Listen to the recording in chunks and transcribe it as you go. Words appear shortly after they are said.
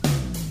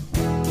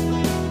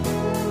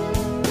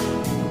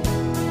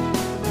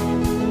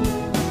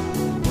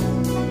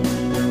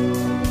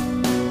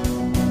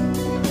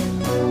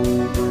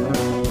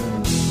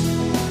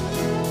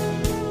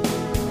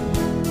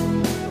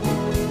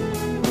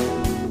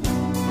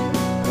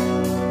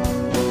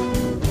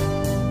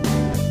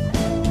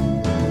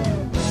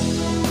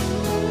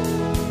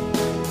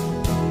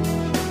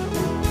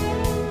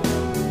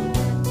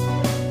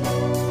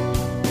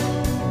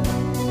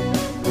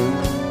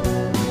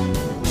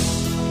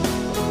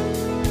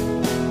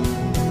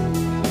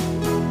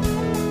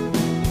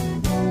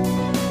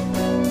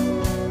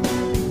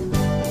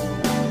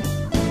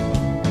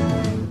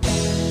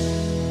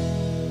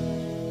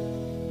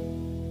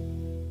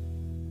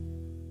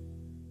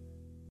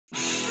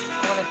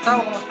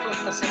estado? ¿Cómo estuvo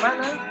esta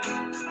semana?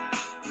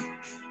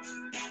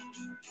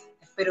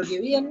 Espero que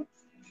bien.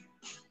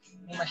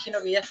 Me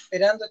imagino que ya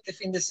esperando este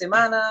fin de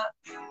semana,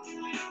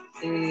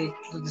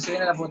 donde se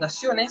vienen las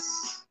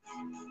votaciones,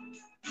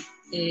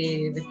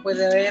 después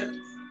de haber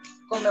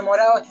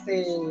conmemorado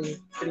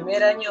este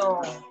primer año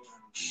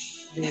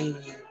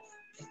del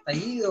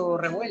estallido,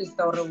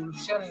 revuelta o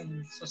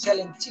revolución social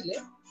en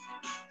Chile.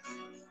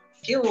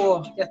 ¿Qué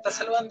hubo? Ya está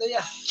saludando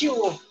ya. ¿Qué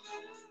hubo?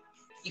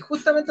 Y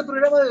justamente el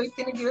programa de hoy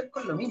tiene que ver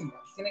con lo mismo.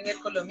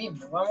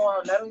 Vamos a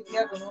hablar hoy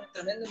día con un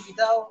tremendo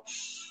invitado,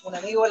 un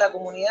amigo de la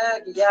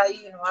comunidad que ya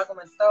ahí nos ha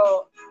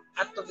comentado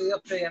hartos videos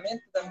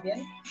previamente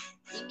también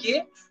y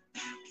que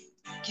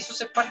quiso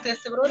ser parte de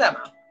este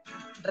programa,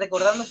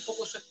 recordando un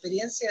poco su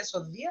experiencia de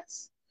esos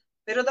días,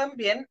 pero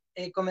también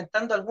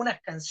comentando algunas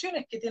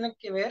canciones que tienen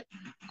que ver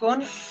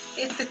con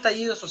este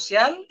estallido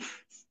social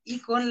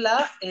y con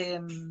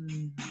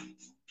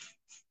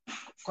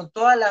con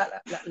toda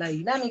la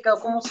dinámica o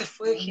cómo se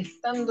fue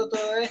gestando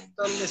todo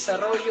esto, el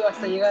desarrollo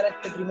hasta llegar a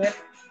este primer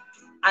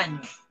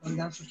año,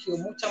 donde han surgido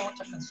muchas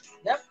canciones,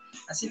 ¿ya?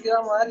 Así que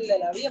vamos a darle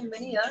la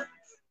bienvenida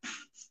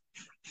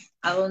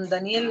a don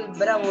Daniel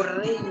Bravo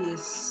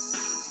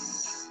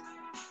Reyes.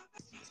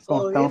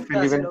 ¿Cómo estamos,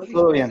 Felipe?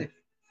 ¿Todo bien?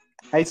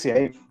 Ahí sí,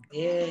 ahí.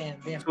 Bien.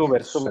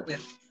 Súper.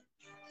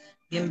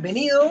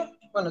 Bienvenido.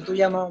 Bueno, tú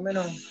ya más o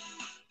menos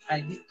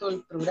has visto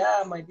el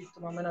programa, has visto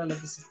más o menos de lo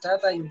que se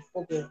trata y un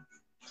poco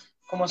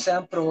cómo se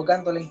van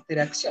provocando las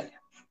interacciones.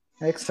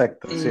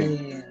 Exacto,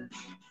 sí.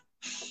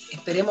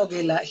 Esperemos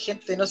que la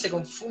gente no se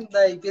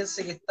confunda y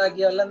piense que está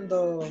aquí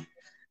hablando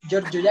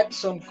Giorgio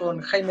Jackson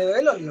con Jaime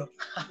Belolio.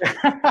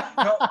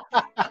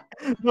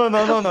 No.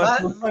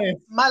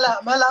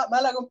 Mala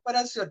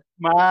comparación.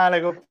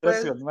 Mala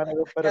comparación.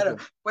 Claro,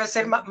 puede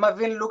ser más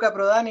bien Luca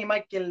Prodan y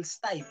Michael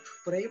Stipe.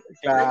 Por ahí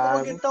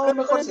como que estamos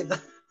mejorcitos.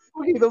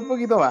 Un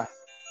poquito más.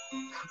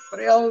 Por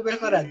ahí vamos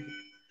mejorando.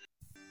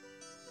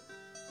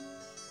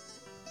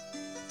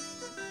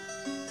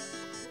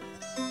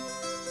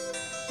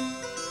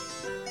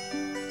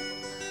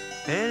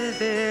 El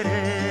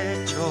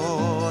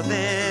derecho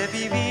de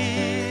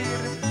vivir,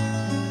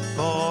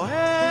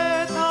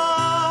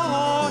 poeta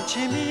Ho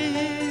Chi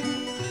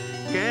Minh,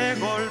 que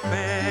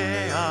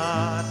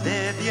golpea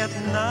de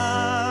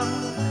Vietnam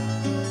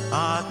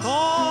a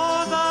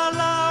toda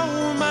la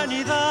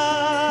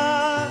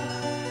humanidad.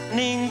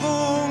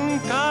 Ningún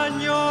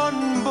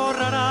cañón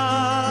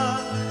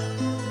borrará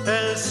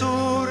el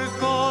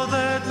surco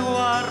de tu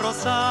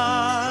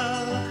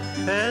arrozal.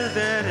 El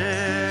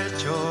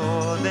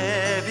derecho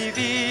de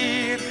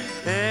vivir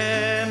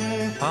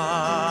en paz.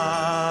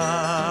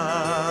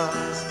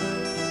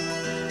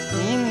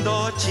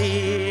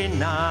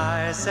 Indochina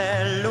es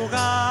el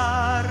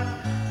lugar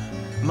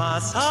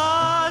más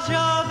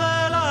allá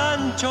del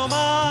ancho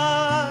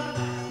mar,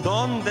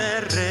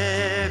 donde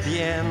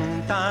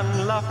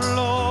revientan la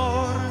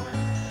flor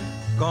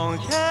con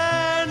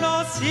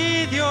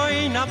genocidio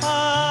y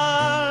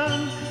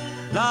napalm.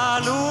 La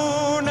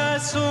luna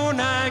es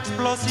una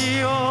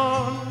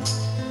explosión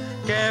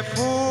que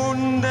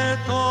funde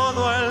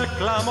todo el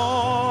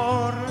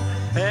clamor,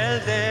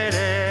 el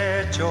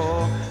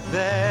derecho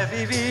de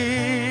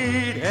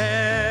vivir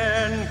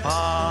en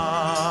paz.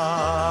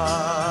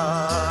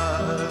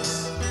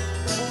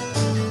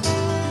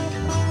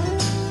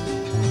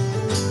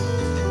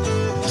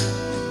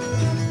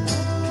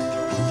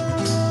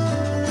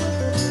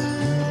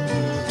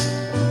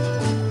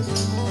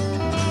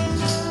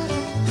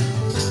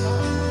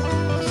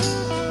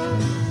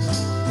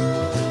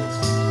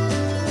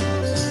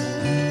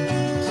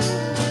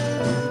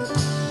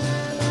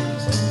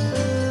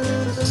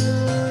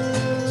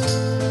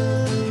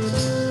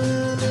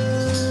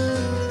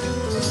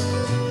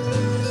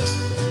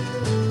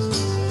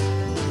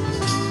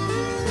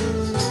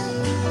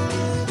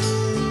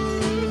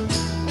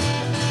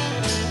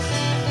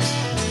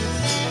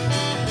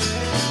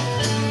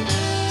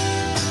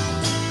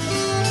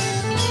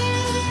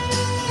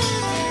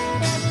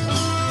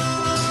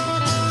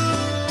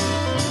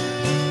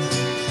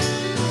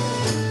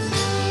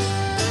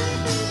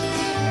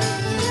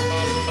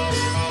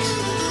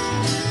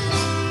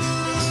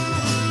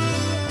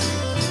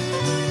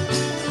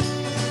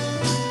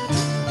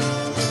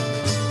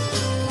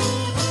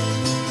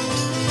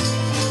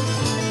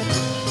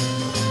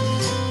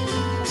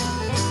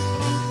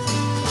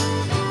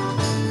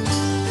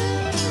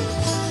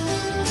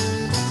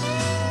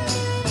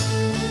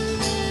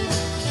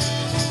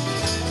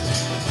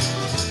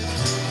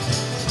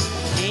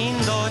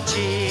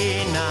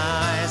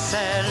 China es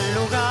el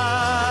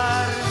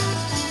lugar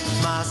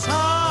más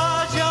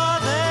allá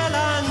del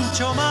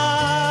ancho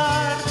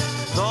mar,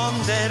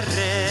 donde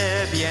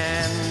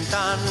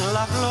revientan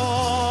la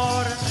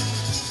flor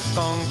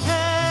con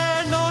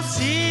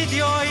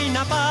genocidio y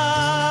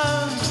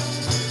napalm.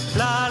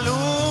 La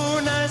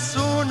luna es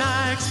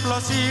una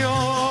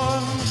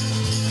explosión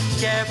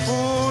que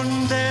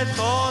funde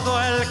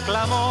todo el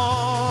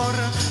clamor,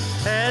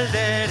 el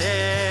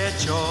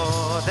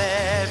derecho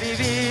de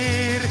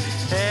vivir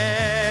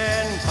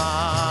en paz.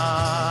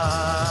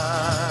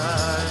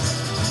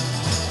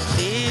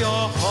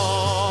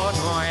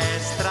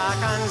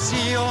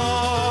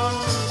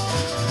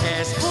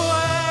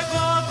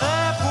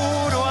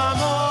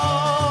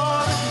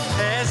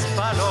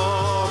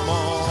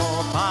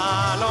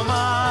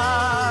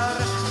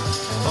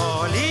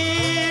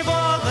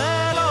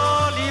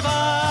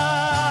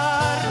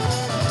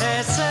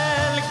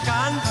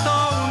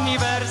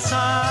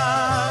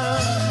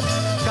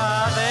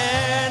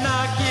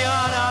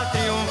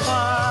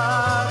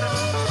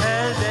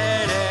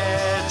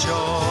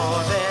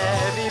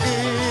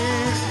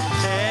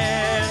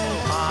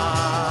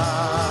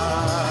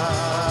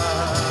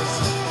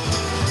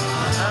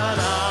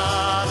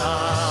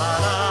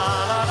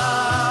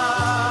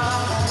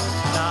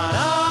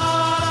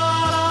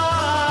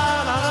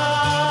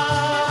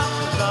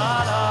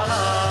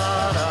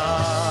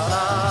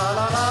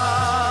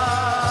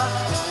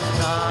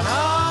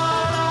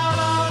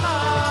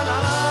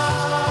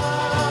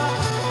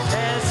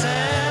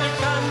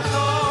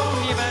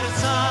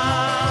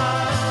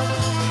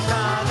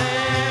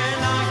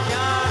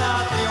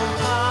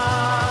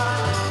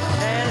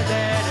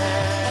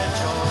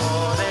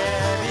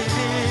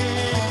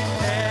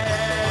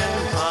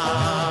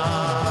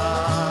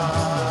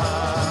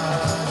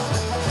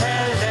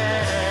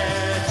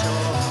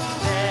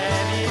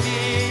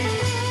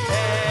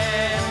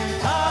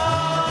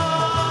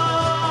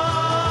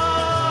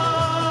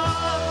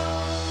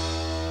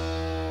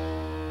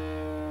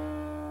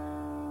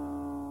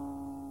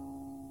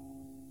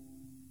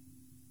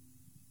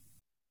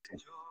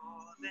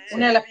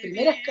 una de las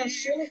primeras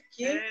canciones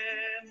que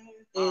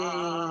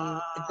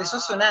empezó a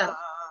sonar,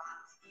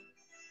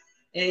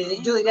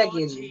 yo diría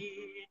que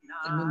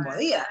el mismo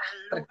día,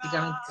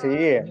 prácticamente.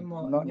 Sí,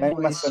 la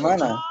misma 18.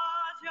 semana.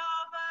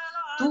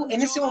 Tú,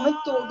 en ese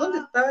momento, ¿dónde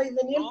estabas,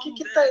 Daniel?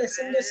 ¿Qué estabas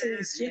haciendo ese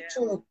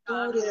 18 de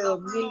octubre de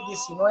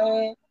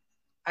 2019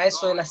 a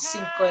eso de las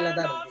 5 de la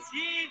tarde?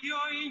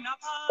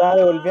 Estaba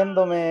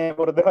devolviéndome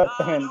por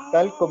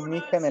departamental con mi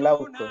hija en el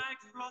auto.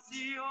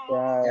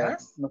 Ya ¿Ya?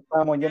 nos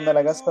estábamos yendo a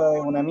la casa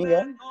de una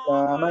amiga,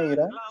 la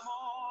Mayra,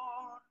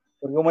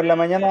 porque como en la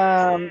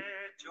mañana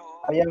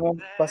habíamos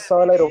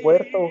pasado al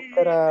aeropuerto a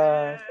buscar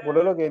a su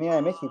pololo que venía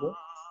de México.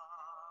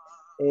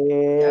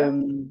 ¿Ya?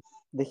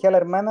 Dejé a la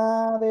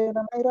hermana de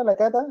la Mayra, la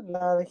Cata,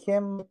 la dejé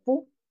en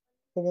Maipú,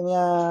 que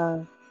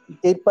tenía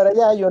que ir para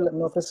allá, yo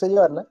me ofrecí a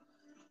llevarla.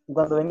 Y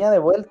cuando venía de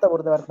vuelta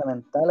por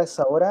departamental a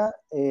esa hora,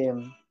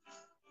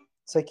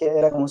 sé que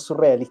era como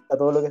surrealista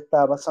todo lo que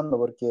estaba pasando,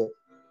 porque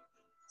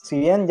si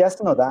bien ya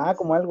se notaba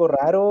como algo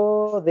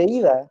raro de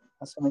ida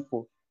hacia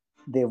Maipú,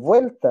 de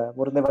vuelta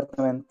por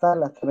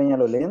departamental hasta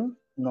Peñalolén,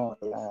 no,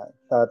 ya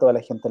estaba toda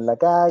la gente en la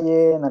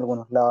calle, en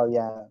algunos lados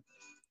había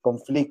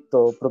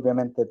conflicto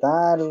propiamente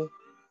tal,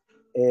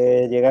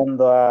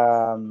 llegando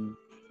a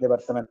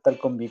departamental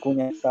con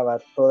Vicuña estaba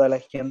toda la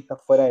gente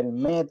afuera del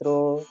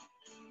metro,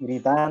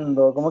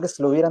 gritando, como que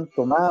se lo hubieran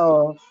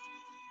tomado.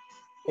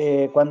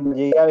 Cuando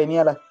llegué a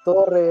Avenida Las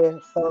Torres,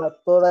 estaba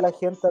toda la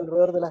gente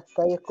alrededor de las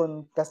calles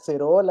con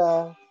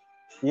cacerolas.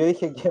 Y yo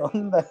dije, ¿qué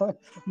onda?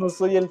 No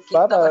soy el ¿Qué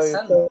está Papa.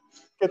 pasando?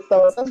 ¿Qué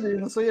está pasando? Yo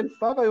no soy el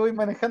Papa y voy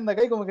manejando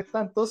acá y como que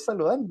estaban todos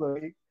saludando.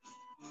 Y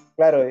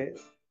claro,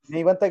 me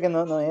di cuenta que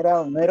no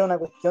era una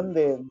cuestión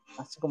de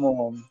así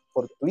como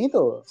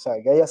fortuito. O sea,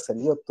 que haya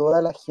salido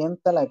toda la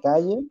gente a la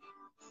calle,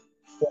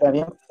 era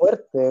bien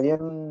fuerte,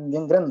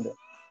 bien grande.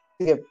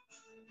 Así que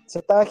se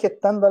estaba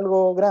gestando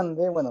algo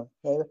grande, bueno,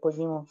 ahí después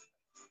vimos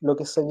lo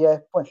que seguía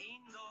después.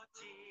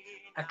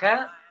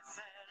 Acá,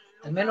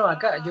 al menos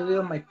acá, yo vivo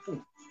en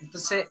Maipú.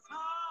 Entonces,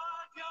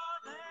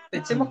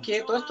 pensemos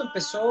que todo esto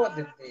empezó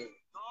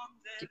desde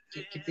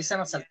que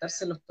empiezan a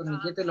saltarse los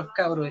torniquetes los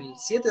cabros el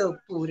 7 de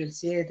octubre, el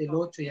 7, el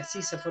 8, y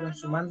así se fueron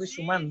sumando y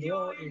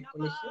sumando el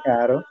colegio.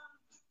 Claro.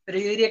 Pero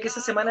yo diría que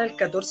esa semana del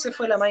 14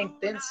 fue la más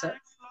intensa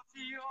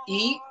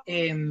y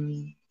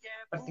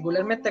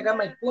particularmente acá en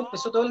Maipú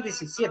empezó todo el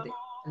 17.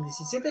 El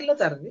 17 en la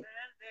tarde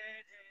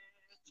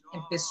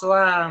empezó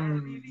a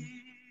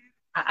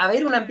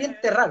haber un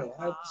ambiente raro,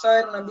 empezó a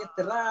haber un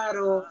ambiente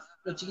raro,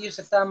 los chiquillos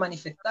se estaban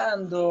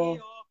manifestando,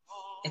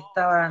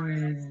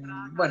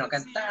 estaban, bueno,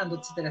 cantando,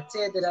 etcétera,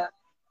 etcétera,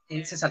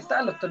 se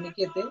saltaban los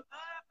torniquetes,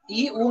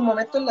 y hubo un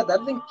momento en la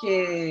tarde en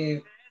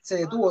que se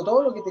detuvo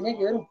todo lo que tenía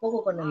que ver un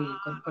poco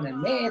con el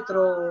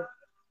metro,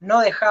 no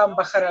dejaban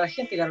bajar a la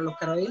gente, que eran los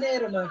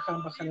carabineros, no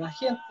dejaban bajar a la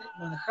gente,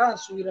 no dejaban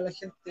subir a la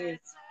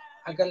gente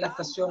acá en la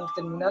estación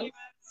terminal,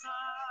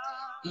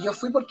 y yo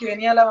fui porque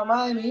venía la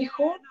mamá de mi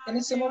hijo en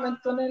ese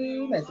momento en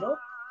el metro,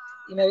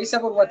 y me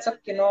avisa por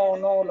WhatsApp que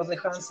no los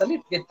dejaban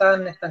salir, que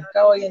estaban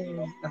estancados ahí en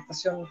la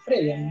estación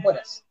previa, en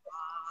Buenas.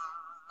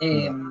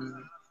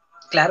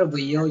 Claro,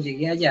 pues yo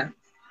llegué allá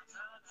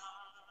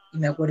y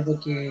me acuerdo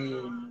que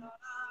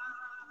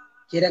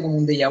era como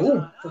un déjà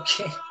vu,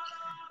 porque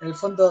en el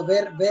fondo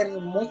ver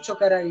mucho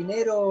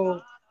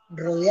carabinero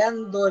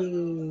rodeando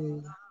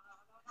el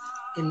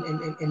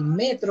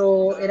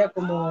metro era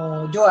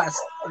como yo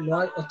en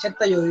los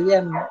 80 yo vivía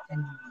en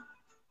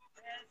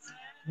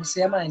 ¿cómo se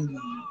llama? En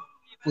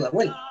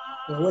Pudahuel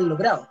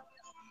Logrado.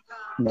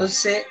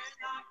 Entonces,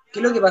 ¿qué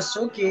es lo que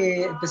pasó?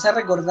 Que empecé a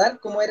recordar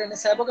cómo era en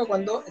esa época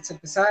cuando se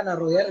empezaban a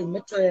rodear el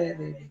metro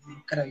de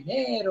los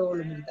carabineros,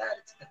 los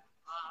militares, etc.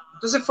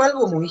 Entonces fue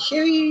algo muy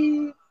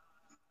heavy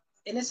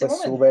en ese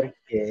momento.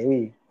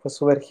 Fue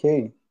súper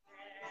heavy.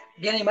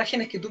 Habían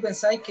imágenes que tú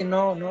pensabas que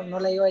no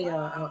la ibas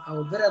a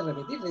volver a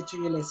repetir. De hecho,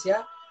 yo le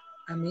decía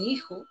a mi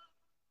hijo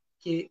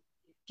que,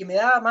 que me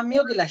daba más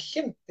miedo que la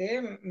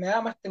gente, me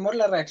daba más temor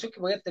la reacción que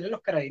podían tener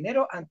los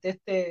carabineros ante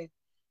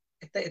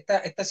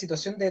esta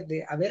situación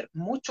de haber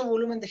mucho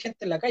volumen de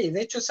gente en la calle.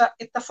 De hecho,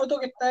 esta foto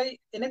que estáis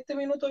en este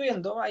minuto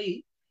viendo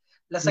ahí,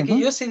 la saqué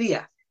yo ese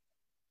día.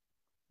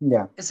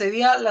 Ya. Ese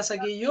día la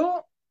saqué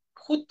yo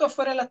justo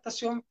afuera de la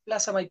estación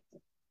Plaza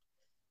Maipú.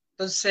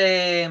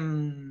 Entonces,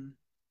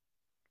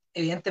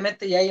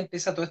 evidentemente ya ahí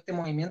empieza todo este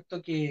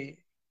movimiento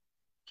que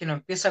nos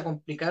empieza a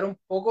complicar un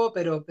poco,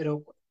 pero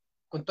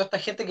con toda esta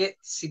gente que,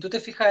 si tú te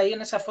fijas ahí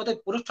en esa foto, hay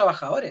puros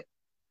trabajadores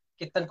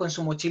que están con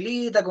su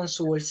mochilita, con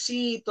su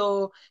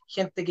bolsito,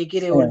 gente que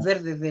quiere Sí,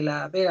 volver desde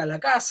la pega a la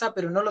casa,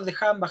 pero no los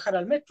dejaban bajar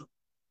al metro.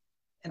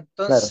 claro.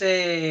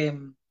 Entonces,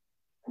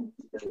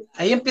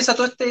 ahí empieza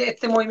todo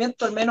este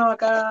movimiento, al menos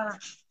acá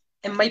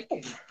en Maipú.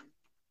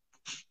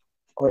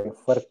 Oye,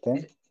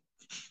 fuerte.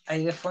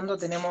 Ahí de fondo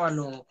tenemos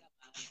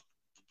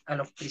a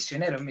los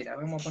prisioneros. Mira,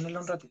 vamos a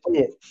ponerlo un ratito.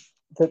 Oye,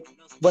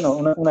 bueno,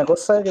 una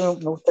cosa que me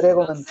gustaría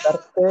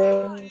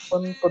comentarte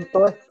con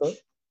todo esto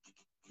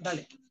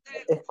Dale.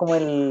 es como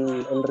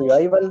el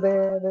revival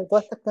de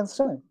todas estas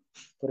canciones.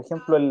 Por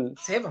ejemplo,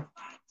 Sí, pues.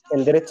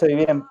 el derecho a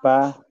vivir en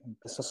paz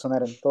empezó a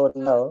sonar en todos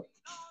lados.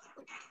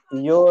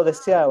 Y yo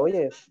decía,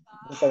 oye,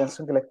 esta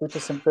canción que la escucho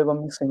siempre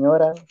con mi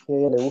señora, que a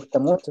ella le gusta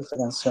mucho esa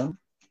canción.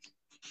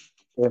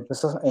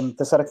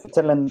 Empezar a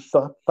escucharla en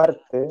todas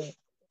partes,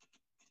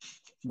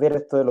 ver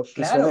esto de los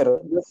Claro.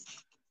 prisioneros.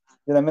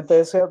 Yo también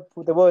te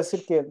puedo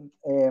decir que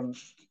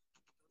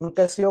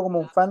nunca he sido como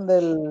un fan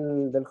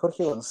del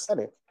Jorge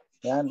González.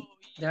 ¿Ya?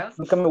 ¿Ya?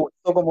 Nunca me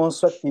gustó como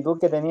su actitud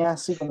que tenía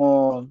así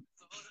como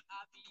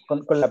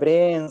con la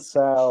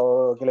prensa,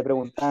 o que le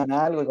preguntaban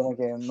algo y como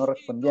que no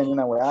respondía ni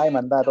una weá y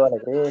mandaba toda la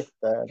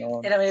cresta, ¿no?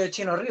 Era medio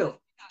Chino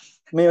Río.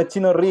 Medio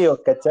Chino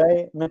Ríos,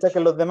 ¿cachai? Mientras que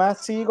los demás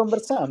sí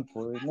conversaban,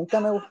 pues nunca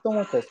me gustó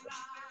mucho eso.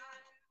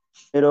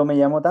 Pero me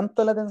llamó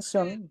tanto la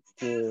atención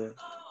que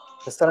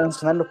empezaron a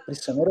sonar los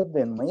prisioneros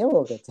de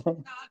nuevo, ¿cachai?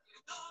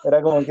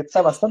 Era como, ¿qué Sí,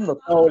 está pues, pasando?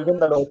 Estamos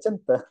volviendo a los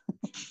 80.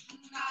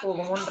 hubo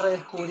como un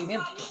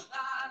redescubrimiento.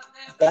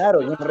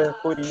 Claro, y un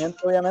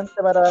redescubrimiento obviamente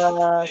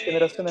para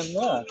generaciones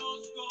nuevas.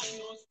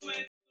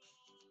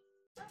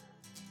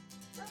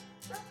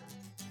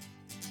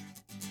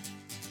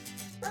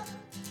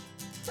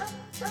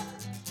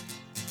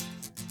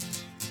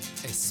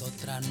 Es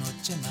otra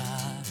noche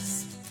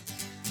más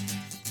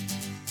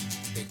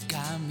de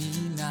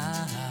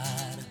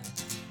caminar.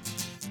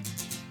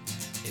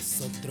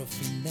 Es otro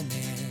fin de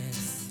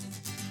mes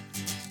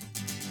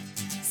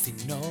sin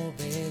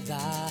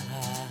novedad.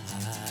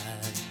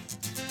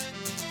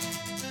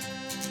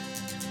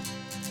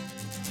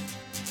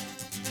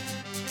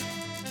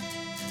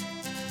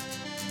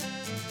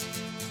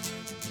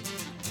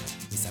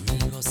 Mis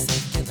amigos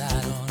se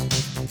quedaron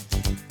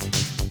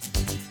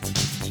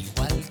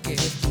igual que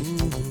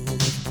tú.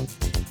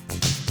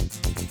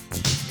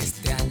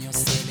 Este año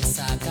se les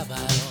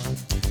acabaron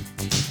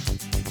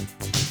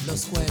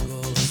los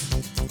juegos,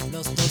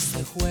 los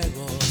 12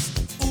 juegos.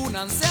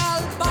 Únanse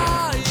al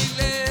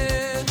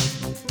baile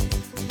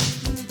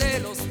de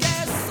los que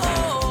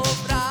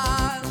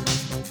sobran.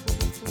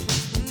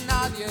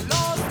 Nadie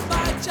los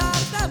va a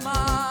echar de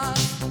más.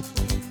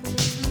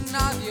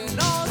 Nadie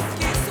nos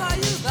quiso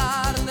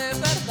ayudar de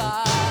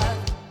verdad.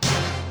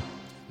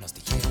 Nos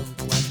dijeron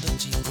cuando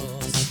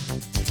chicos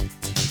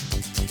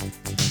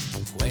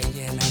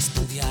jueguen a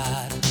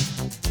estudiar.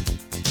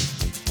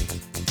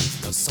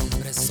 Los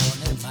hombres son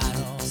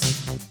hermanos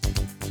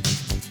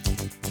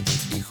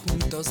y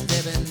juntos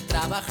deben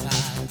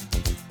trabajar.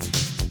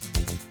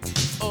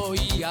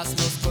 Oías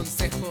los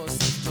consejos,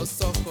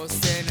 los ojos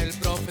en el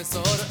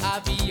profesor.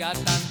 Había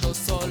tanto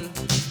sol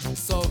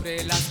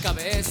sobre las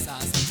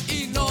cabezas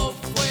y no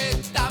fue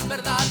tan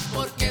verdad,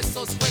 porque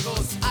esos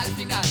juegos al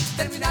final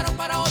terminaron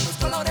para otros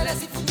con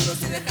laureles y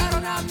futuros y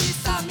dejaron a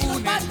mis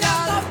amigos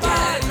pateando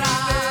tierra.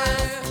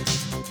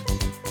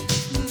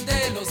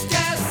 De los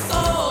que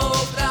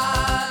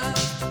sobran,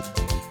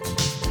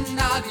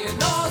 nadie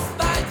nos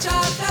va a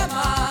echar de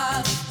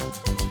más.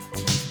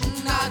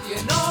 Nadie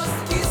nos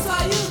quiso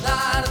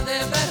ayudar de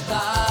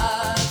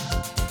verdad.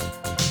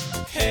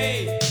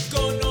 Hey,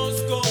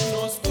 conozco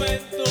unos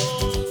cuentos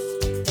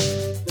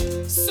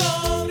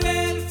sobre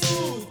el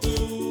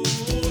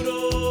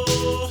futuro.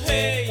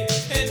 Hey,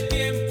 el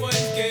tiempo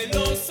en que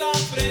los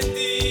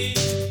aprendí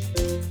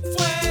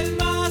fue el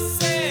más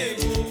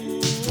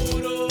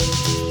seguro.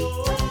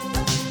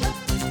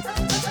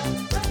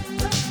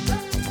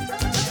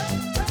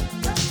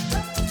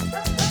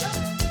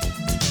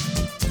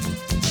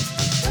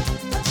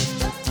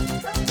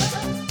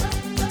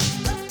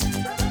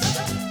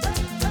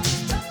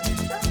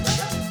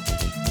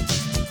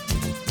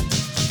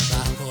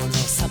 Bajo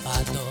los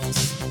zapatos,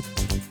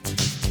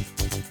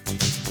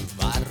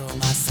 barro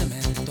más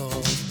cemento.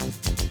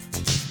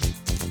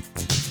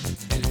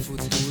 El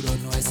futuro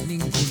no es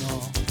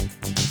ninguno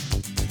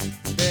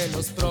de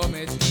los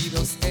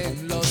prometidos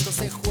en los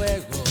 12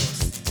 juegos.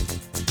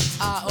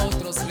 A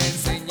otros le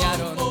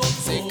enseñaron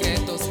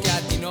secretos que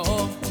atinó.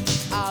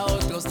 A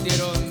otros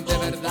dieron de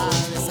verdad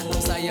esa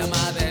cosa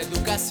llamada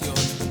educación.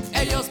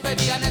 Ellos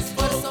pedían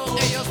esfuerzo,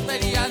 ellos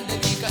pedían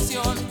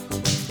dedicación.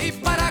 ¿Y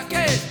para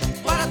qué?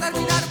 Para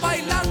terminar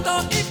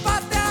bailando y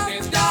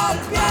pateando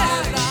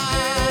tierra.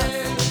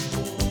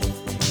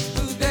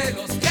 De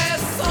los que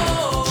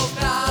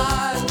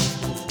sobran,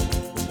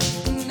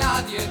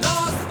 nadie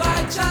nos va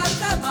a echar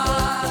de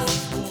más.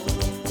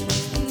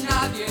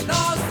 Nadie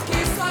nos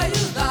quiso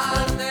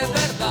ayudar de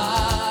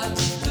verdad.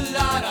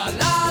 La la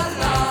la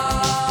la.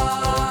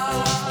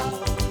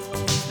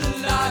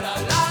 La la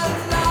la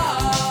la.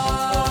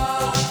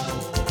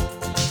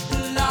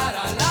 La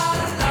la la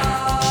la.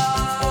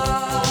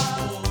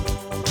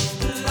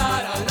 La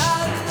la la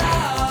la.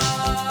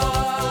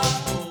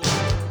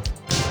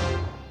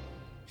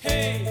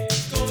 Hey,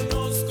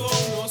 conozco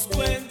unos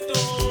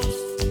cuentos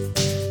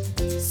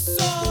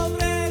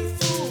sobre el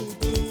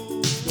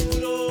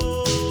futuro.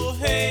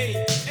 Hey,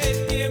 el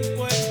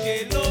tiempo en que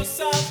los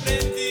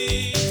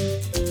aprendí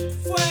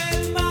fue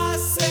el más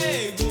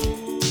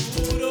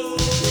seguro.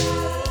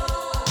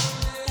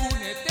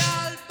 Únete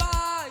al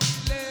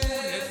baile,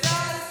 únete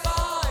al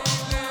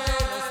baile de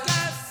los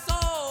que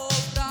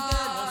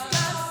sobran,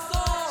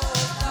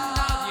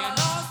 nadie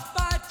nos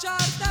va a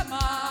echar de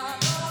más,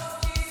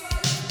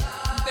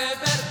 de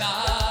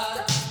verdad.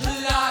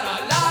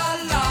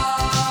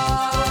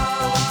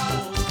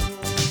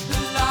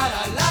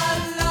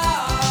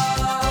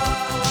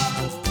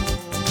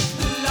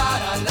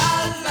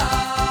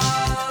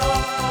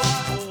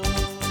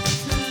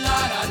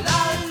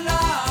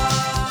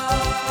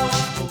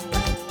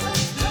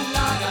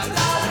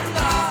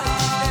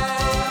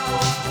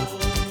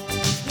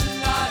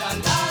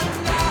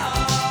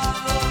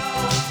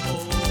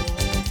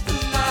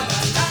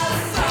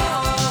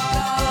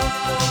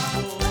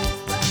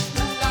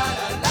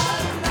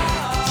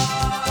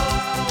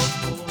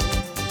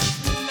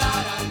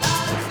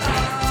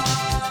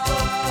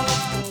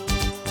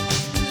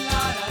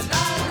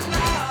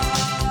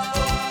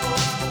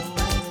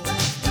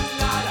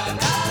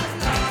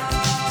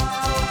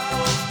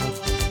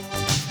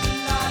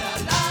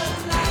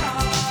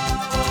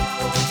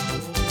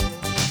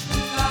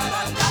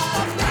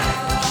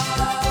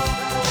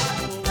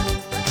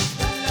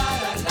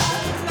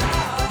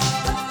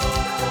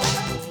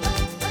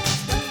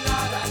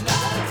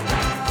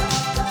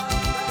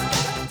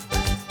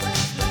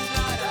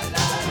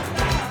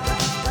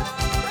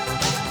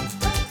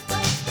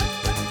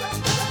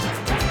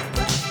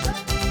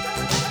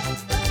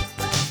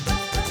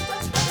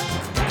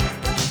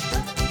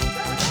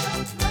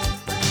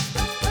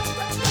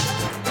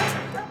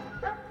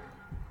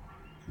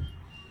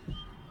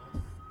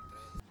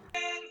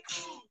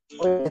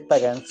 Oye, esta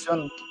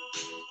canción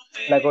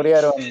la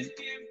corearon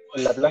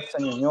en la Plaza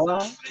Ñuñoa,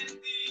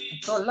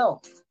 En todos lados.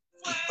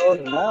 en todos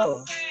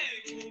lados.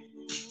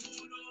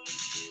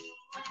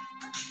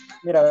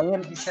 Mira, a mí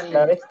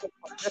la vez que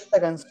escuché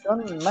esta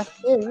canción más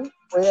heavy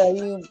fue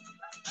ahí,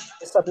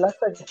 esa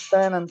plaza que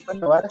está en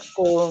Antonio Varas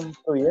con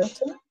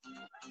Providencia,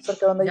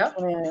 cerca de donde ¿Ya?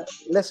 hay una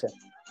iglesia.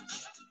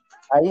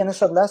 Ahí en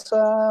esa plaza,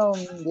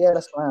 un día de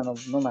la semana,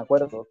 no me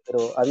acuerdo,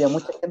 pero había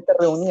mucha gente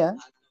reunida.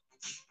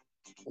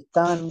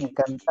 Estaban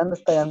cantando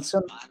esta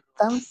canción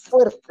tan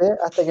fuerte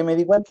hasta que me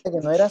di cuenta que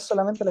no era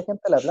solamente la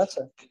gente de la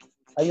plaza.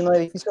 Hay unos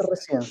edificios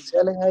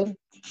residenciales ahí.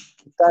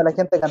 Estaba la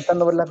gente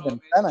cantando por las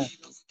ventanas.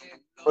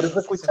 Por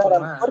eso escuchaba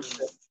tan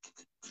fuerte.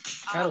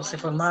 Claro, se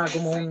formaba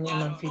como un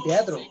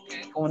anfiteatro.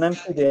 Como un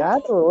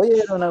anfiteatro.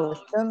 Oye, era una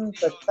cuestión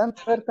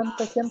impactante ver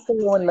tanta gente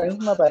como en la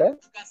misma pared.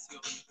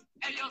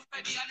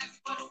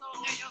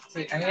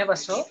 Sí, a mí me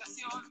pasó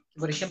que,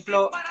 por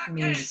ejemplo,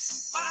 mi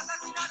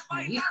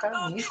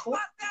hija, mi hijo,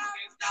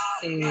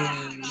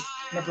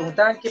 me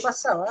preguntaban qué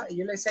pasaba y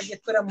yo le decía que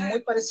esto era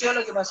muy parecido a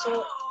lo que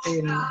pasó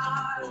en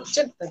los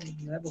 80,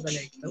 en la época de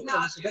la dictadura,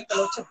 en los 70,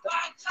 los 80,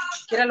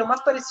 que era lo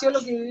más parecido a lo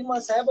que vivimos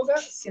en esa época,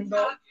 siendo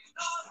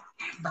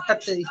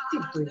bastante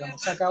distinto, digamos.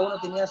 O sea, cada uno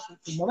tenía su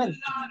momento,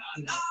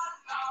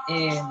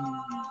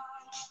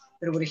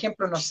 pero, por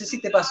ejemplo, no sé si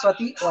te pasó a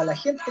ti o a la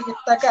gente que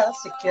está acá,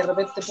 si es que de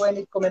repente pueden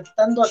ir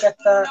comentando. Acá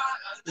está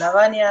la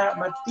Vania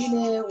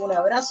Martínez, un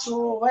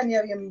abrazo,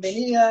 Vania,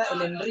 bienvenida,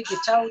 el Enrique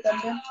Chau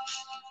también.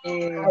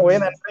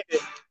 Buena, Enrique.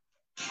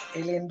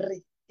 El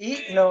Enrique.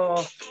 Y no,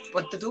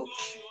 ponte tú,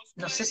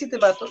 no sé si te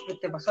pasó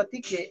a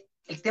ti que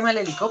el tema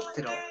del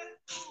helicóptero.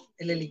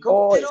 El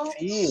helicóptero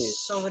sí,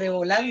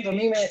 sobrevolando, a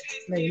mí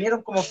me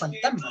vinieron como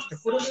fantasmas, te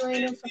juro que me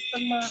vinieron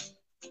fantasmas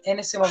en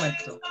ese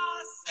momento.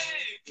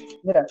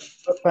 Mira,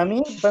 para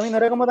mí no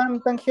era como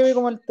tan heavy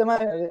como el tema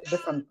de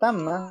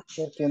fantasmas,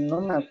 porque no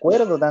me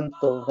acuerdo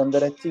tanto cuando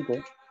era chico.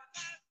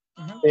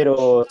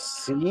 Pero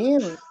sí,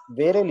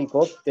 ver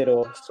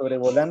helicópteros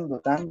sobrevolando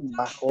tan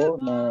bajo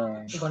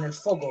y con el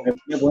foco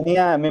me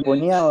ponía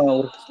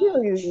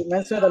urgido y me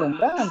hacía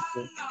alumbrante.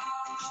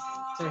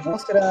 Sí. No,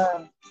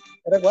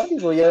 era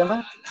acuático y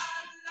además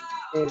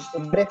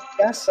en varias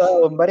casas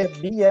o en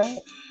varias villas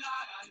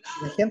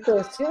la gente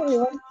decía, oye,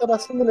 está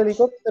pasando el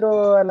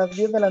helicóptero a las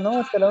 10 de la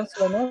noche, a las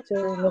 11 de la noche,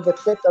 nos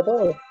despierta a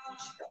todos.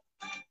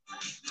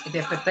 Y te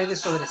despertáis de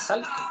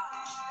sobresalto.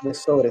 De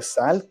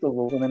sobresalto,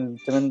 con el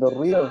tremendo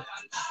ruido.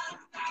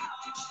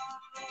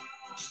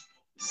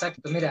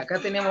 Exacto, mira, acá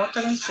tenemos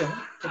otra canción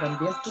que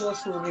también tuvo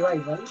su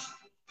revival,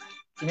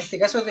 que en este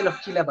caso es de los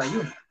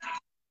Quilapayún.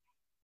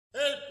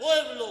 El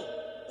pueblo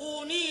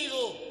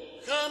unido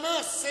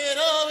jamás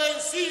será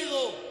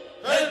vencido.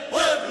 El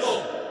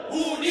pueblo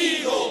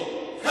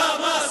unido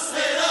jamás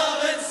será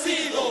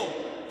vencido.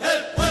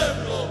 El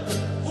pueblo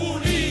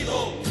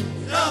unido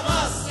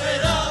jamás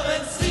será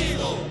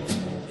vencido.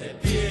 De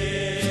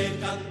pie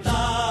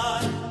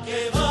cantar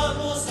que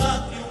vamos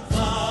a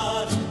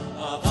triunfar.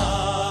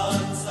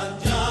 Avanzan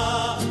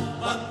ya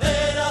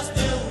banderas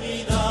de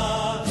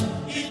unidad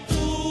y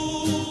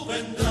tú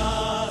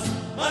vendrás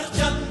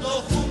marchando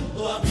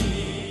junto a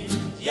mí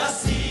y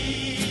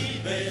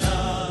así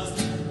verás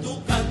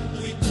tu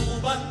canto y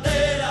tu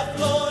bandera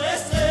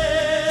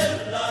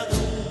florecer la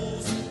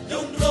luz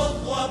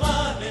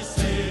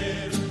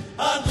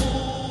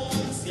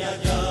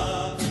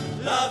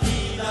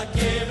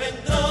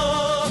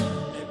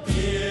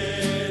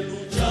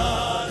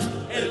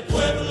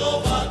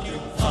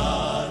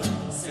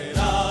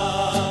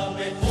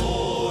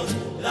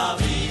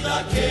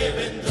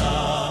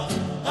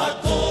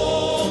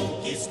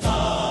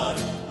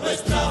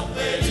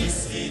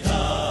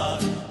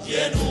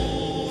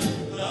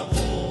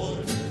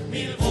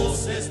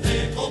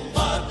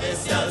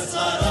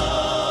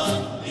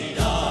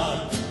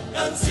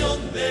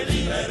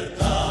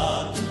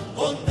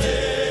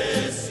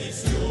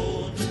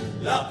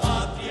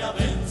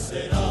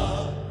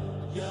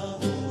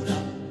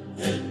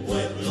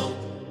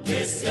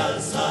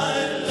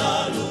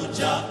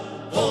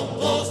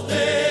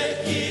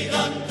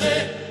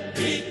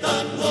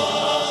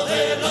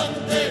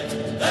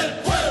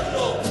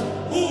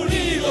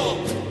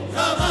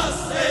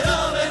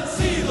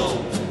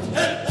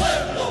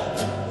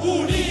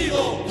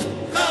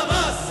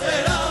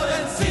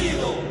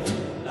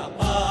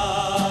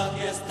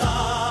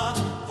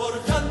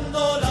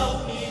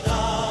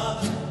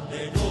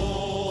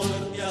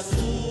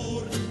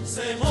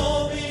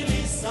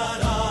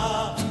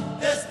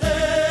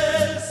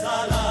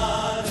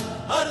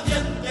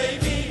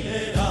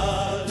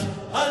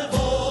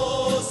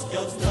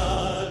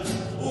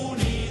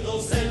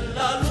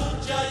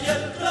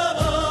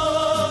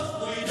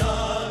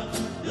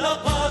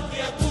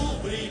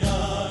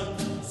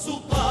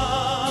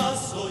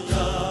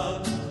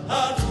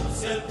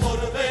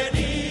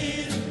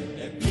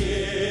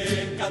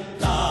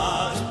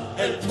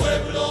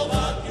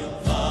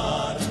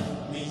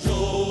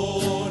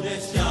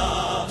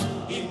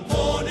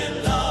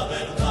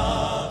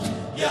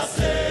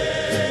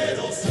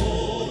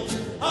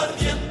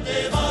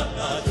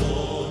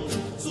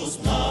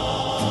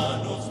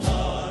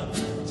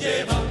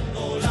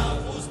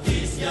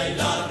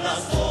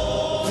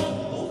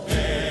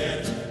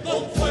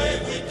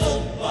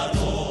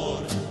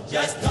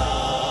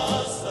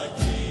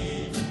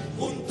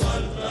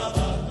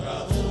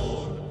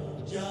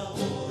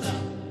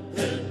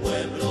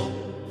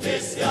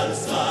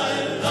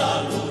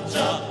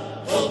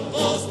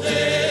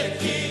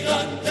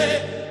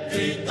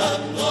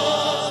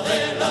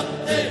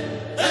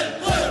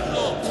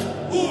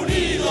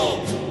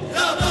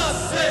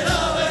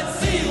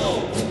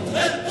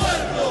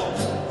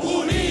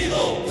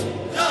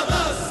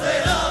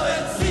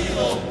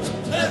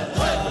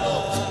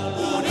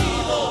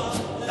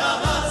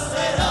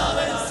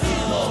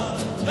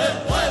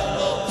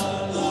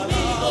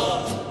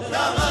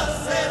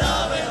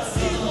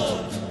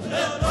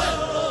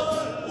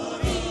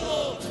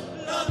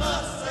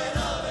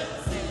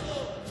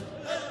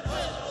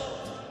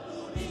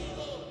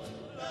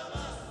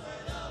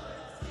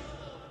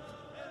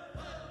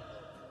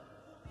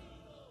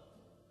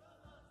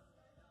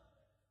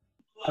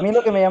A mí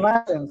lo que me llama la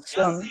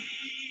atención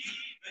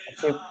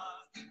es que,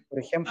 por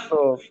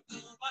ejemplo,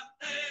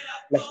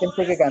 la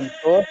gente que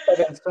cantó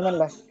esta canción en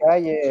las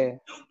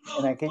calles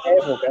en aquella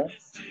época,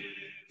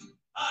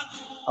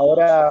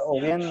 ahora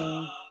o bien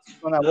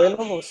son abuelos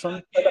o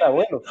son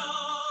tatarabuelos,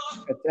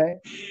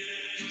 ¿cachai?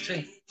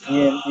 Sí,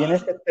 Y en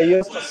este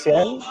estallido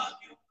social,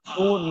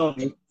 tú no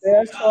viste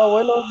a esos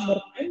abuelos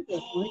marcando,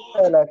 tú viste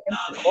a la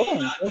gente joven.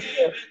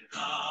 Entonces,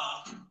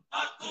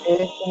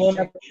 es como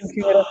una cuestión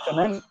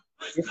generacional.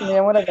 Y eso me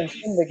llamó la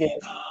atención de que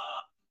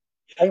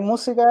hay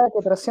música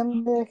que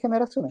trasciende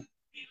generaciones.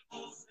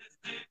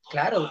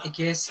 claro, y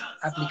que es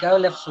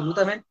aplicable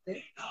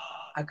absolutamente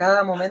a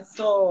cada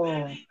momento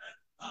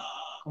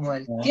como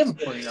del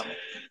tiempo, digamos.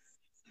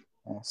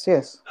 Así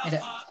es.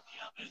 Mira,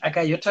 acá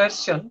hay otra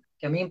versión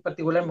que a mí en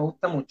particular me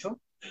gusta mucho,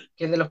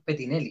 que es de los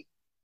Petinelli.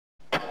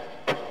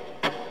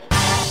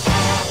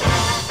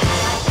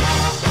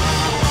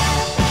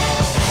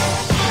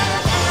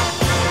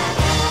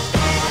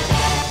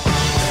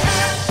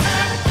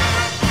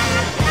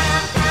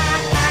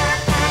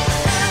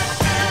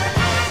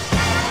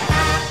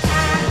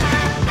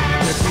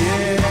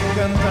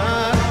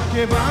 Cantar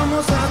que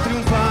vamos a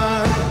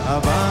triunfar,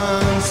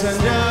 avanzan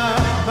ya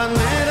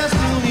banderas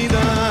de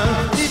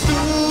unidad y tú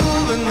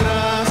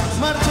vendrás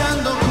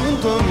marchando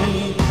junto a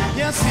mí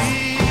y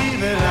así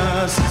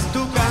verás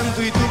tu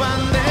canto y tu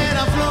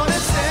bandera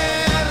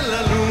florecer,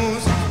 la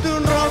luz de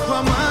un rojo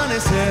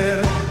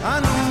amanecer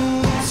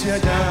anuncia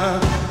ya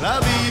la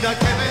vida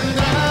que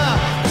vendrá,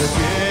 de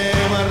pie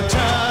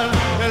marchar,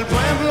 el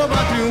pueblo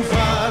va a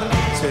triunfar,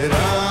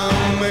 será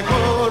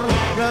mejor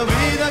la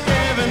vida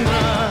que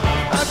vendrá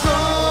a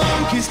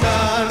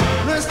conquistar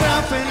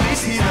nuestra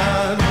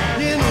felicidad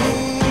y en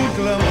un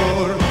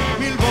clamor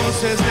mil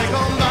voces de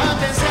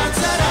combate se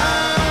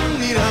alzarán,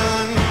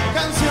 dirán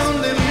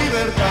canción de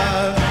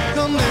libertad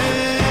con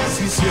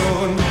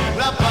decisión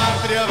la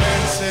patria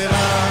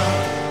vencerá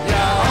y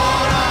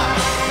ahora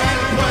el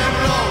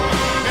pueblo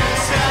que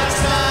se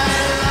alza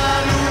en la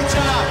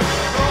lucha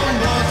con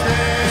voz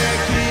de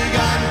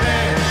gigante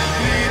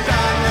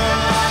gritando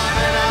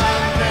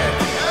adelante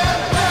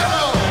el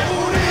pueblo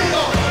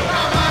unido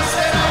jamás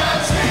será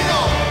vencido,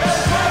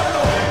 el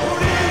pueblo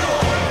unido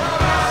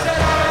jamás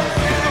será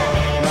vencido.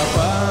 La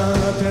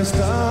patria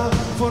está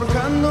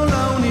forjando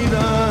la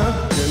unidad,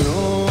 de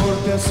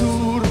norte a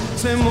sur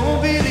se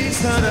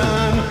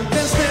movilizarán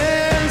desde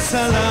el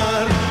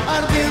salar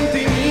ardiente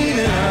y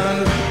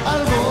mineral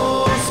al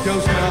bosque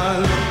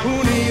austral,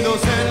 unidos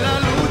en la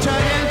lucha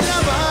y el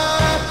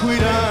trabajo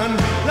irán,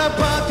 la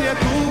patria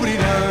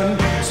cubrirán,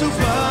 su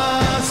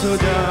paso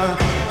ya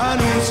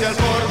anuncia el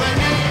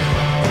porvenir,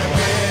 de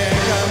pie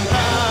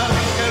cantar,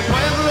 que el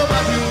pueblo va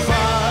a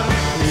triunfar,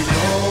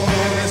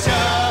 millones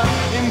ya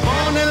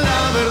imponen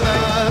la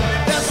verdad,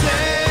 de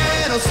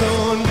acero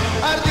son,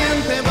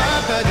 ardiente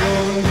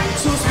batallón,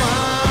 sus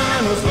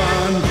manos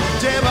van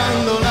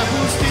llevando la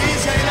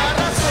justicia y la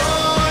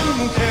razón,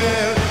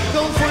 mujer,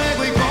 con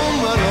fuego y con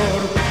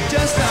valor,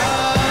 ya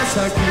estás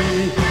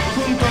aquí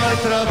junto al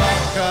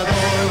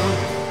trabajador.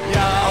 Y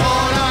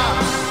ahora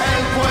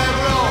el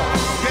pueblo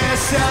que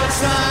se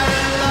alza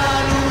en la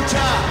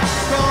lucha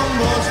con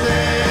voz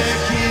de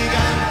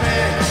gigante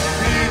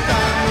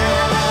gritando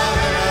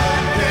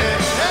adelante.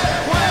 El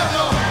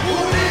pueblo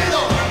unido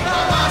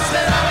jamás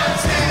será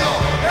vencido.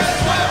 El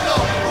pueblo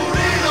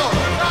unido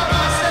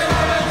jamás será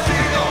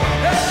vencido.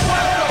 El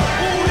pueblo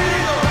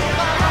unido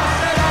jamás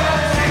será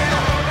vencido.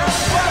 El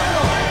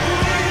pueblo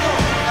unido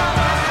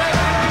jamás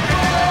será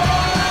vencido.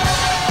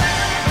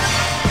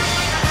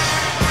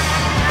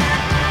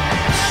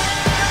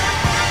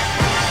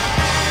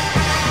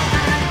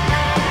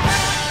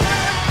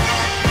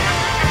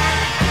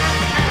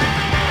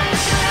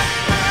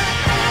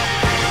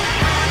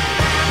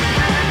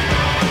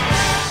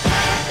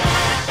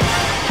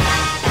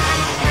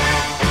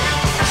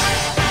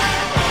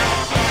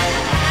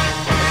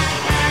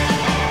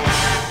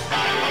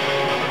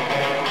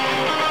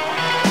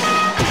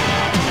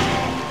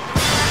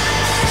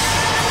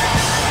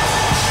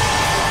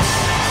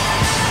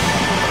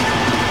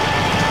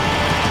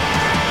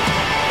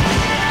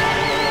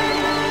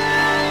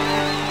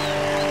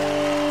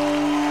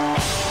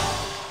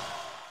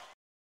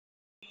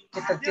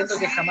 Que entiendo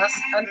que jamás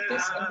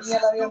antes en Viña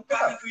la habían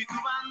tocado.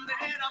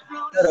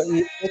 Claro,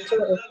 y de hecho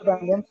esto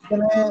también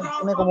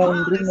tiene como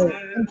un ritmo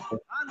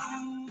distinto,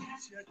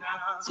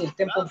 Sí, el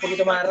tempo un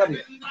poquito más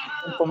rápido.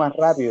 un poco más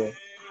rápido.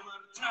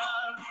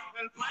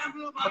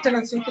 Otra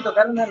canción que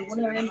tocaron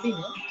alguna vez en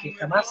Viña, que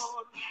jamás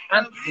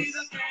antes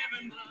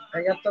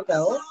habían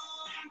tocado,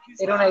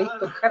 era una de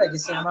Víctor Jara que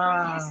se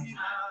llamaba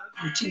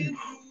Luchín.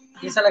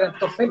 Y esa la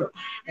cantó Felo,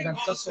 la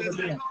cantó su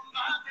Viña.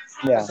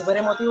 Ya. Súper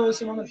emotivo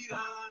ese momento.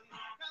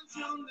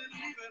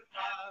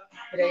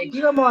 Pero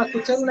aquí vamos a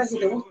escuchar una que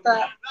te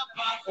gusta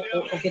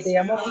o que te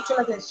llamó mucho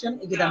la atención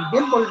y que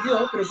también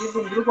volvió, pero que es de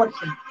un grupo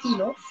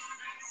argentino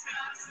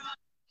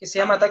que se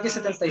llama Ataque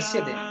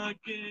 77.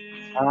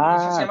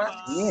 Eso se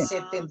llama Sí.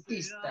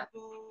 Setentista.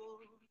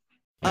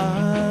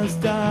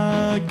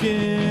 Hasta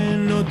que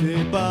no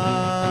te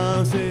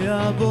pase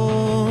a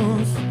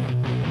vos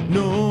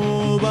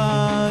No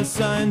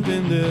vas a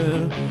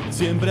entender,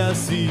 siempre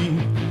así,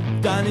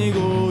 tan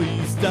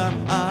egoísta,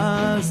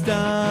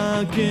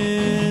 hasta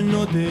que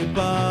no te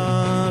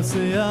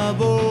pase a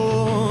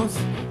vos.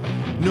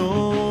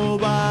 No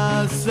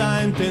vas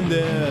a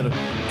entender,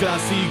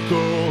 clásico,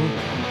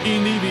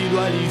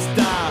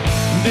 individualista.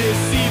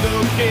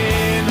 Decido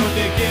que no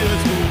te quiero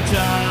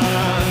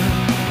escuchar.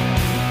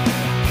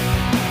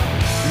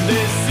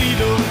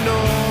 Decido no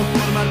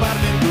formar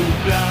parte de tu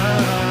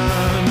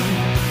plan.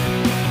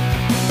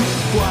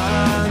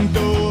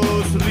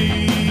 ¿Cuántos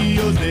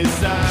ríos de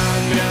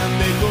sangre han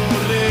de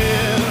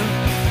correr?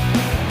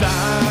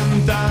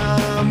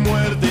 Tanta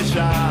muerte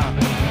ya,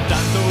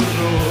 tanto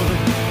horror,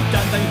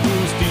 tanta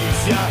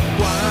injusticia.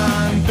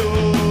 ¿Cuánto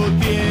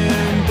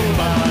tiempo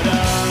para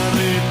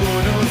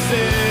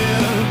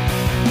reconocer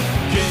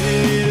que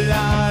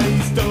la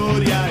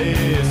historia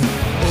es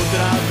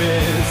otra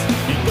vez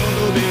y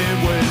todo de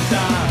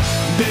vuelta?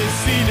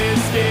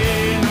 Deciles que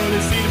no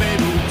les sirve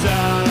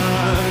luchar.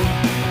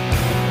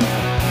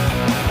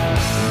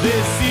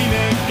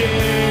 Decime que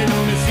no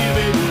me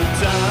sirve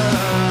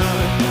luchar.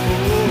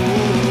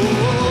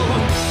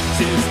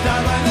 Si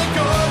estaba en el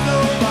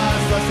Córdoba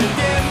hace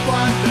tiempo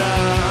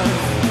atrás,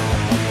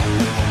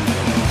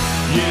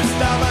 y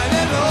estaba en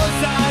el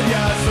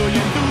Rosarias hoy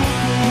en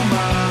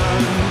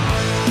Tucumán.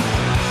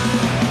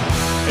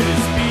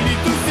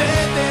 Espíritu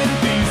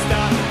setentista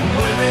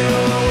vuelve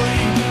hoy,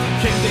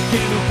 gente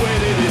que no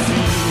puede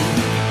decir,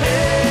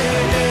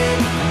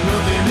 no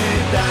te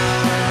metas.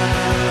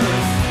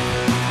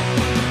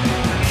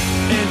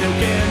 En el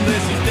que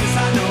resistes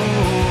a no,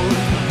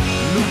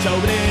 lucha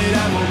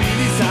obrera,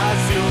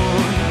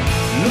 movilización.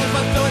 Los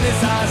patrones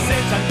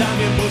acechan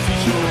también vos y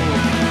yo.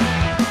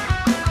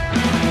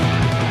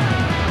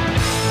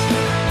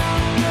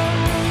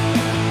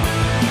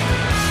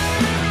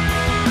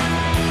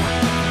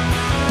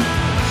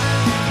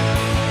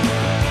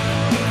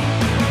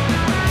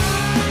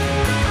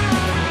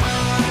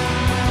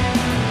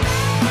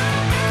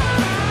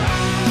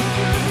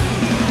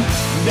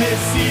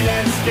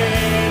 Deciles que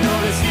no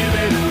les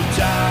sirve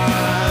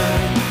luchar.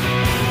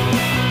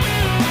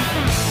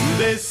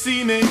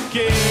 Decime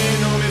que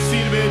no me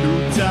sirve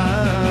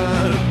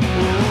luchar.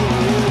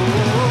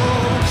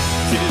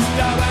 Si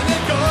estaba en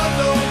el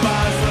Córdoba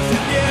hace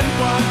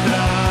tiempo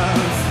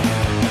atrás,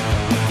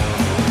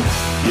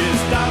 y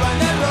estaba en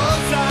el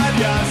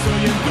Rosarias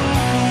hoy en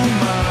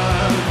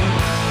Tucumán.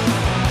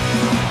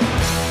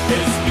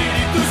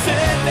 Espíritu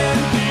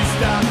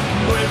setentista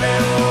vuelve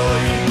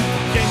hoy,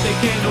 gente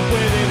que no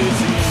puede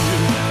decir,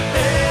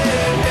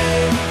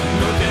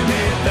 no te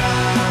metas.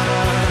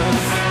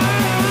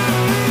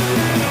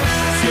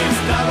 Si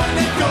estaba en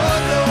el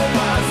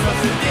Córdoba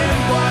hace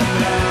tiempo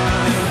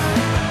atrás,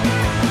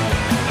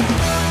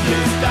 y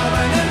estaba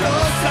en el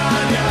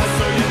Rosarias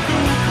hoy en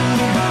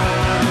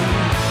Tucumán.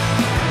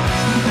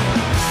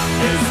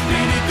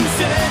 Espíritu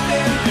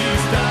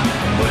setentista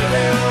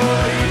vuelve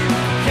hoy,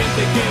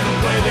 gente que no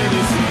puede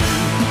decir,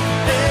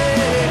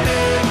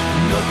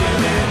 no te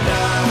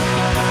metas.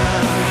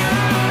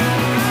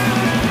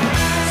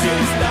 Si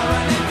estaba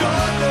en el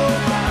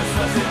Córdoba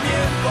hace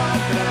tiempo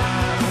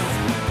atrás,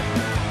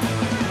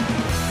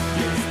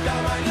 y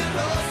estaba en el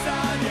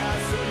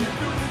Rosarias hoy en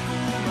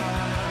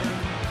Tucumán.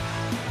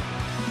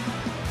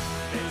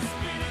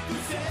 Espíritu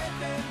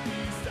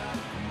setentista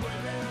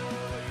vuelve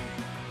hoy,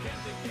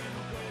 gente que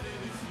no puede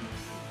decir,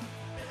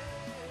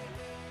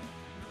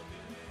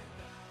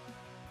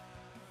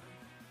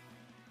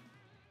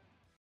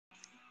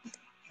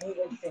 Muy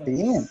buen tema. Sí,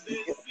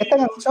 esta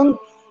canción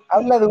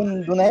habla de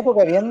una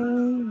época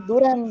bien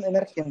dura en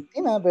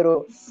Argentina,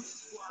 pero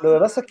lo que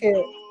pasa es que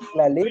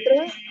la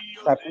letra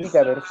se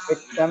aplica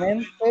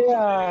perfectamente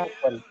a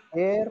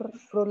cualquier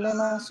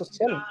problema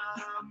social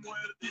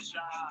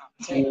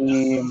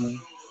y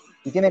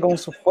tiene como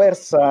su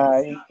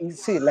fuerza. Y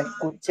sí, la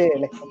escuché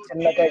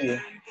en la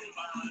calle,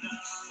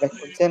 la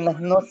escuché en las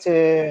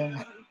noches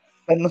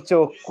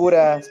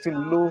oscuras, sin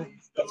luz,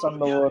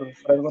 pasando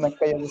por algunas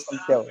calles de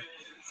Santiago.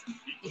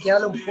 Y que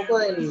habla un poco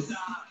de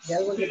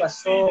algo que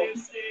pasó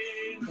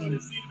en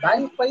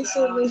varios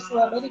países de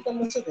Sudamérica en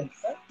los 70,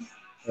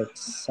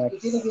 Exacto. y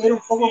tiene que ver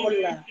un poco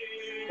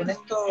con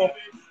estos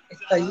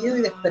estallidos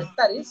y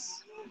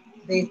despertares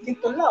de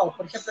distintos lados.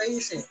 Por ejemplo, ahí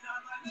dice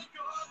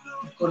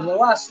el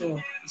cordobazo,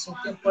 hace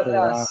un tiempo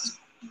atrás,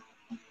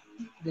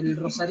 del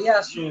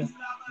rosariazo,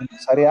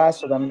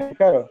 Sariazo también,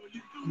 claro.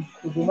 en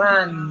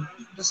Tucumán.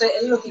 Entonces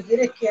él lo que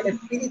quiere es que el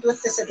espíritu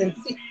este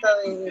setentista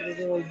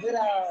de volver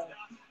a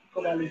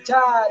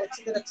luchar,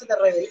 etcétera, etcétera,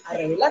 a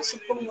rebelarse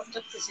un poco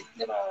contra este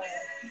sistema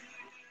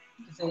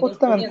que se viene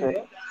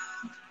imponiendo,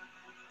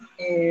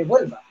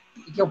 vuelva.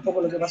 Y que es un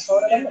poco lo que pasó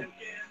ahora también.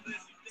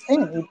 Sí,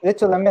 de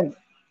hecho también,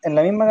 en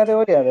la misma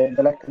categoría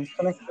de las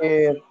canciones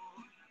que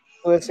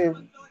tú decís,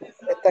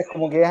 esta es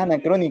como que es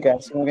anacrónica,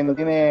 así como que no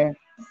tiene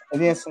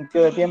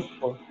sentido de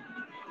tiempo.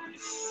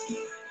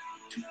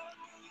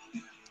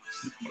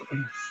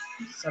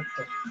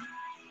 Exacto.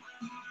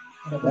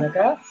 Pero por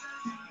acá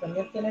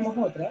también tenemos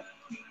otra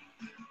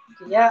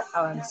que ya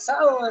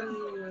avanzado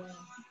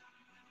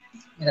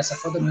Mira, esa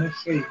foto es muy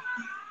heavy,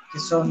 que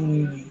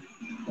son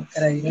los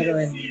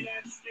carabineros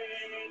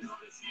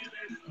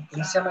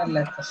 ¿cómo se llama? En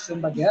la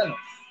estación Baquedano,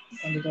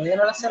 cuando todavía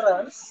no la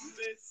cerraban,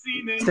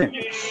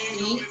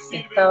 y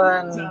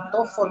estaban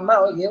todos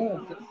formados, y es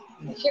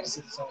un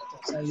ejército, ¿sabes?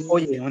 O sea,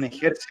 Oye, un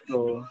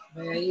ejército.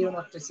 Ve ahí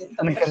unos 300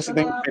 Un ejército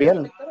personas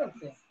imperial.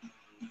 perfectamente.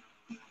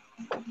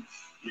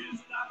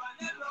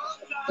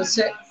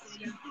 Entonces,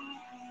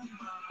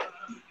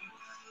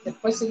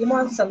 después seguimos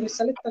avanzando y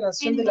sale esta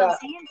canción de la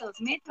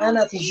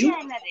Ana Tijoux,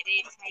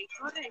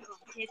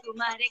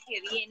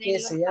 que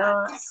se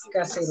llama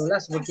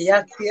Cacerolazo, porque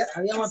ya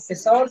habíamos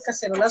empezado el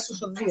cacerolazo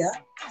esos días,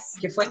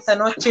 que fue esta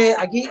noche.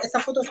 Aquí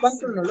estas fotos van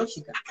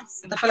cronológicas.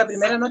 Esta fue la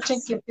primera noche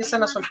en que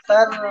empiezan a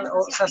soltar,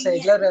 o sea, se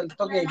declara el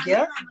toque de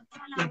queda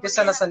y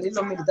empiezan a salir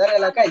los militares a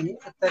la calle.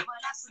 Esta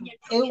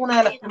es una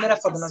de las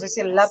primeras fotos, no sé si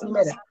es la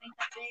primera,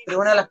 pero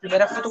una de las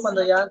primeras fotos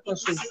cuando ya van con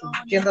sus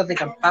tiendas de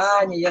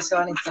campaña y ya se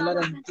van a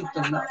instalar en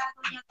distintos lados.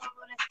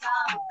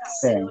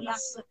 Sí.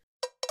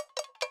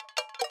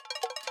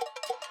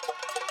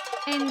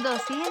 En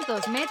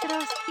 200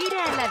 metros,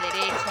 gira a la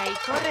derecha y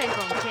corre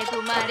con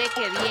Chetumare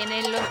que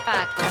vienen los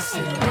pacos.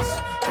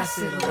 Cacerolazo,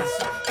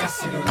 cacerolazo,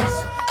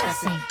 cacerolazo,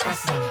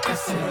 cacerolazo,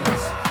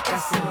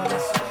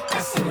 cacerolazo,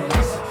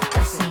 cacerolazo,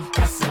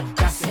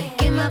 cacerolazo.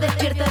 Quema,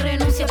 despierta,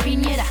 renuncia,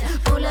 Piñera.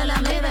 Por la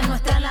Alameda,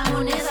 nuestra la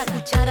moneda.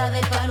 Cuchara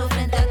de palo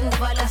frente a tus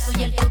balazos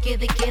y el toque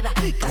de queda.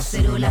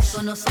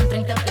 Cacerolazo no son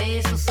 30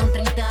 pesos, son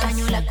 30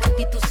 años la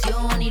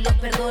Constitución y los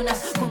perdonas.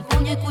 Con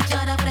puño y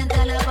cuchara frente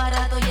al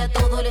aparato y a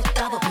todo el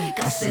Estado.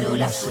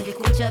 Cacerolazo, y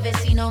escucha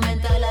vecino,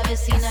 aumenta a la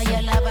vecina y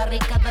a la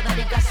barricada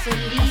de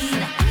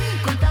gasolina.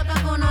 Con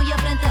tapa con olla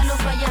frente a los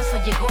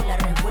payasos llegó la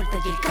revuelta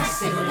y el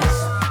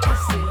cacerolazo.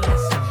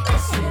 Cacerolazo,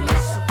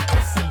 cacerolazo,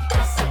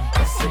 cacerolazo,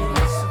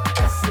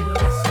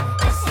 cacerolazo,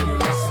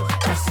 cacerolazo,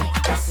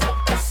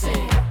 cacerolazo.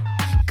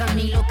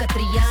 Camilo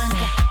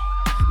Catrillanca,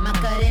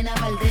 Macarena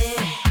Valdés,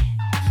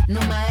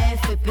 Noma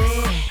FP,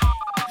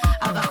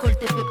 abajo el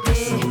TPP,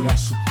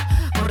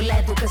 por la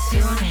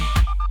educación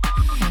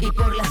y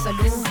por la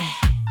salud,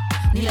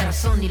 ni la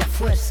razón ni la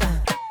fuerza,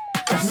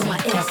 no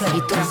más era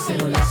esclavitud.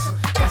 Cacerolazo,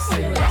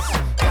 cacerolazo,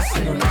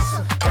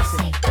 cacerolazo,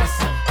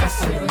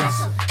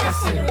 cacerolazo,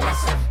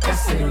 cacerolazo,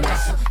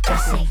 cacerolazo,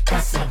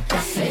 cacerolazo.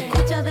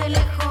 Escucha de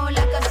lejos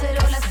la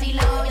cacerola, si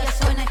la olla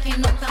suena es que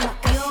no estamos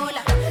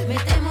piola.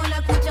 Metemos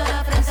la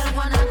cuchara frente al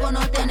guanaco, no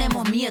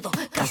tenemos miedo.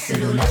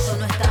 Cacerolazo,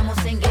 no estamos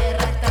en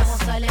guerra,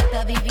 estamos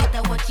alerta,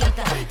 vivita,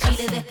 guachita.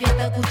 Chile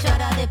despierta,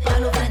 cuchara de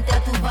palo frente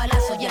a tus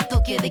balazos y al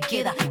toque de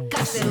queda.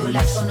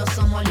 Cacerolazo, no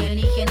somos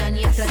alienígenas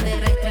ni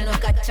extraterrestres, no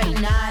cachai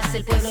nada. Es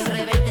el pueblo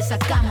rebelde,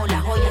 sacamos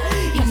la joya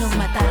y nos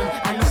mataron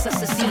a los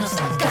asesinos.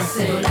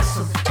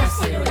 Cacerolazo,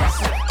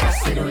 cacerolazo,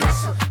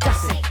 cacerolazo,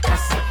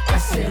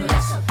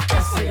 cacerolazo,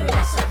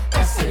 cacerolazo,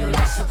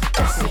 cacerolazo,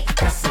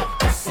 cacerolazo.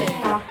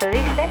 Como se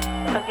dice,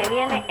 lo que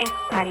viene es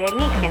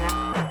alienígena.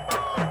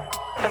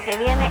 Lo que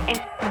viene es...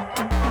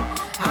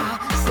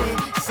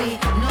 Sí,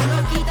 no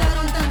lo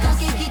quitaron tanto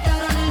que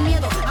quitaron el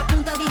miedo.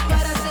 Apunta,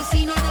 dispara,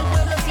 asesino del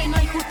pueblo. Si no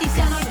hay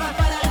justicia, no hay paz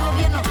para el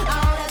gobierno.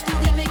 Ahora tú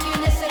dime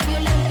quién es el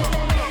violento.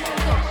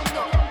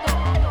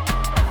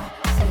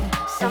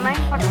 Lo más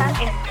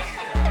importante es,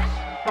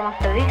 como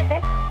se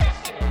dice,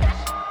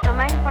 lo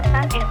más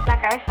importante es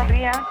la cabeza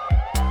fría.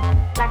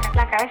 La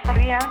cabeza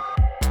fría.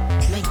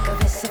 No hay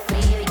cabeza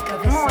fría, hay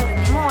cabeza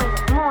fría.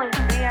 Muy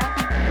fría.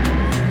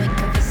 No hay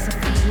cabeza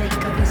fría, hay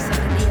cabeza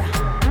fría.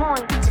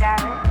 Muy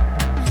grave.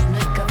 No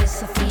hay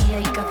cabeza fría,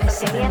 hay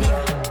cabeza Lo que viene,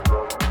 fría.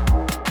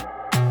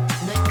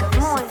 No hay cabeza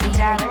muy fría.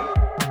 grave.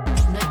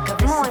 No hay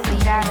cabeza Muy fría.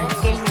 grave.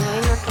 Que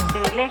disminuir nuestros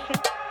privilegios.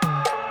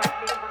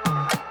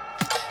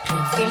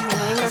 Que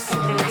disminuir nuestros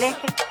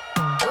privilegios.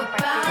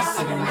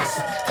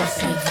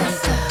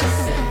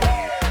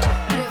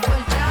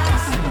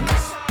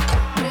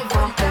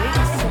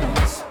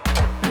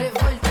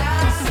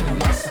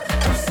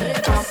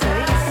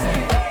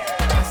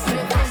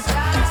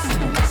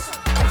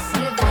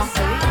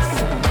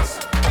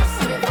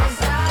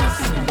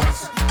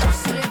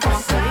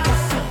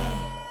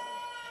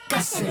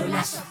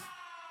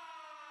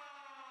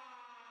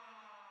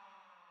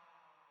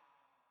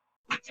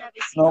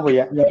 No, pues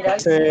ya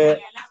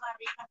escuché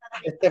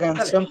esta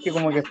canción que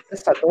como que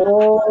expresa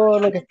todo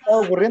lo que estaba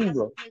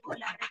ocurriendo.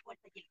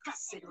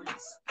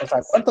 O sea,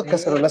 ¿cuántos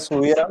cacerolazos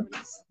hubieron?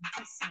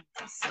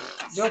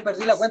 Yo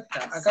perdí la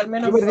cuenta. Acá al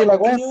menos Yo perdí la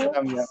cuenta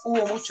también.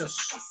 hubo muchos.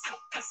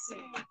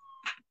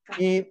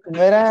 Y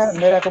no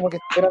era como que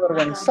estuvieran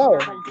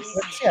organizados. No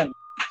decían.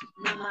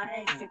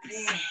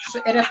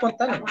 Era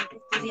espontáneo.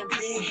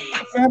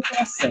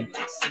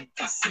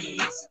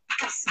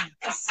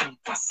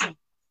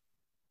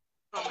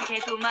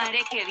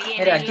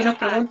 Mira, aquí nos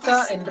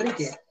pregunta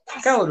Enrique.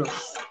 Cabros,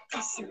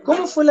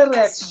 ¿cómo fue la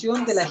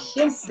reacción de la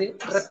gente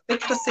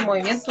respecto a este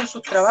movimiento en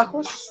sus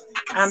trabajos?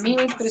 A mí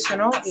me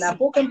impresionó la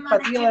poca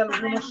empatía de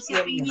algunos y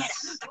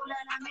algunas.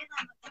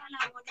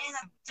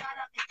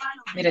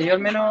 Mira, yo al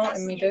menos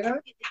en mi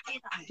pega,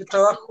 yo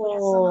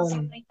trabajo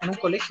en un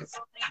colegio,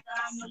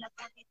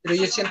 pero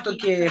yo siento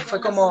que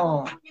fue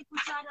como,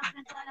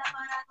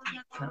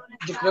 no,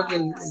 yo creo que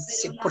el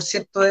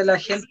 100% de la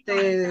gente,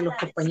 de los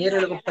compañeros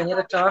y las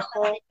compañeras de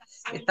trabajo,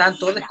 estaban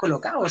todos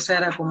descolocados, o sea,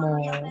 era como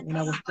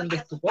una cuestión de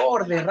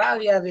estupor, de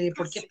rabia, de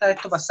por qué está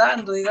esto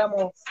pasando,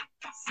 digamos.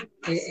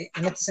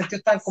 En este sentido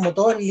estaban como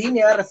todos en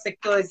línea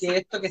respecto de que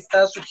esto que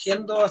estaba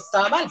surgiendo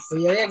estaba mal,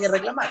 pues y había que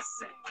reclamar.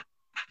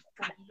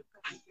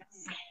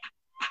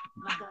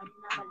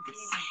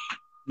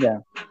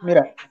 Ya,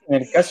 mira, en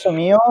el caso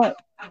mío,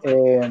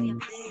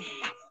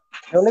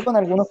 yo hablé con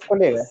algunos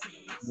colegas,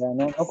 ya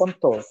no con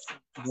todos,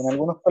 con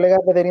algunos colegas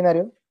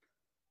veterinarios,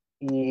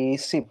 y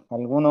sí,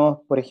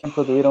 algunos, por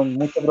ejemplo, tuvieron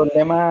mucho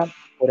problema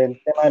por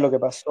el tema de lo que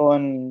pasó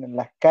en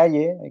las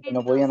calles, que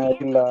no podían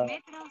abrir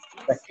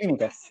las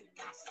clínicas.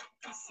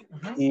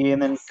 Y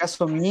en el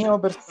caso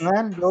mío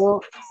personal, yo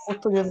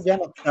ya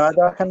no estaba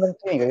trabajando en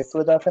clínica, yo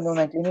estuve trabajando en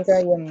una clínica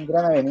ahí en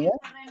Gran Avenida,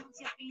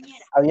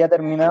 había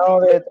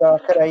terminado de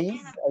trabajar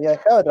ahí, había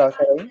dejado de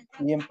trabajar ahí,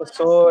 y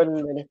empezó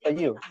el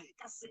estallido.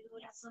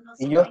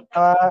 Y yo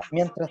estaba,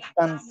 mientras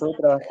tanto,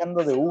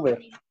 trabajando de Uber.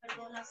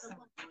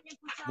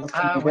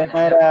 Entonces,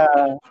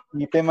 Bueno.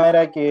 mi tema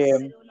era que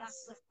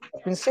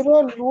al principio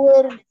el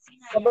Uber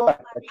no,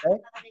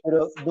 ¿cachai?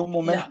 Pero de un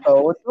momento a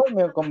otro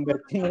me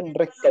convertí en un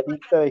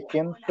rescatista de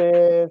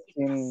gente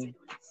sin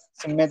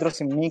metro,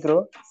 sin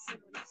micro,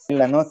 en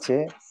la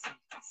noche.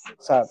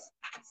 O sea,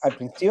 al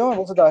principio me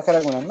puse a trabajar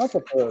algunas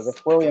noches, pero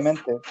después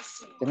obviamente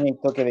tenía el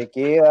toque de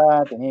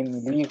queda, tenía el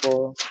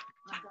milico.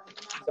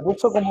 Se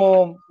puso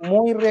como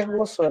muy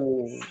riesgoso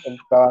el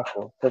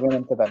trabajo,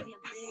 propiamente tal.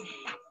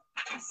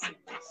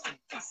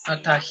 No,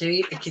 estaba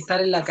heavy, es que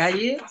estar en la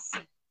calle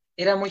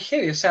era muy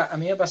heavy, o sea, a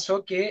mí me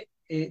pasó que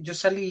yo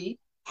salí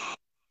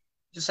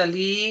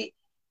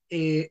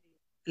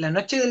la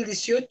noche del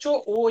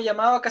 18, hubo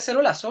llamado a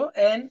cacerolazo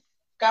en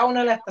cada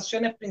una de las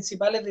estaciones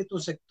principales de tu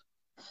sector.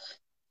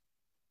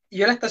 Y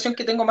yo la estación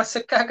que tengo más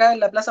cerca acá es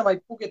la Plaza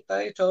Maipú, que está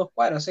de hecho a 2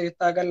 cuadras, o sea, yo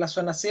estaba acá en la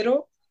zona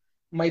cero,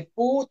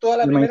 Maipú, toda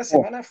la El primera Maipú.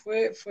 semana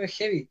fue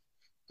heavy.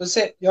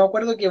 Entonces, yo me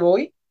acuerdo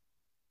que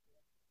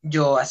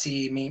yo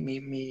así,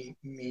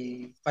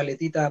 mi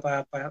paletita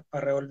para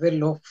revolver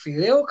los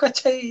fideos,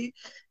 ¿cachai?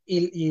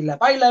 Y la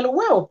paila de los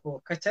huevos,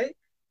 pues, ¿cachai?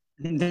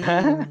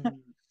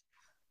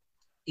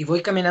 Y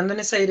voy caminando en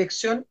esa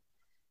dirección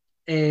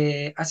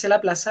hacia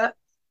la plaza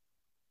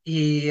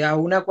y a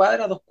 1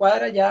 cuadra, 2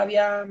 cuadras ya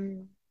había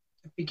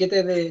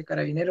piquetes de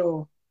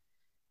carabineros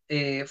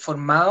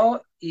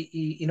formados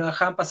y no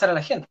dejaban pasar a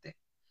la gente.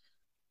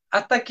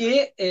 Hasta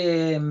que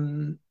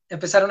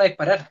empezaron a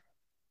disparar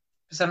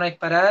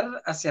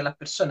hacia las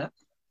personas.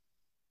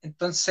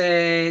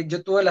 Entonces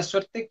yo tuve la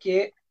suerte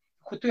que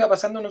justo iba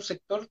pasando en un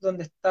sector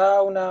donde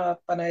está una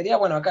panadería,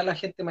 bueno, acá la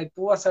gente de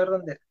Maipú va a saber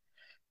dónde era,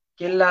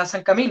 que es la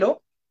San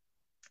Camilo,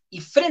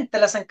 y frente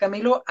a la San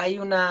Camilo hay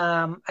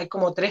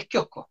como 3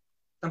 kioscos,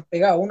 están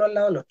pegados uno al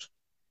lado del otro.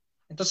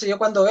 Entonces yo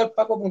cuando veo al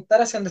Paco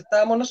apuntar hacia donde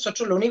estábamos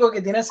nosotros, lo único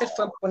que tiene que hacer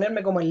fue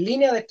ponerme como en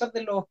línea detrás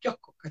de los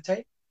kioscos,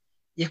 ¿cachai?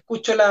 Y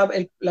escucho la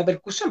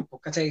percusión,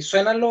 pues, ¿cachai? Y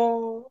suenan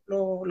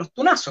los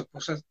tunazos,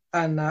 pues, o sea,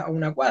 están a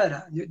 1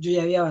 cuadra. Yo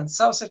ya había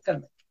avanzado cerca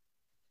del metro.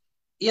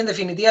 Y en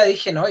definitiva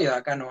dije, no, yo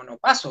acá no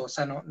paso, o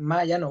sea, no,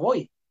 más allá no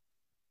voy.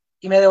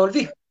 Y me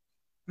devolví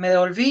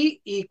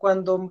y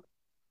cuando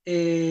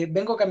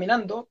vengo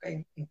caminando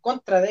en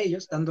contra de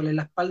ellos, dándole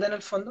la espalda en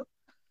el fondo,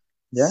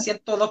 ¿Ya?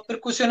 siento 2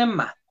 percusiones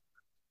más.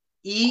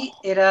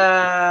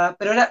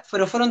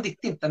 Pero fueron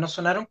distintas, no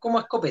sonaron como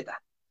escopetas.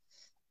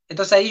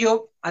 Entonces ahí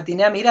yo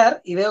atiné a mirar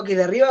y veo que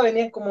de arriba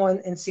venían como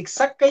en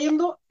zigzag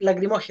cayendo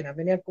lacrimógenas,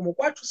 venían como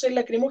 4 o 6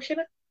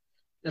 lacrimógenas,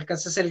 le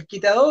alcancé a hacer el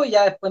quitado y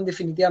ya después en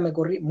definitiva me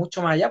corrí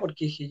mucho más allá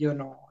porque dije yo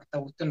no, esta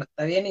cuestión no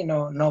está bien y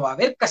no va a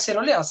haber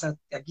cacerolea, o sea,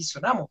 aquí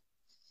sonamos.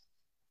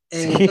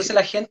 Sí. Entonces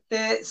la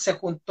gente se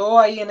juntó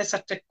ahí en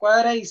esas 3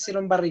 cuadras,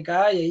 hicieron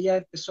barricadas y ahí ya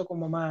empezó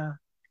como más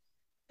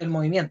el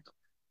movimiento.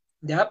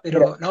 Ya,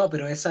 Mira,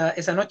 pero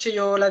esa noche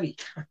yo la vi.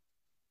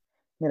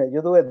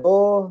 yo tuve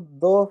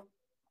dos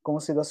como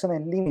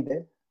situaciones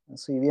límite,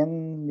 así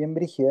bien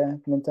brígidas,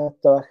 mientras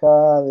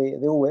trabajaba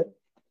de Uber.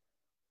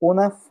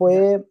 Una ¿Ya?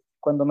 fue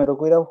cuando me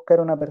tocó ir a buscar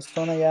a una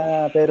persona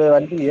ya a Pedro de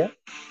Valdivia,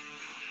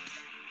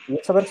 y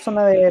esa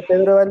persona de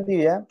Pedro de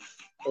Valdivia,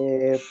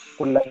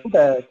 por la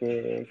ruta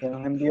que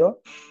nos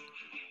envió,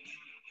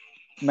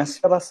 me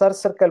hacía pasar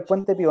cerca del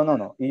puente Pío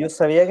Nono, y yo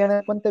sabía que en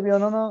el puente Pío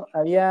Nono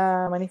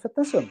había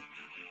manifestación,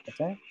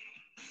 ¿cachai?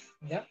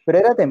 ¿Ya? Pero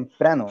era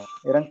temprano,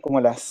 eran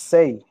como las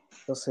 6,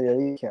 entonces yo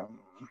dije,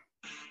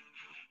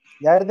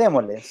 ya a ver,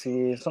 démosle,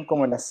 si son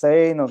como las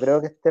 6, no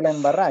creo que esté la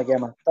embarrada, queda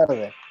más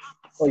tarde.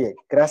 Oye,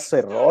 craso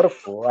error,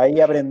 po. Ahí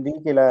aprendí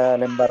que la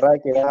embarrada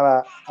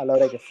quedaba a la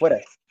hora que fuera.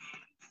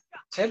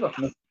 Sí, pues.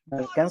 No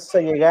alcanzo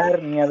a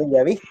llegar ni a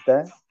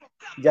Bellavista,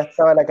 ya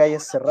estaba la calle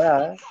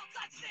cerrada.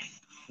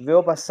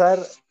 Veo pasar,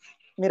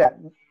 mira,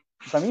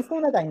 para mí fue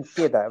una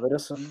tanqueta, pero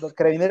los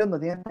carabineros no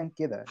tienen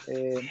tanqueta.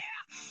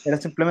 Era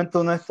simplemente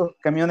uno de estos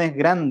camiones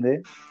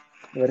grandes,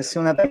 me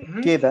parecía una Uh-huh.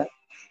 tanqueta.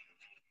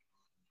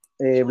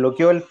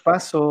 bloqueó el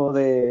paso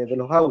de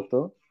los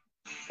autos.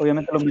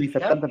 Obviamente los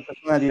manifestantes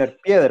empezaron a tirar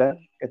piedras,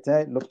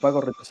 ¿cachai? Los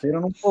pacos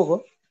retrocedieron un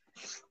poco,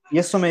 y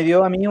eso me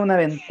dio a mí una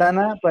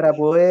ventana para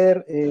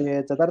poder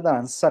tratar de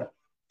avanzar.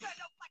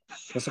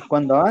 Entonces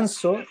cuando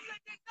avanzo,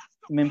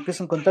 me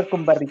empiezo a encontrar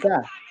con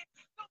barricadas.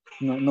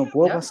 No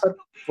puedo pasar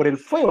por el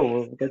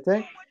fuego,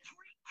 ¿cachai?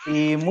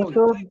 Y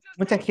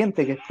mucha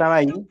gente que estaba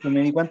ahí, que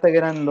me di cuenta que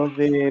eran los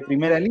de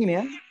primera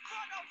línea,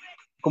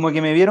 como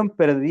que me vieron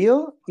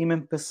perdido y me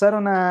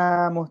empezaron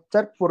a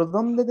mostrar por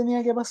dónde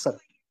tenía que pasar.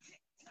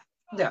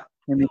 Ya.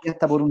 Me metí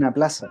hasta por una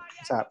plaza.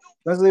 O sea,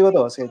 no eso digo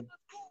todo. O sea,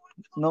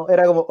 no,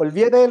 era como,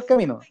 olvídate del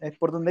camino, es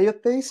por donde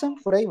ellos te dicen,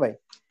 por ahí va.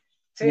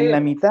 Sí, y en la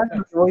mitad de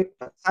lo que voy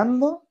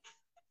pasando,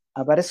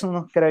 aparecen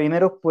unos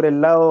carabineros por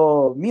el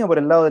lado mío, por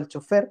el lado del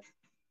chofer,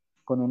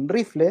 con un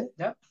rifle.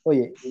 ¿Ya?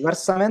 Oye, y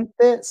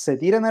barsamente se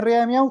tiran arriba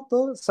de mi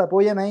auto, se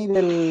apoyan ahí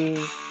del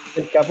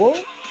capó,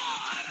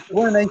 y se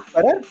ponen a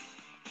disparar.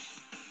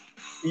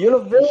 Y yo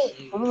los veo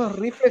con unos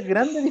rifles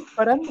grandes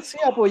disparando así,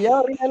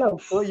 apoyados arriba del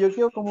auto. Y yo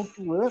quedo como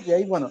que, weón. Y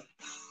ahí, bueno,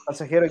 el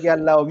pasajero queda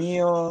al lado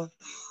mío,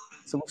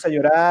 se puso a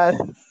llorar.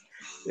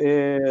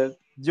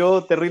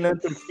 Yo,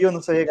 terriblemente urgido,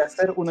 no sabía qué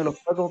hacer. Uno de los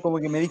pacos como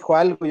que me dijo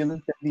algo, yo no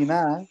entendí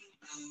nada.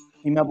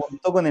 Y me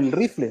apuntó con el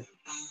rifle.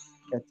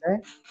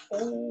 ¿Cachai?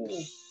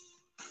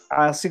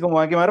 Así como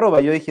a quemarropa.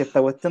 Yo dije,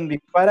 esta cuestión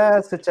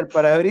dispara, se echa el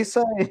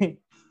parabrisas y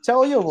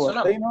chao yo, pues.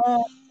 Ahí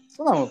no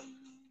sonamos.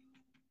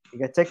 Y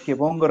cachai que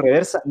pongo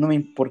reversa, no me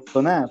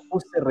importó nada,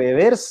 puse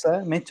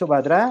reversa, me echo para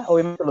atrás,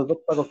 obviamente los dos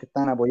pacos que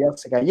estaban apoyados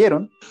se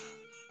cayeron,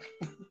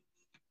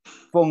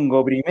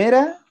 pongo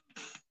primera,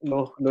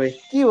 los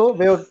esquivo,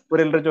 veo por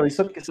el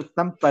retrovisor que se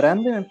están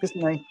parando y me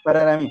empiezan a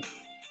disparar a mí.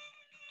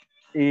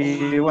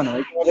 Y bueno,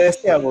 ahí como te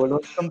decía, los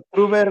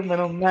Stormtroopers,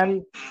 menos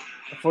mal,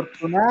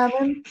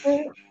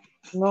 afortunadamente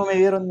no me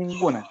dieron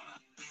ninguna.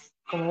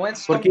 Como buen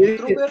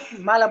Stormtrooper,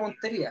 mala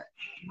puntería.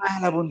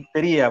 Mala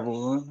puntería,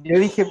 po. Yo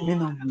dije,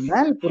 menos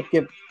mal,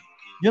 porque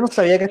yo no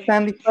sabía que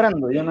estaban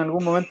disparando. Yo en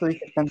algún momento dije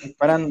que están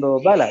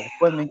disparando balas.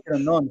 Después me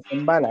dijeron, no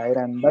son balas,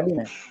 eran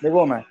balines de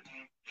goma.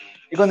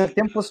 Y con el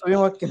tiempo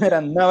supimos que no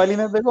eran nada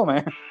balines de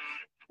goma,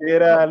 que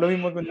era lo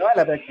mismo que una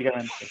bala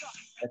prácticamente.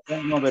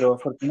 No, pero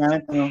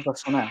afortunadamente no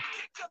pasó nada.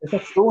 Esa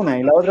fue una.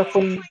 Y la otra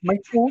fue en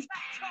Maipú,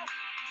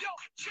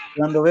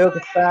 cuando veo que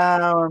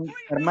está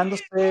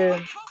armándose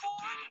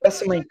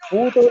casi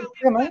Maipú todo el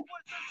tema.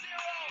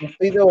 Me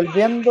estoy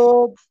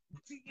devolviendo,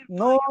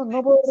 no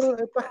por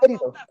el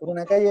Pajarito, por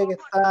una calle que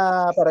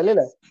está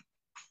paralela.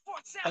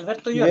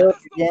 Alberto Llona.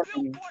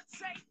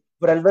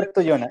 Por Alberto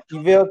Llona. Y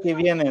veo que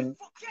vienen,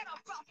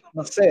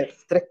 no sé,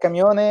 3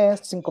 camiones,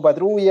 5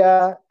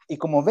 patrullas y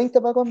como 20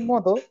 pacos en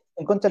moto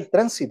en contra del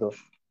tránsito.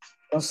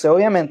 Entonces,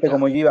 obviamente,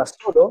 como yo iba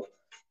solo,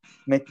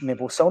 me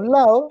puse a un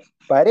lado,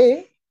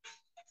 paré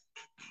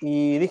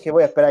y dije,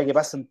 voy a esperar a que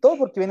pasen todos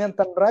porque venían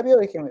tan rápido.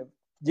 Dije,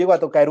 llego a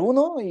tocar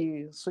uno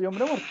y soy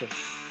hombre muerto.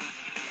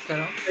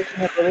 Claro.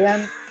 Me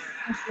rodean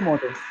 15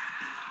 motos.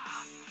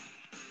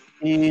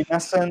 Y me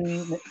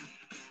hacen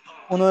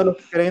uno de los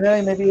carabineros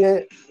y me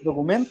pide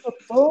documentos,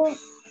 todo.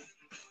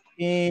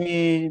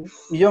 Y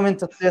yo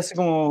mientras estoy así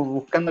como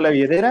buscando la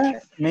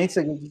billetera, me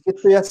dice que qué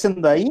estoy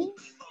haciendo ahí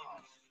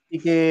y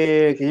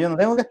que yo no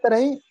tengo que estar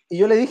ahí. Y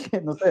yo le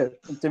dije, no sé,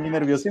 entre mi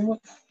nerviosismo,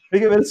 le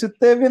dije, pero si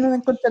ustedes vienen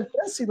en contra del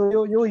tránsito,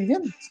 yo voy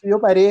bien. Yo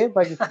paré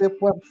para que ustedes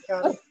puedan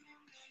pasar.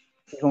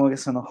 Y como que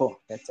se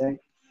enojó, ¿cachai?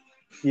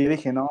 Y yo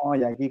dije, no,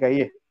 ya aquí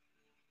caí.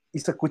 Y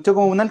se escuchó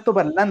como un alto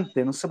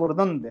parlante, no sé por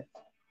dónde,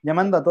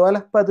 llamando a todas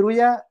las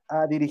patrullas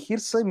a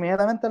dirigirse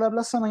inmediatamente a la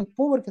plaza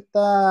Maipú porque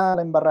está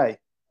la embarrada ahí.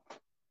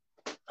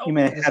 Y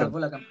me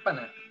dejaron. La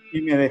campana.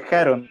 Y me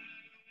dejaron.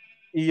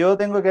 Y yo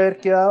tengo que haber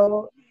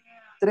quedado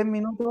 3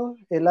 minutos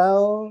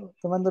helado,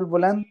 tomando el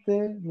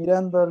volante,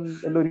 mirando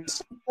el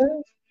horizonte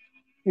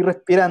y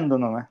respirando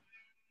nomás.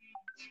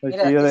 Porque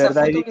mira, yo de esa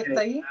verdad foto dije, que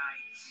está ahí,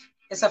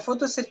 esa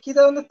foto es cerquita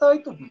de donde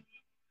estabas tú.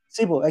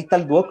 sí, pues ahí está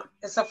el Duoc.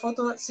 Esa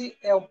foto, sí,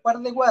 es a un par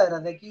de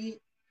cuadras de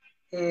aquí.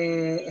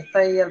 Está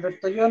ahí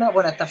Alberto Llona.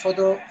 Bueno, esta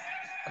foto,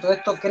 a todos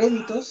estos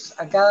créditos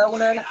a cada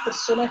una de las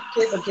personas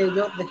porque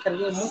yo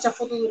descargué muchas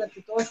fotos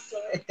durante todo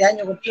este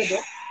año completo.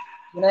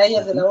 Una de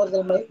ellas de la voz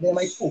de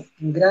Maipú,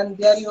 un gran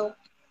diario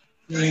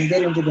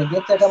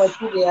independiente de acá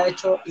Maipú que ha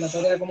hecho la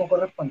tarea como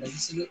corresponde.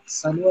 Así que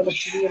saludo a los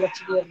chiquillos y las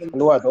chiquillas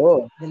Saludos a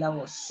todos. De la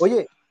voz.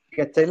 Oye,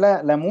 ¿cachai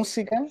la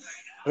música?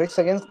 Reyes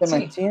Against the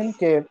Machine,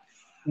 que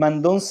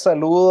mandó un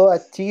saludo a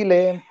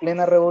Chile en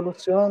plena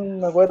revolución.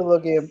 Me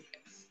acuerdo que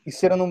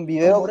hicieron un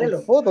video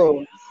con fotos.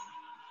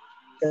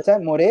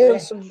 ¿Cachai? Morelo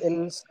hizo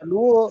el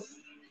saludo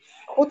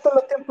justo en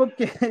los tiempos en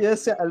que yo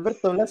decía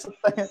Alberto Blas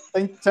está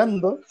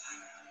hinchando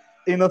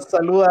y nos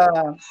saluda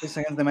Reyes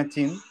Against the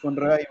Machine con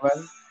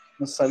Revival,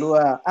 nos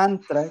saluda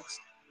Anthrax,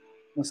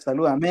 nos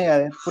saluda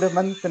Megadeth, puras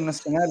bandas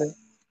internacionales,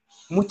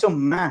 muchos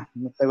más,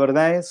 ¿no te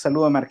acordás?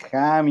 Saludo a Mark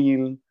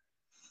Hamill.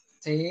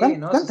 Sí,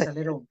 no, se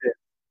salieron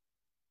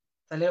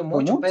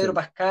muchos, Pedro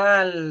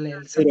Pascal,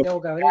 el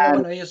Santiago Cabrera,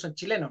 bueno, ellos son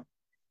chilenos.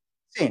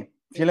 Sí,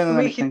 chilenos en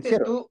el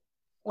extranjero.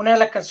 Una de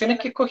las canciones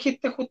que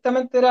escogiste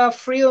justamente era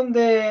Freedom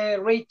de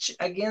Rage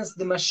Against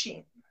the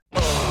Machine.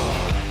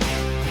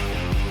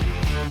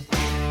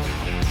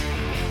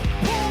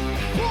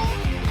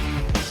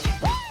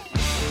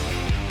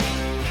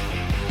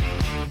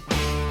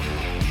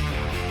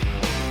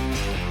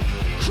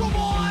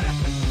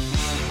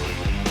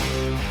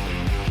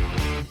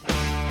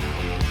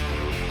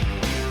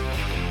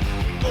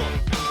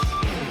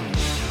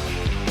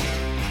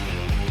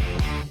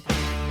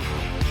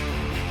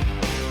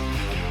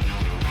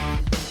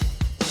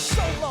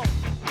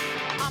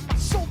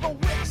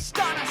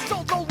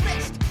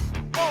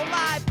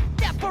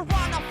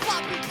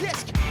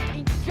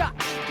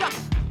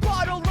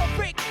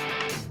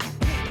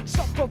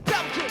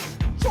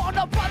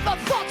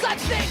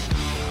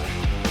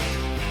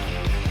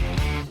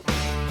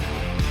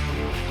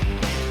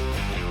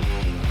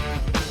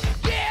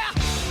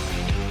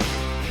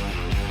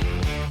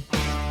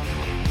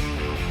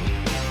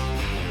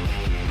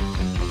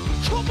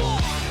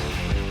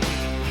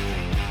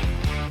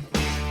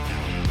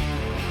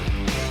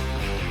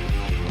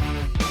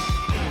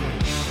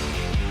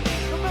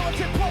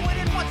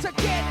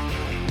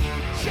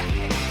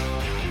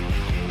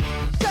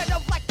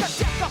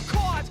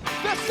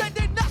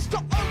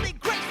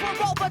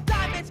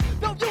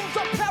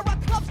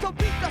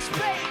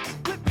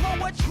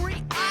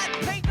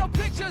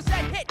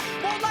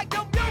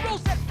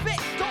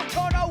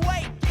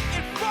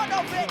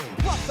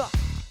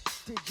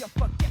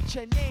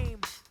 Your name,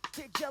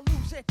 did you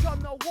lose it on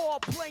the wall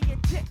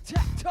playing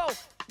tic-tac-toe?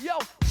 Yo,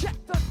 check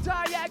the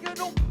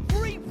diagonal,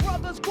 3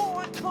 brothers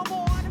gone, come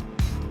on.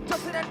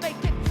 Doesn't it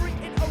make it 3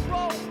 in a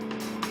row?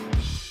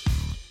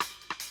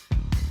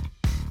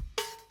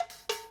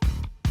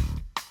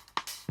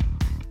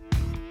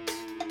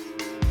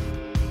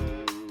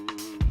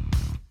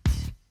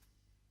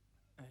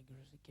 Anger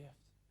is a gift.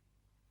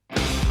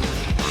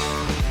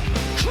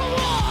 Come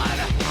on!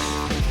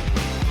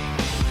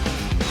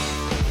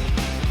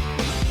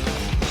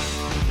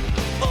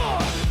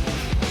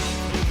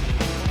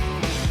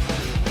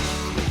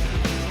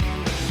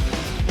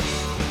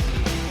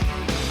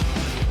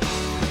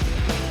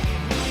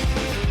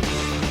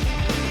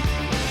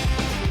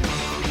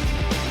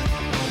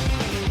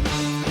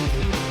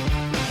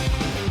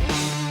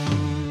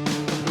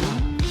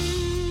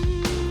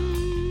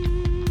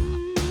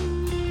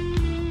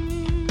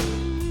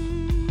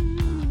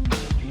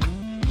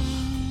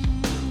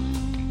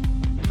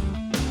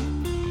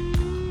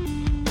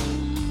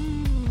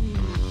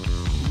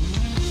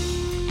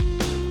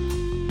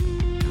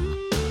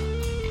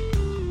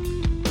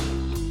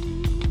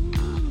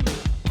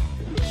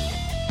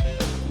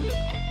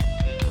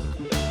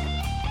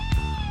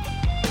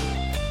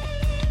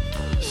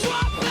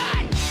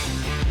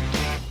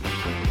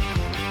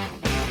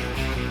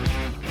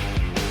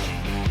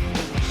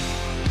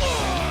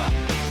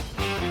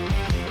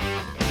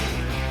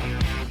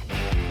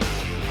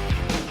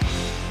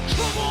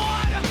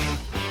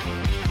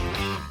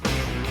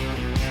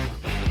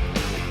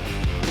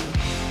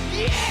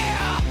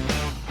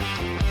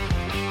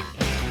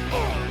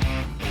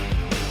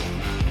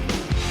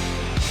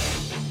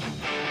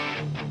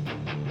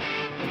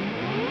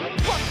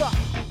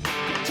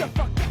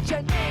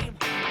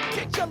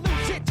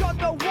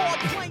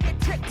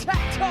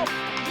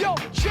 Yo,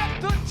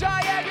 check the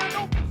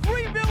diagonal,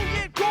 3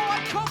 million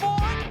gone, come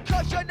on,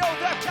 cause you know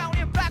they're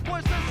counting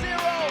backwards to 0.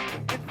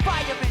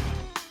 Environment,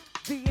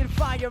 the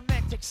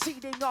environment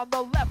exceeding on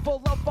the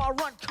level of our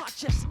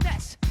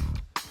unconsciousness.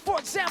 For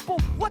example,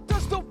 what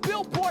does the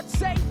billboard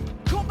say?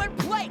 Come and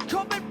play,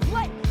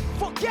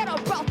 forget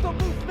about the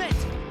movement.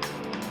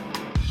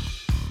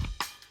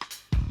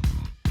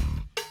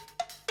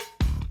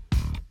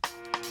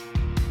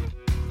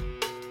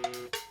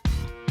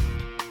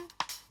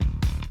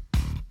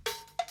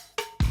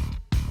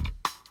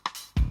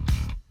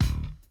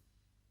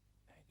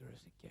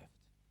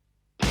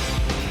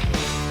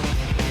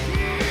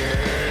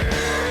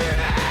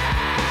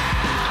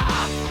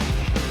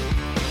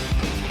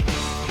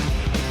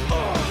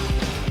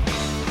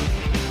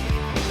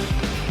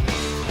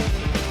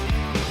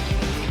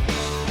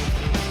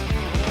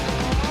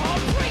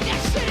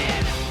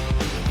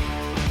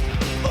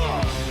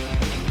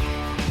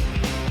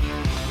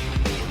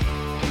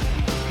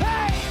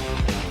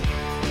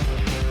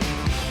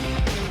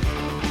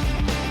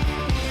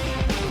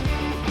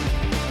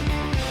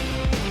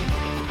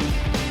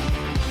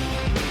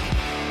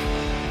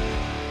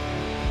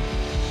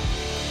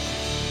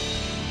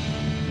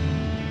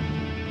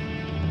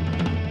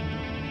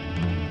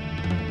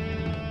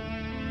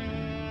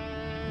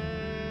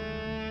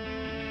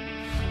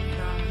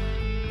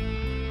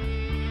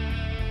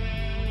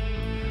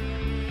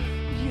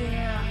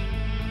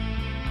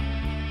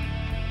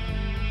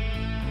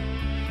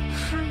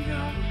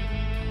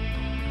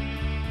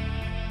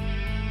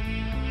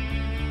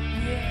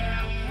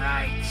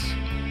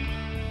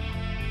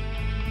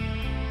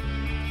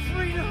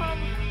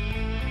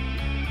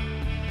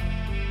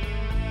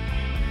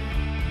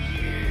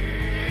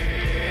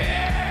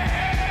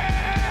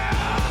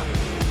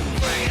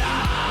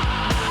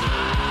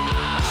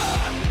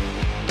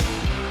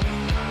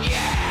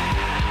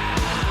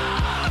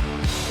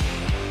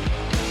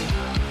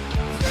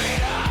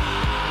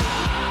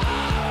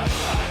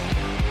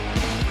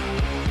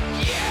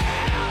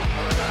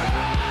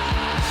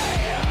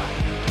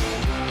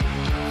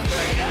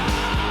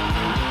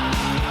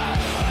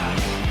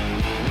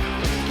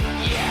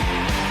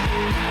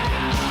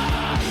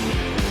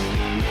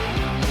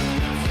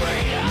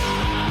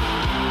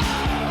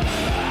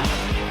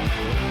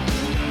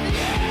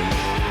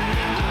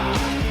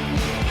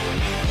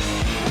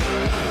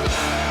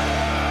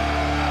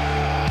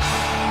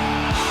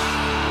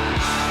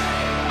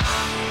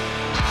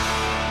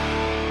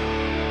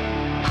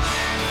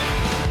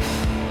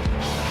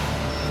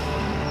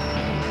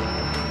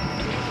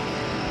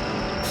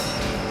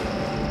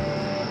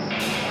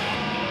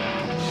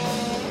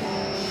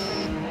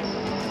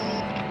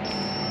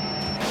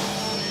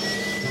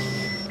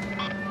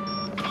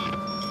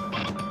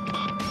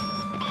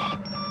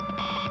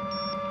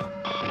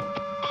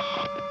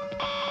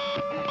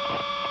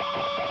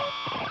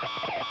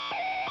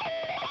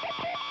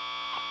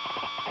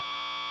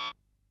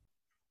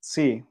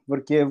 Sí,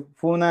 porque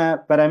fue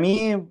para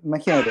mí,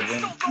 imagínate,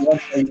 en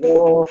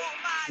 92,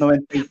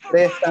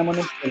 93 estábamos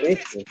en el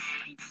colegio,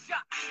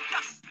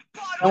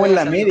 estábamos en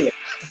la media,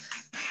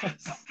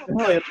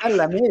 no, yo estaba en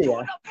la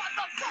media,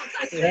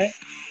 ¿ya?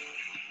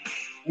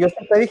 Yo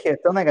siempre dije,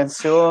 esta es una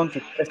canción que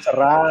expresa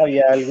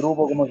rabia, el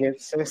grupo como que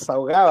se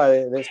desahogaba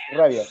de su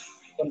rabia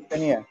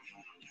contenida.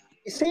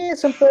 Y sí,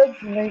 siempre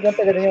me di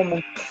cuenta que tenía un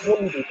mensaje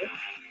político,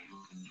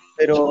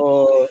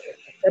 pero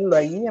escucharlo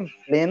ahí en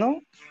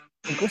pleno,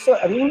 incluso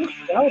había unos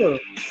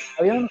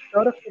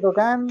cabros que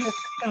tocaban estas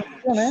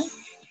canciones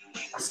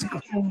así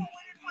con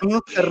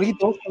unos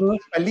carritos, con unos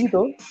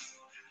palitos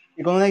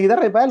y con una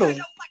guitarra de palo.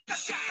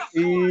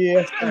 Y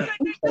hacían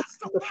juntas,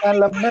 estaban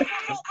las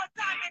marchas.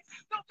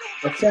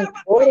 Hacían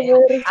coro.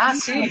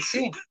 Sí.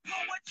 Sí,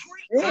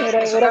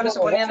 Esos era cabros se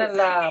como ponían en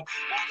la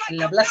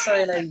plaza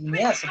de la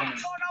Dignidad, se ponían.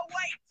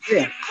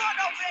 sí.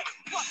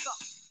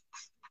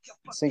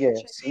 Así que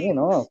sí,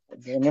 ¿no?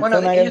 Bueno,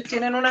 ellos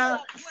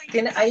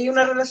hay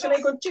una relación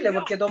ahí con Chile,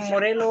 porque Tom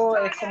Morello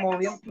es como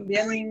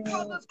bien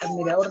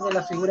admirador de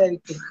la figura de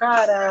Víctor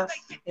Jara,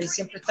 él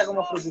siempre está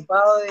como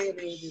preocupado de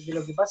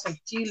lo que pasa en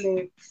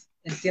Chile.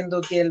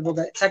 Entiendo que el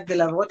Jack de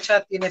la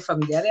Rocha tiene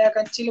familiares acá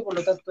en Chile, por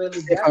lo tanto él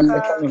viaja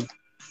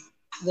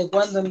de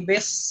cuando en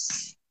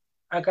vez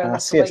acá en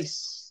nuestro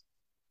país.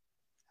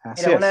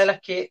 Era una de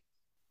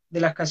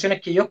las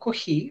canciones que yo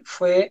escogí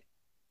fue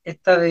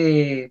esta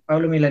de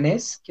Pablo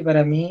Milanés, que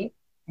para mí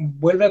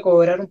vuelve a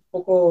cobrar un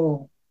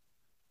poco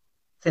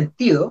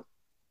sentido.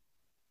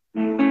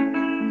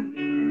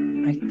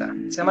 Ahí está.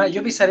 Se llama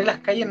Yo pisaré las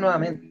calles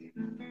nuevamente.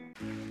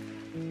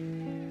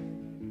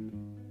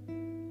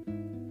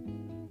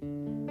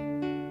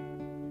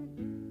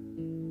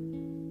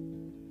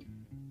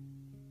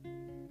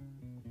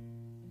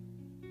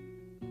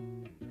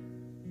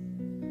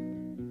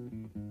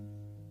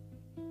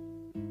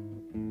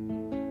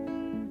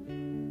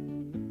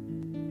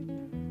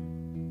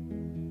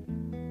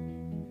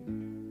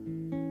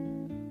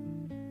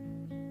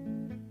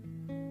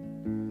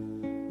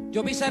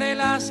 Yo pisaré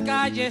las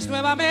calles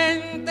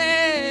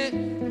nuevamente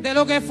de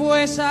lo que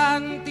fue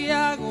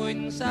Santiago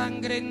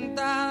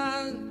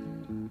ensangrentada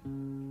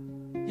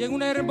y en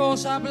una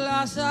hermosa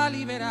plaza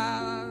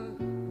liberada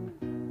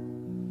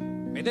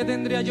me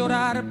detendré a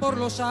llorar por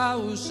los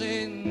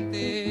ausentes.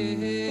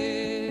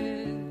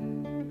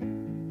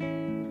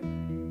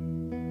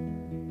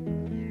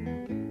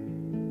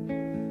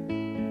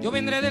 Yo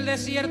vendré del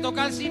desierto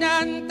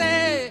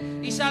calcinante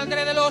y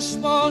saldré de los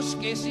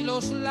bosques y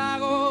los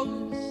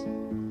lagos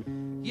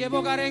y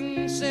evocaré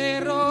en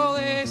Cerro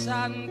de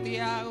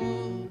Santiago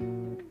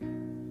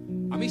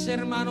a mis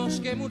hermanos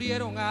que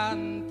murieron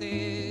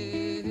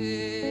antes.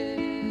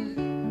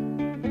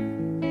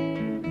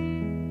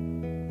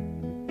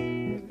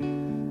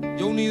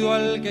 Yo unido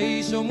al que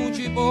hizo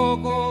mucho y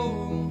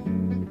poco,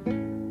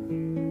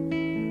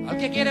 al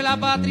que quiere la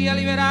patria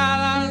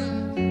liberada,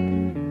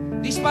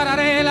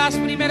 dispararé las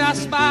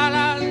primeras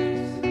balas,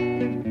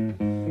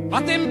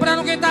 más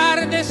temprano que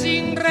tarde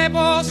sin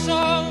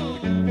reposo.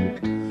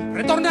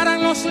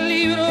 Retornarán los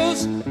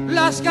libros,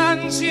 las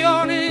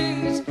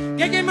canciones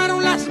que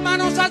quemaron las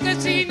manos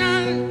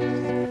asesinas.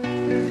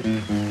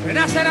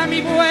 Renacerá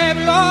mi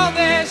pueblo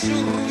de su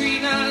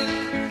ruina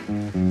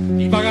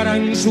y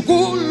pagarán su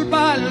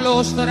culpa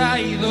los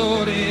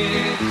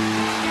traidores.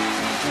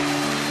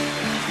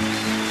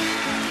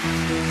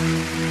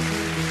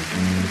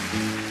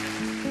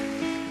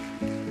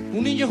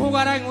 Un niño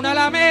jugará en una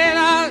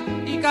alameda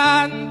y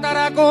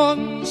cantará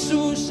con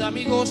sus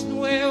amigos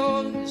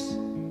nuevos.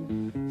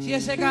 Y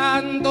ese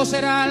canto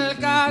será el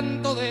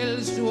canto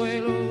del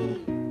suelo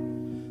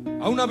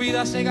a una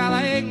vida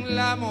cegada en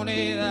la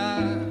moneda.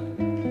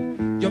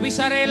 Yo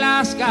pisaré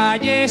las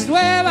calles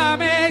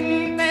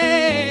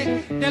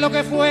nuevamente de lo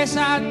que fue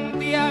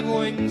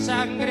Santiago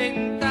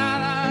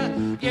ensangrentada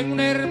y en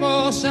una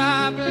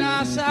hermosa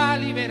plaza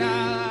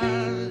liberada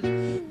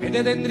me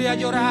detendré a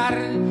llorar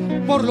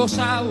por los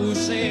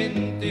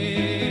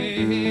ausentes.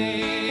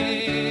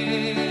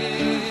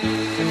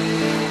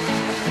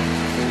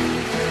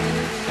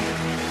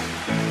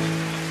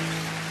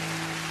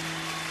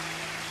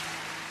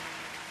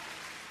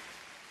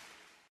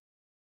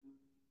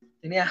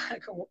 Tenía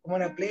como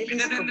una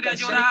playlist con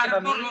canciones que para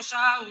mí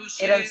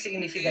eran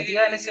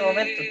significativas en ese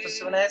momento.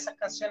 Entonces una de esas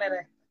canciones era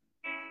esta.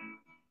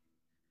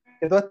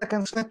 Que todas estas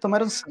canciones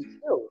tomaron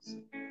sentido.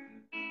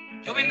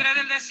 Yo vendré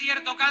del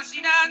desierto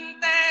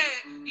calcinante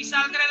y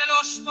saldré de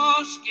los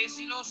bosques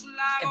y los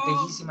lagos. Es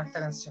bellísima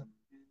esta canción.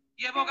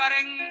 Y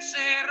evocaré en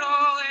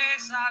Cerro de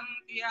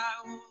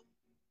Santiago.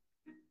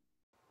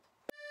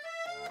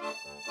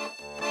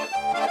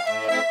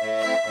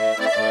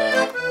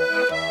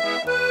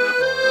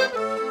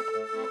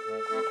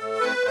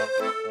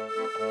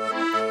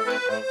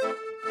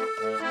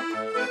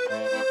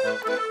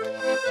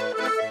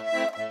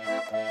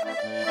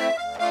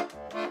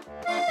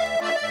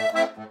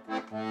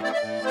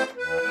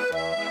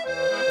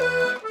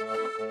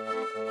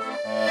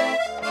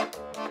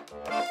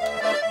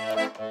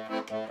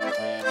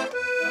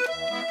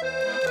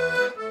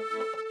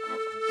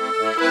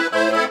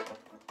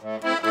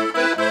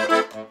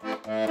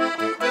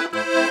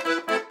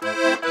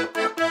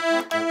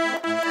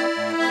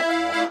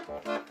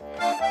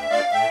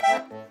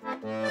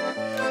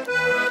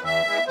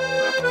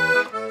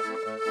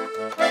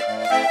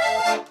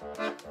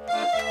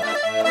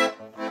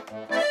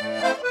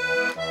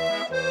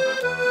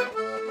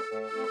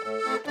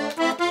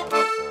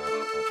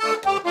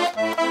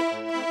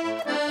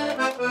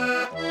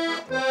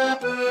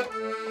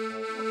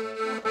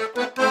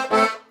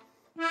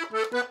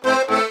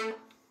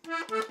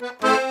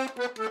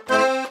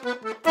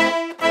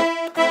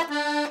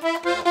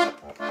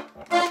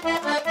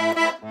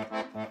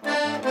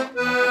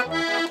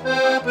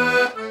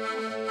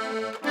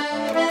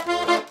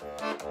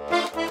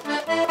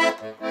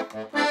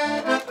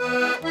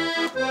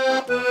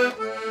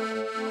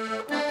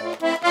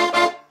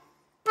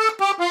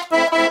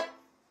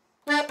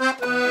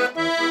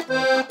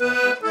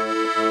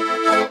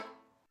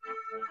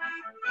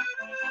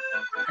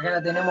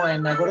 la tenemos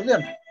en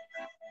acordeón.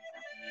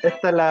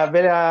 Esta es la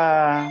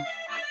Vela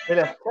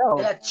Chao.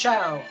 Vela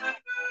Chao.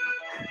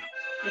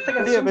 Esta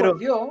canción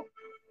volvió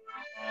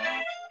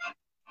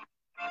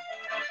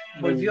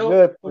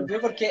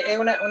porque es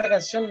una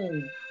canción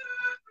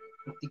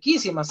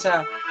antiquísima, o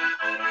sea,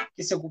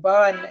 que se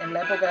ocupaba en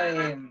la época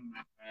de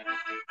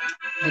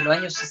los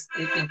años,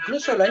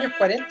 incluso de los años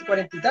 40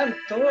 y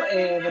tanto,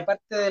 de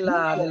parte de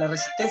la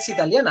resistencia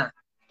italiana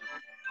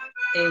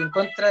en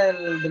contra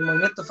del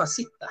movimiento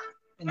fascista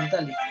en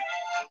Italia.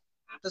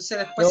 Entonces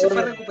después se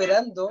fue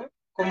recuperando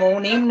como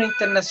un himno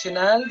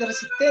internacional de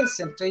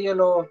resistencia. Entre ellos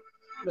lo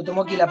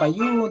tomó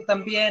Quilapayún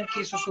también,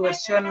 que hizo su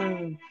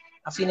versión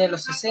a fines de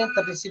los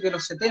 60, principios de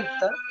los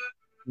 70.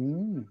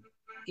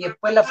 Y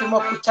después la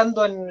fuimos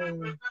escuchando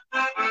en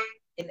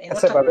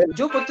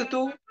yo, ponte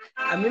tú,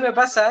 a mí me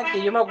pasa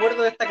que yo me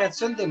acuerdo de esta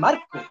canción de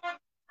Marco.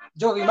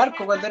 Yo vi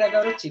Marco cuando era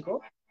cabrón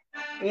chico.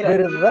 Mira,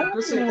 ¿verdad?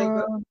 Incluso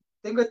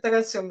tengo esta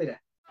canción,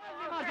 mira.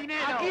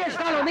 Aquí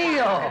está lo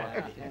mío.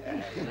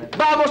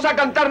 Vamos a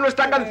cantar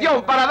nuestra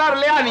canción para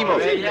darle ánimo.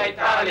 Bella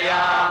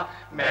Italia,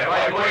 me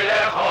voy muy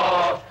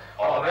lejos.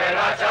 Oh,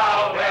 bella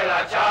chao,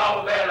 bella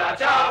chao, bella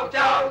chao,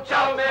 chao,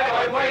 chao, me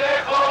voy muy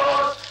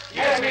lejos. Y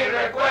en mi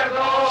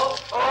recuerdo,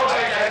 oh,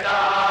 bella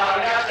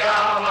Italia, te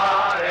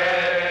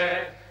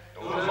amaré.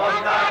 Tus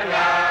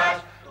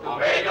montañas, tu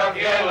bello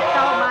cielo.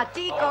 Toma,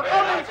 chico,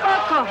 come un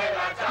poco.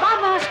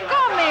 Vamos,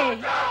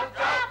 come.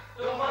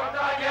 Tus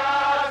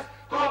montañas,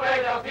 tu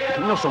bello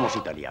cielo. No somos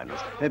italianos,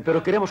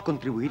 pero queremos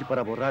contribuir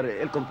para borrar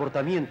el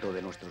comportamiento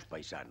de nuestros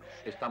paisanos.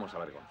 Estamos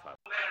avergonzados.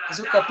 Es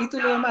un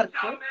capítulo de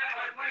Marco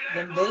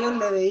donde ellos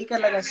le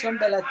dedican la canción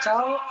Bella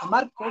Chao a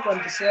Marco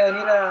cuando se va a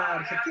venir a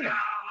Argentina.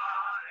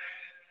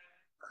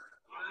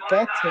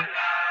 Cacho.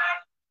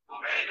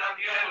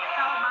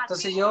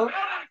 Entonces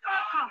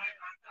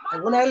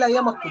alguna vez la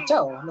habíamos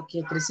escuchado, los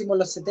que crecimos en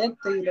los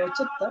 70 y los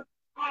 80,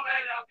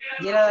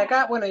 y era de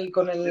acá, bueno, y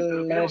con la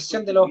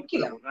versión de los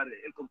Osquila.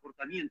 El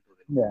comportamiento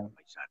de nuestros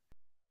paisanos.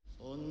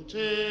 Non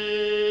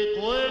c'è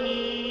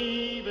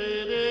tuoi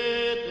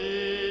vedete,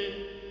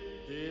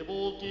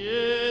 devo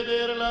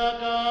chieder la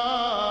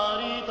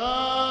carità,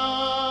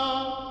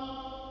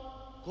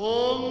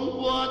 con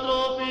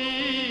 4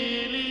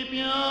 figli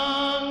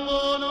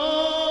piangono,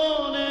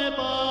 né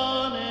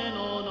pane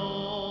non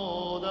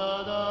ho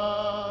da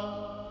dar.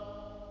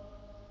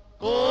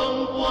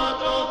 Con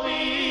 4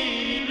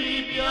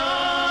 figli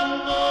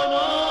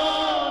piangono,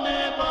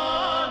 né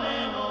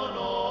pane non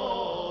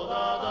ho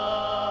da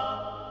dar.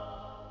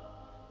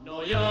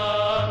 Noi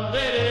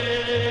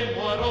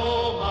anderemo a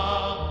Roma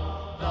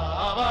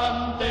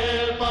davanti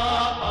al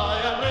Papa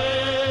e al Re,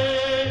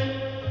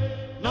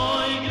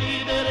 noi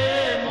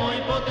grideremo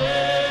ai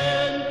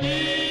potenti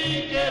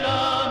che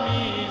la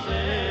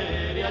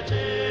miseria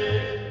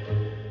c'è,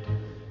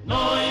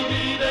 noi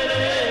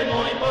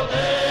grideremo ai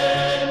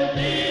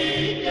potenti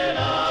che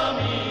la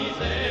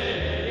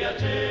miseria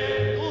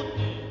c'è,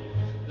 tutti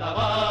la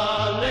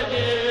valle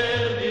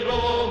di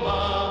Roma,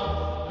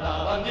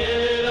 la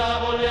bandiera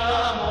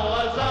vogliamo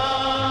alzar,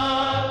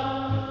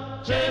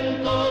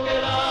 100 che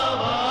la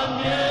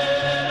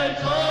bandiera il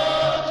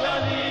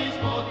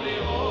socialismo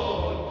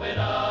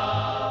trionferà,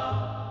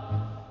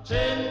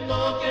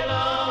 100 che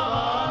la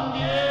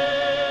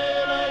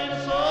bandiera il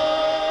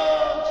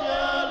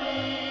socialismo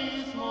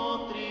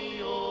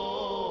trionferà.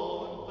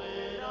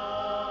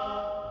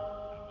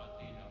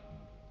 Stamattina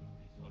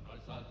mi sono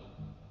alzato,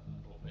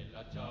 oh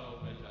bella ciao,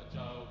 bella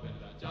ciao,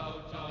 bella ciao,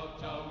 ciao,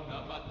 ciao.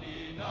 Una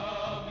mattina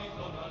mi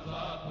sono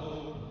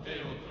alzato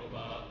e ho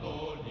trovato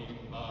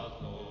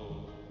l'invaso.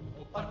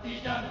 Oh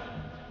partigiano,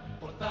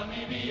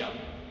 portami via.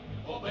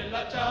 Oh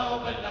bella ciao,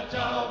 bella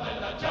ciao,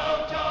 bella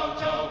ciao, ciao,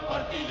 ciao.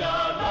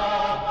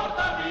 Partigiano,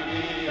 portami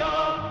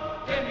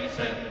via, che mi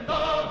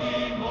sento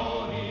di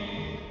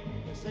morire.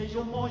 E se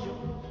io muoio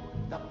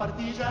da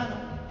partigiano,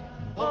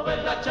 oh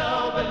bella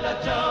ciao,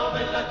 bella ciao,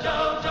 bella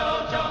ciao,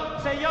 ciao, ciao.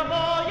 Se io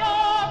muoio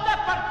da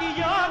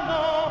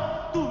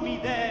partigiano, tu mi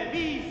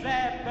devi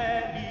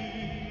seppellire.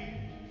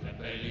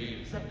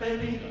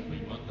 Seppellire,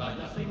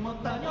 sei in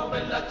montagna, oh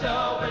bella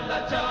ciao,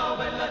 bella ciao,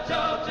 bella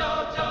ciao,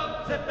 ciao,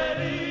 ciao.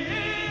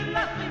 Seppellire,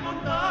 sei in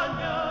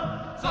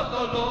montagna,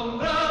 sotto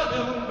l'ombra di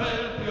un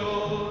bel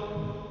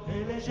fior.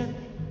 E le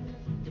genti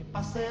che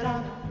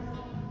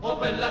passeranno, oh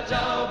bella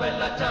ciao,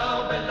 bella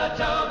ciao, bella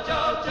ciao,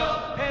 ciao,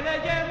 ciao. E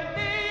le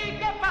genti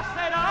che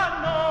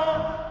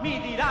passeranno mi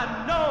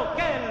diranno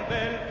che è il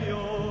bel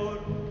fior.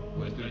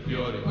 Questo è il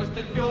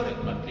fiore,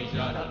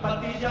 partigiano,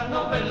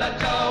 partigiano, bella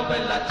ciao,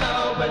 bella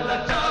ciao,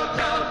 bella ciao,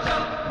 ciao,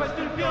 ciao. Questo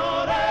è il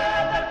fiore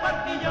del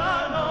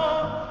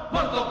partigiano,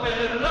 morto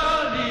per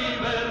la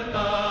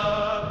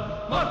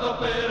libertà, morto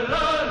per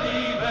la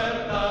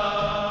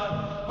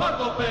libertà,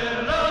 morto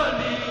per la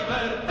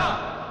libertà.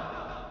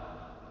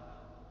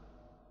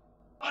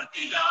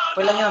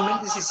 Fue el año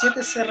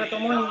 2017 se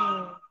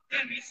retomó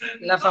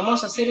la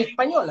famosa serie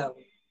española.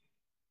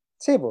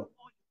 Sí, pues.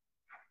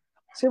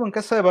 Sí, pues en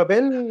Casa de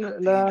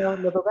Papel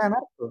la tocaban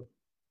harto.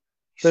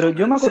 Pero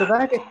yo me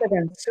acordaba que esta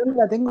canción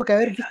la tengo que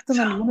haber visto en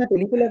alguna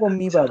película con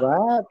mi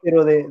papá,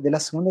 pero de la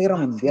Segunda Guerra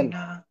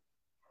Mundial.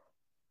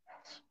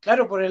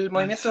 Claro, por el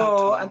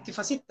movimiento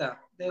antifascista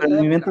de El la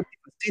movimiento época.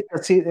 antifascista,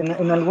 sí,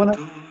 en alguna.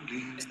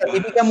 Esa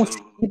típica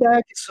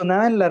musiquita que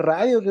sonaba en la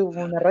radio, que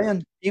una radio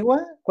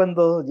antigua,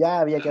 cuando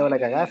ya había quedado la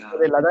cagada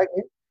del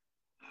ataque,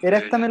 era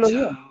esta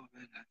melodía.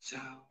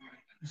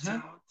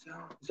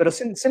 Pero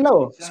sin la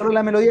voz, solo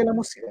la melodía de la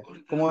música,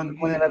 como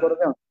en el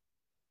acordeón.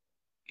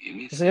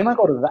 Entonces yo me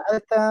acordaba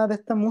de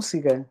esta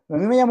música. A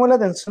mí me llamó la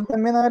atención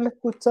también haberla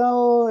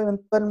escuchado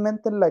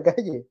eventualmente en la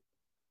calle.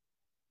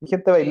 Y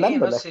gente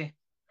bailándola. Sí, no sé.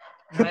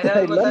 No Gente era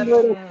algo tan...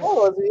 bailando de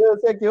todo, así, yo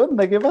decía, ¿qué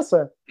onda? ¿Qué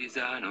pasa?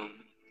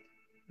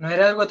 No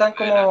era algo tan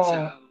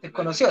como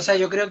desconocido. O sea,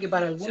 yo creo que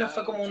para algunos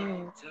fue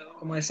como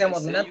como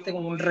decíamos delante,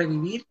 como un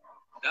revivir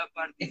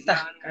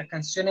estas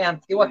canciones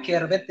antiguas que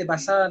de repente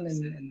pasaban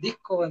en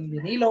disco, en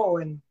vinilo o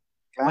en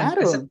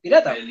cassette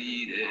pirata.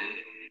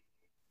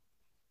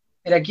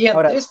 Mira, aquí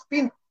Ahora, Andrés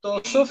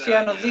Pinto,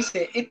 Sofía nos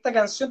dice, esta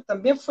canción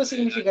también fue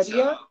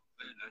significativa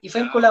y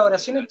fue en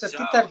colaboración entre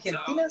artistas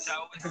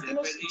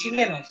argentinos y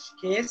chilenos,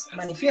 que es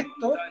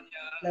Manifiesto,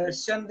 la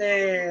versión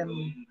de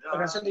la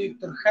canción de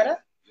Víctor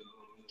Jara,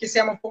 que se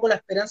llama un poco La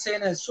Esperanza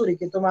viene del sur y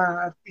que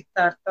toma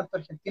artistas tanto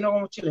argentinos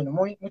como chilenos.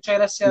 Muchas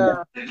gracias,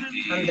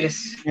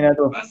 Andrés. Mira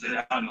tú.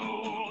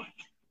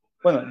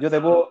 Bueno, yo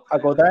te puedo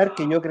acotar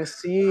que yo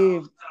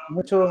crecí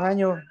muchos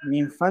años, mi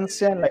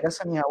infancia en la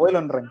casa de mis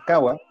abuelos en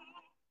Rancagua.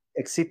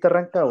 Existe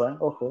Rancagua,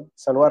 ojo,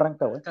 saluda a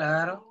Rancagua.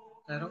 Claro,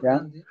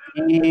 ¿ya?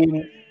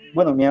 Y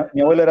bueno, mi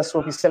abuelo era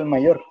suboficial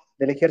mayor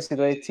del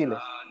Ejército de Chile.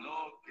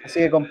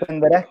 Así que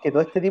comprenderás que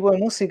todo este tipo de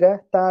música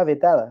estaba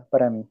vetada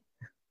para mí.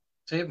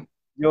 Sí.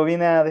 Yo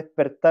vine a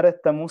despertar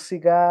esta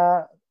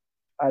música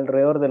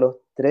alrededor de los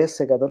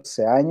 13,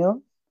 14 años,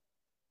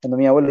 cuando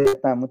mi abuelo ya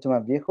estaba mucho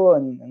más viejo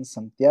en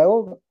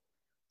Santiago,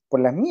 por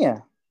las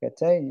mías,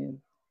 ¿cachai?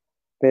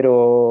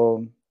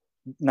 Pero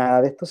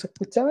nada de esto se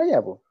escuchaba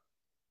ya, pues.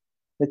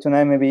 De hecho, una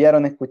vez me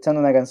pillaron escuchando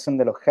una canción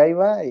de los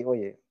Jaivas y,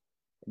 oye,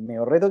 el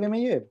medio reto que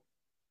me llevé.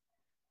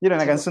 Y era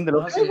una canción de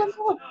los Jaivas,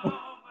 ¿no?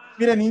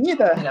 Mira,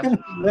 niñita.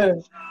 Mira,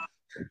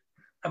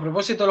 a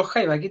propósito de los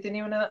Jaivas, aquí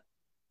tenía una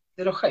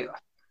de los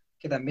Jaivas,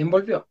 que también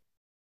volvió.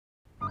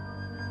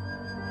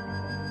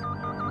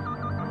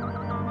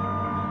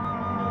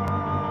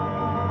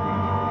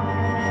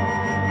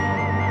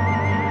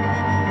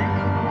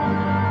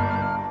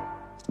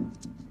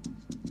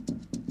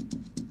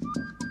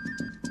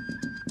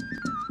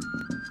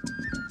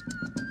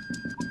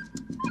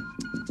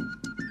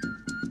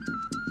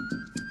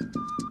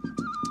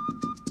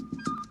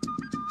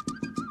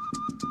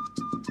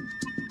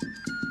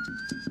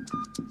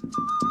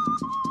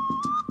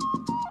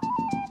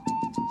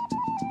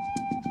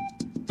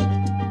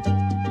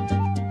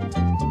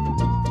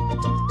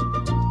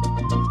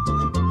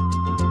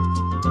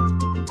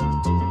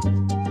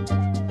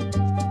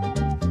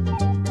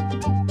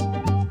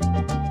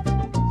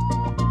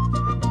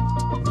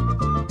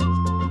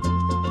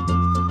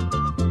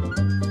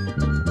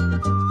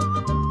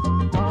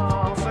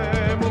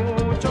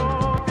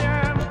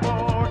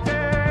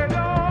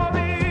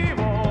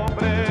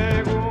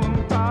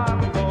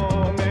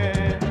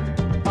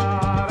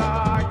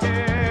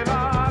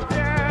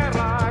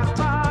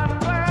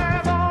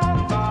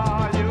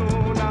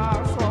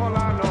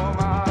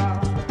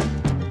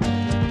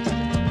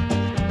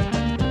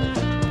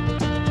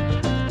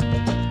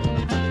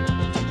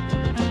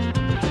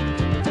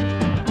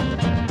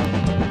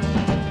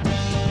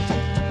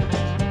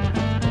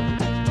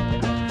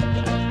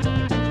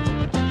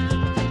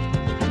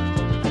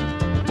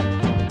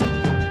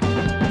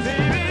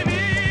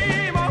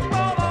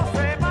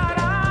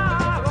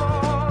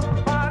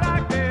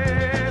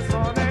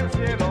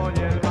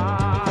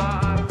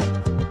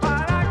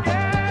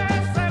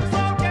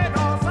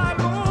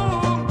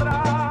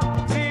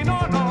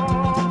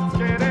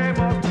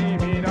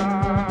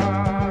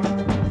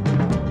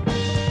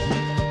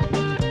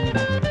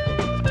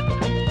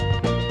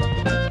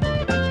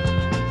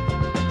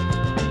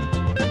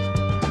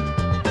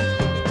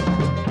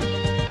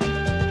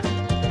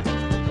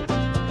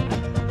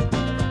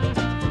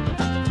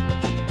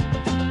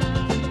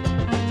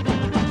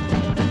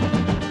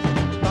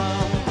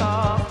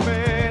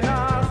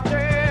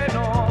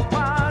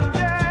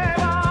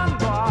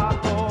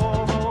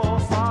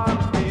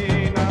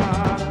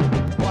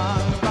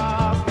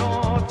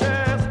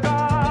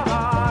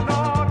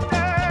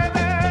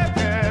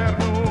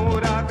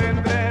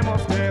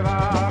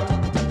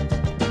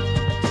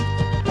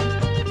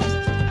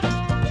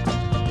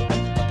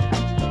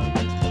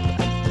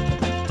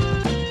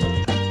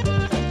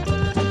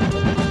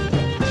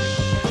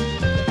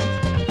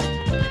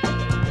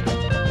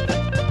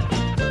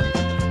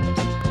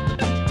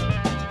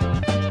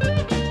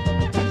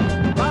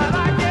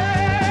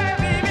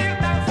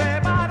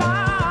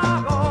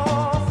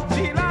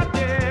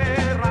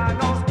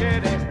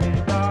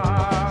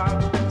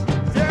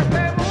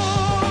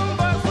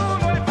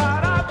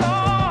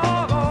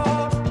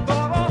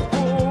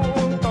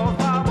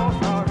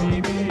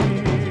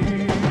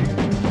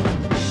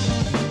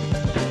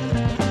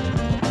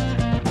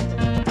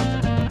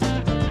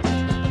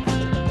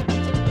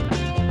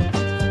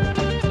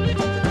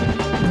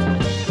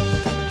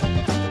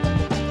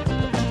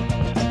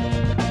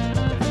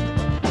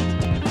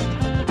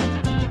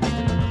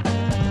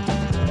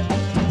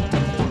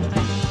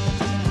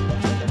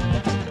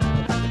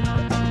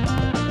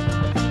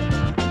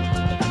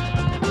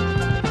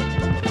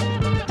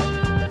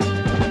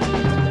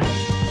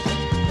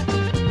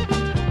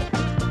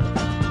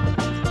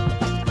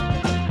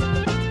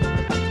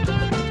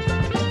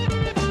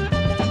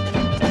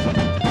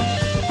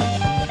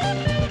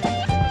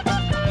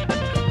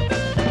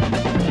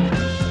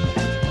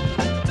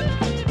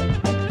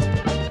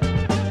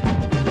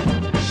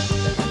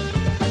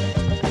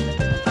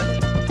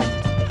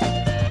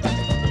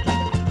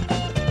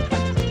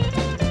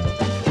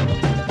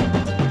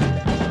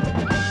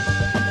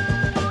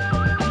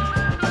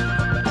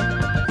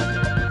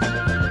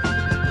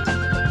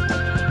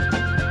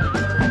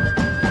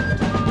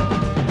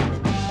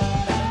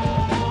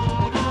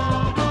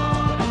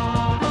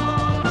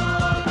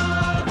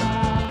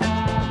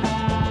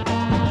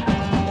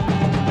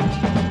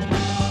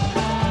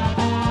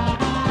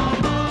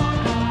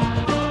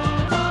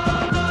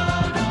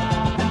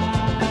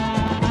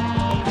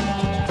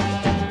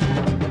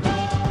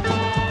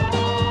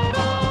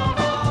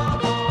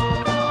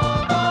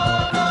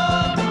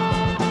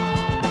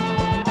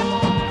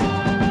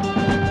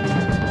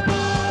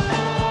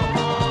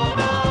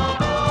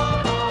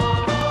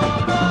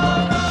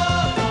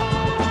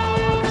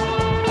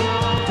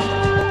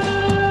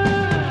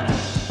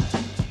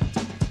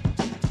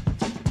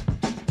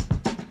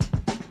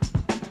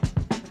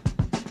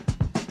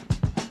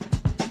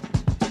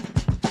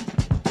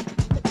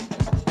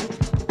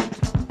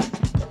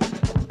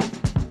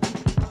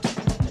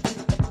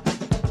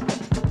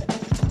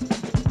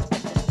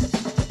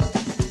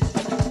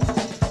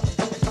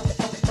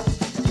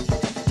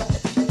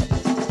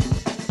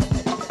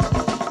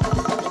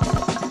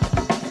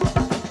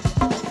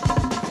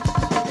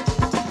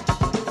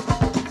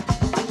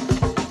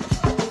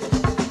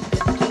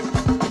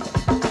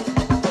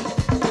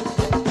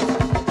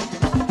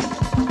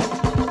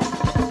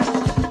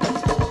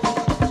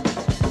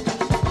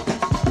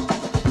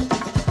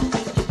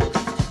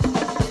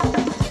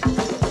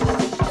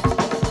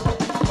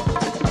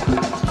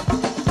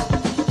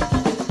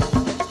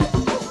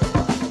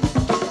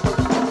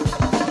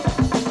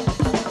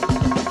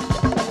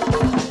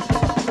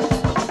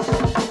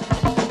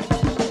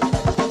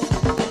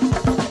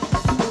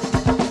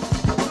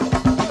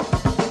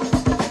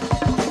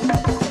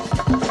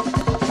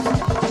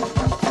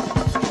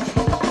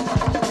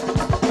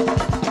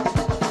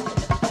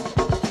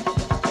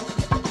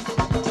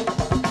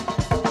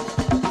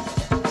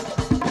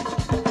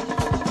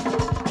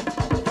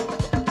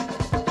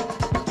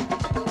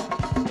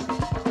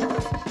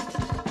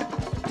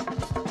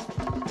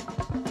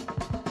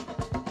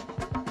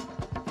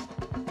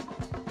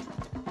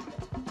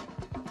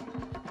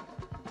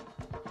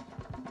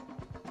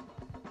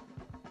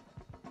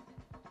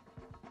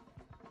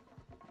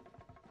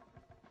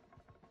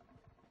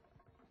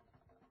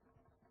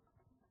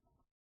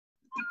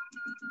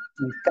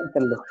 Me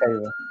encantan los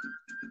jaivas.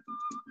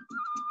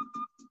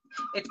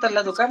 Esta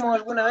la tocamos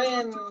alguna vez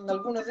en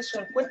algunos de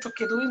esos encuentros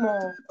que tuvimos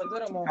cuando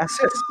éramos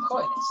Así es,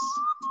 jóvenes.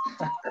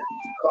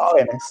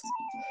 jóvenes.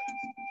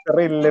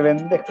 Terrible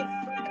pendejo.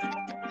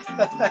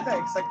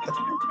 Exacto.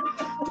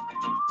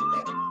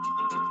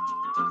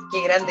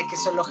 Qué grandes que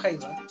son los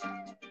jaivas.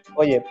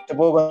 Oye, te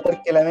puedo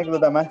contar que la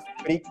anécdota más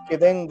freak que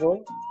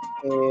tengo,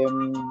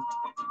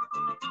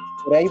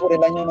 por ahí por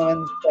el año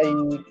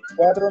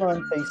 94,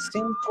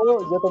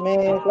 95, yo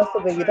tomé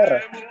clases de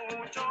guitarra.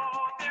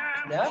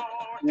 ¿Ya?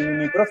 Y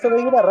mi profe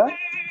de guitarra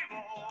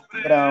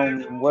era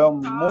un weón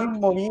muy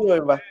movido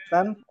y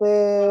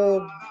bastante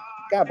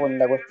capo en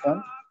la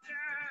cuestión.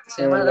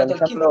 Se llama Gato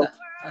el Quinta.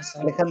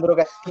 Alejandro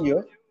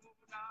Castillo.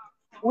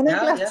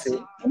 Una Ya,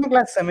 sí.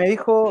 clase me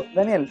dijo,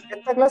 Daniel,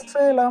 esta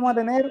clase la vamos a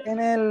tener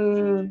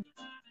en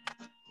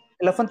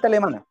la fuente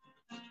alemana.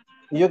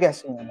 Y yo, ¿qué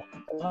hacía? ¿En la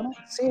fuente alemana?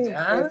 Sí, en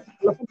la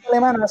fuente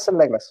alemana va a ser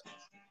la clase.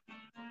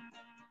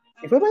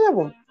 Y fue para allá,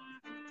 pues.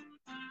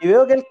 Y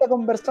veo que él está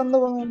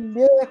conversando con un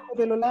viejo,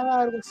 pelo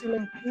largo,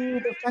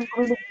 silencito, están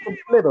comiendo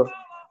completo.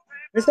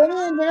 Me dice,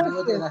 Daniel,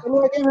 llegaste,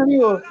 saluda aquí a mi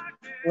amigo.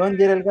 Y van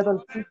a era el Gato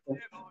al Quinto.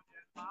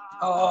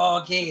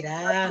 Oh, qué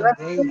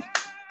grande.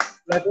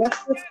 La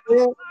clase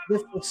fue de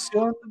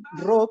fusión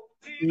rock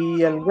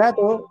y el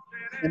Gato,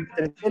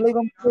 entre tele y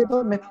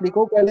completo, me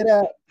explicó cuál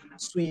era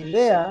su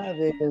idea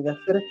de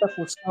hacer esta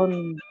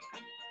fusión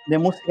de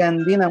música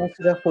andina,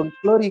 música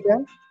folclórica,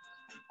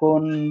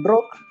 con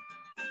rock,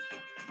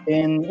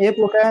 en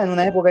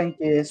una época en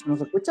que eso no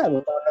se escuchaba,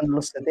 estaba hablando de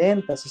los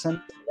 70,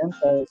 60,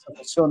 70, esa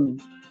fusión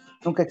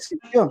nunca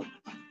existió.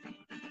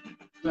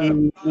 Claro.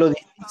 Y lo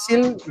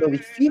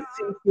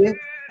difícil que es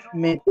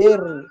meter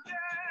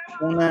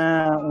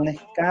una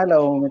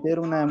escala o meter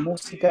una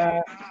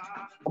música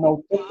como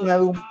autóctona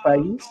de un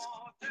país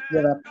y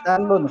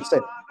adaptarlo, no sé,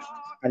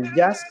 al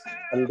jazz,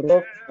 al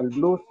rock, al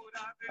blues,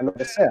 a lo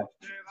que sea.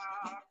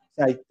 O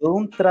sea, hay todo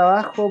un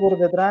trabajo por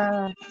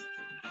detrás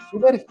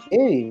súper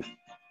heavy.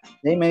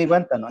 Y ahí me di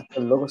cuenta, no,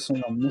 estos locos son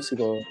unos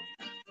músicos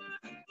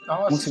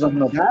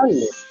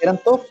notables. Eran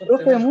todos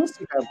profes de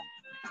música.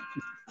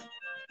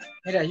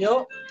 Mira,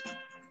 yo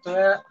te voy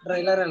a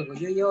revelar algo.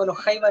 Yo llevo los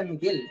jaivas en mi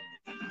piel.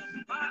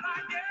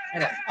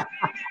 Mira.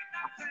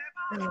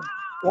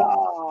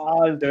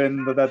 ¡Wow! El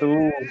tremendo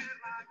tatú.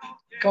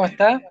 ¿Cómo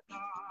está?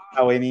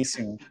 Está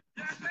buenísimo.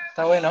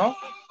 Está bueno.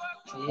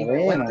 Sí,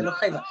 bueno. Los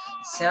jaivas.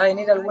 Se va a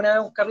venir alguna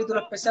vez un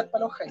capítulo especial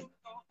para los jaivas.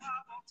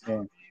 Sí.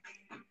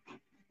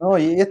 No,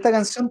 y esta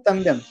canción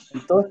también,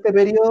 en todo este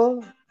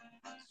periodo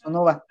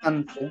sonó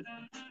bastante,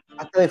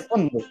 hasta de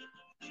fondo. De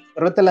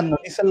repente las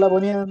noticias la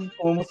ponían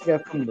como música de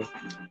fondo.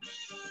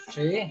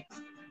 Sí,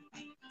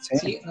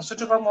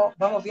 nosotros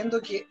vamos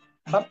viendo que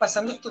van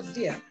pasando estos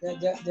días,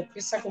 ya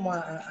empieza como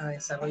a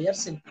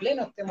desarrollarse en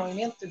pleno este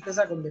movimiento,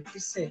 empieza a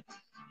convertirse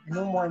en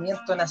un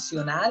movimiento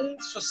nacional,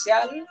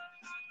 social,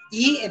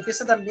 y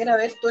empieza también a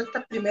ver toda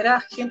esta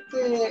primera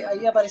gente,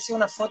 ahí apareció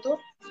una foto,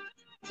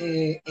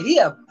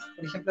 herida,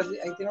 por ejemplo,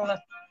 ahí tiene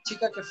una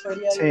chica que fue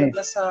herida en la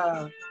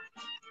Plaza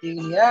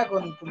Dignidad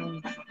con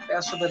un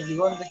pedazo de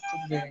perdigón de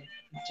estos de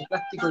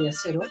plástico y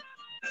acero,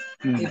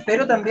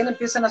 pero también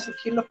empiezan a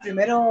surgir los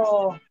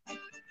primeros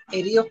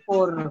heridos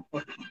por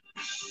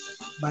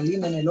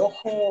balín en el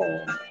ojo o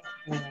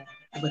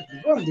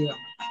perdigón,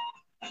 digamos,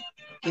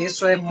 que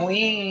eso es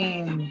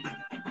muy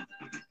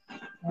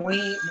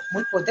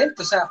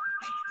potente. O sea,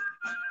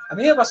 a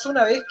mí me pasó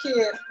una vez que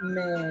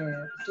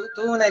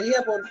tuve una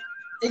herida por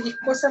X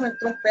cosa, me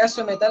entró un pedazo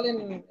de metal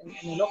en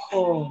el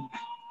ojo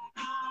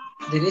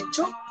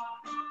derecho,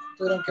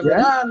 tuvieron que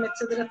operarme,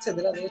 etcétera,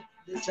 etcétera. De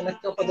hecho, en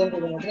este ojo tengo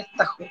como 3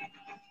 tajos.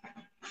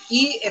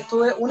 Y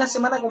estuve una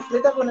semana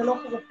completa con el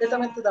ojo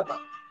completamente tapado.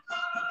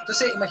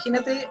 Entonces,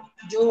 imagínate,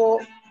 yo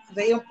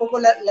veía un poco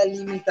la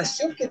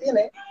limitación que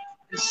tiene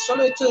el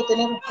solo hecho de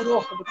tener un puro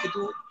ojo, porque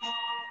tú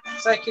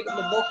sabes que los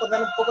dos ojos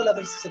dan un poco la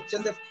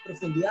percepción de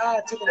profundidad,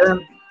 etcétera.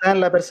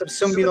 Dan la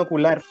percepción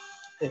binocular.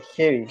 Es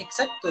heavy.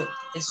 Exacto,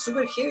 es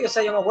súper heavy. O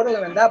sea, yo me acuerdo que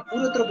me andaba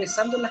puro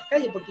tropezando en las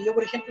calles, porque yo,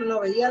 por ejemplo, no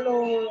veía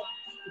el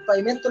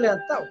pavimento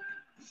levantado.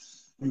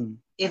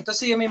 Y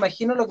entonces yo me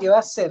imagino lo que va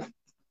a hacer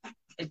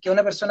el que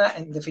una persona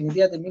en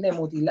definitiva termine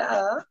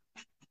mutilada,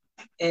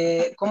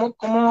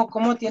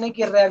 cómo tiene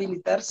que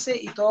rehabilitarse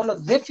y todos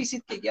los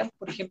déficits que quedan,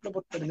 por ejemplo,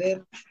 por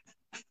perder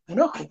un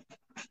ojo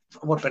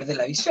o por perder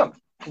la visión,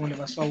 como le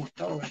pasó a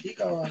Gustavo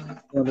Gatica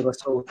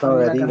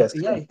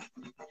Sí.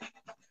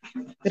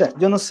 Mira,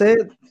 yo no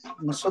sé,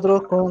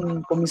 nosotros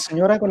con mi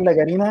señora, con la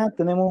Karina,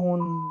 tenemos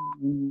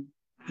un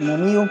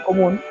amigo en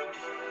común,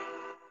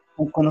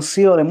 un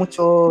conocido de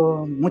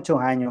muchos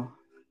años,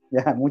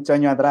 ya muchos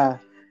años atrás,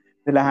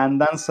 de las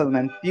andanzas de un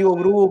antiguo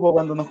grupo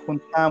cuando nos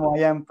juntábamos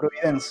allá en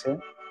Providencia.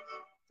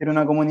 Era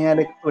una comunidad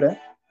de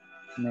lectura,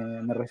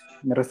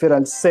 me refiero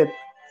al set.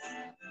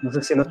 No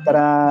sé si lo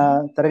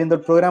estará viendo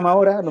el programa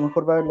ahora, a lo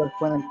mejor va a verlo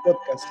después en el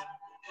podcast.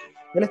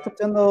 Él está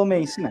estudiando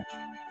medicina.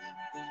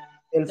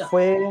 Él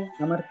fue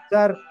a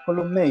marchar con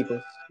los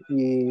médicos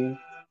y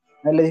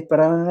a él le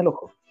dispararon en el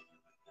ojo.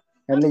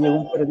 A él le llegó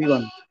un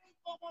perdigón.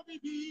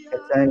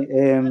 ¿cachai?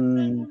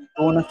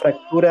 Tuvo una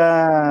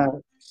fractura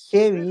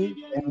heavy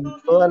en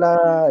todo el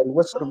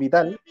hueso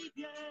orbital,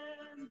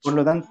 por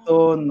lo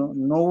tanto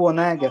no hubo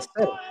nada que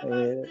hacer.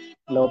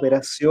 La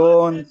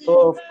operación,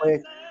 todo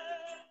fue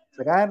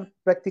sacar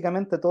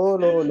prácticamente todo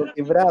lo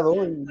quebrado.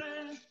 Y,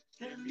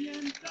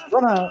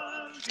 bueno,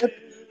 es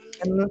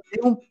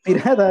un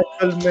pirata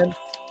actualmente,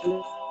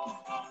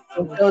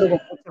 un cabro con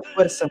mucha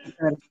fuerza,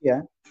 mucha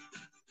energía.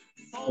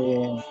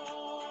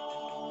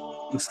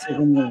 No sé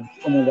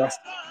cómo lo hace.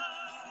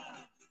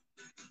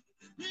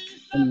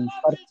 Un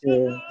parche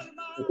de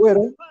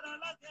cuero.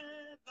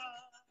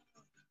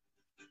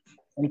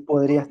 Él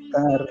podría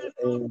estar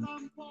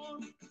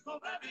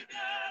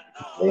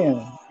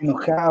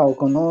enojado,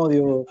 con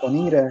odio, con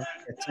ira,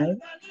 ¿cachai?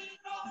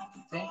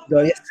 ¿Sí?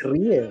 Todavía se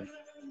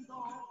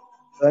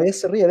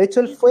ríe. De hecho,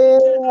 él fue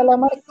a la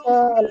marcha,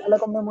 a la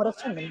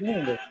conmemoración del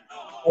domingo.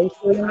 Ahí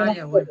fue una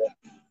Ya, bueno.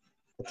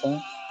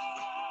 ¿cachai?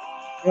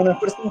 Es una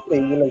fuerza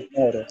increíble el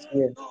cabro.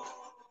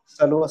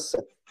 Saludos.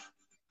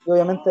 Y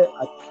obviamente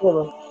a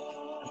todas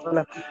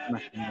las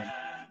víctimas también.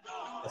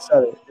 O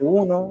sea, de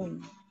uno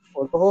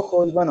o dos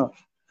ojos, y bueno,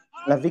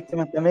 las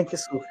víctimas también que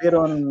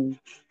recibieron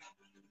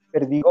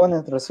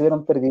perdigones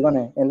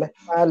en la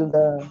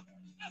espalda,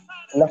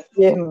 en las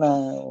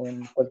piernas o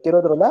en cualquier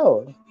otro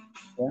lado.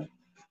 ¿Ya?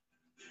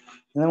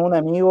 Tenemos un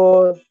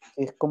amigo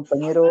que es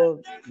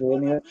compañero de la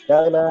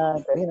Universidad de la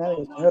Karina, de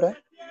la señora,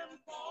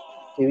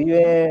 que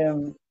vive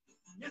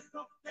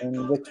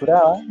en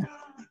Huechuraba,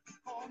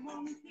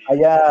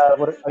 allá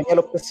por Avenida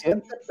Los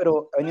Presidentes,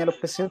 pero Avenida Los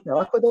Presidentes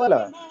abajo de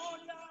Tobalaba.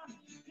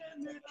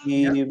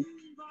 Y él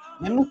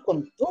nos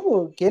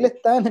contó que él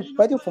estaba en el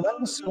patio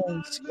fumándose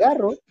un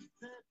cigarro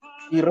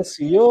y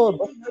recibió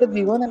 2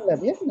 perdigones en la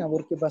pierna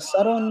porque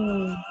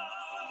pasaron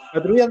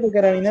patrullas de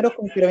carabineros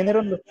con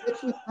carabineros en los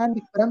techos y estaban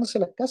disparándose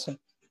a las casas.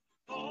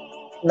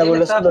 La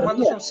Él estaba población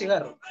fumándose un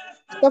cigarro.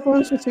 estaba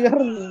fumándose un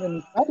cigarro en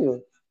el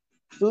patio.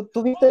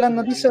 Tú viste las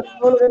noticias,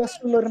 todo lo que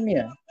pasó en la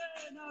hormiga,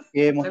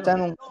 que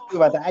mostraron un campo de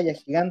batalla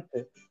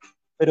gigante,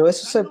 pero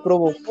eso se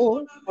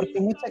provocó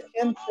porque mucha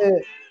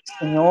gente,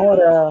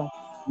 señora,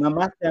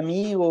 mamás de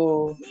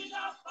amigos,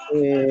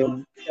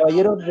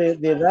 caballeros de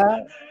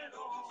edad,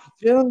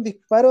 sufrieron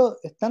disparos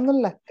estando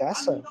en las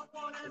casas.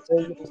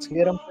 Entonces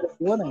recibieron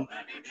perdigones.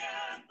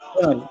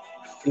 Bueno,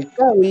 el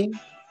Cabi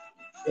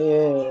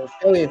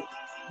es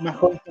más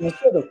joven que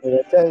nosotros, pero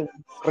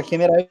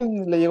regenera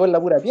bien, le llegó en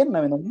la pura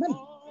pierna, menos mal.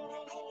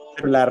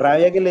 Pero la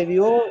rabia que le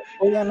dio,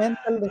 obviamente,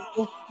 al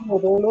después, como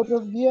todos los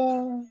otros días,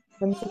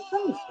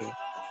 manifestándose.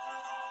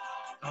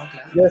 No,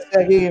 claro. Yo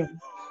decía que,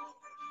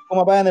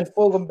 ¿cómo apagan el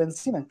fuego con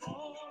benzina?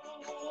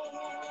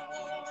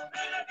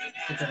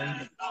 Qué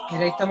terrible.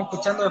 Mira, ahí estamos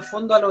escuchando de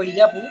fondo a los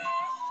Iyapu,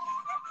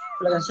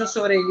 la canción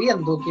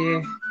Sobreviviendo,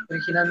 que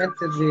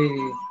originalmente es de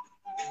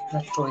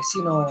nuestro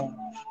vecino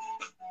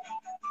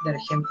de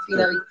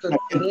Argentina, Víctor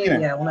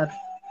Heredia, una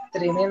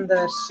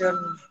tremenda versión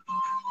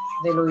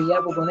de los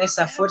Iyapu con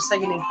esa fuerza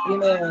que le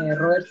imprime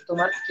Roberto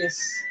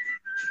Márquez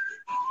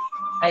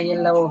ahí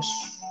en la voz.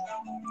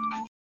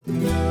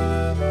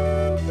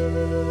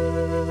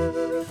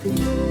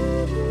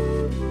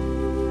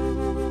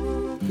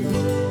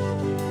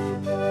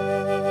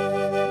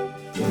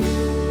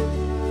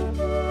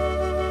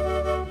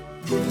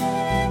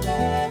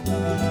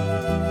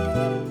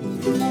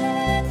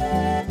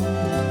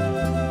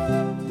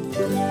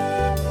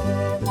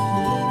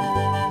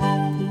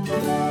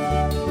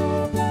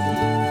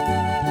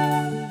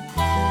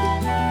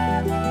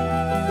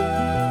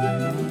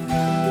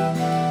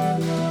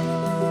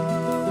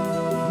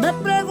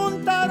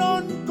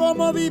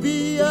 Cómo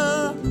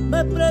vivía,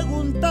 me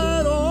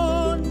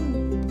preguntaron,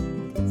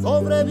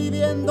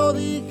 sobreviviendo,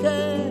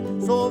 dije,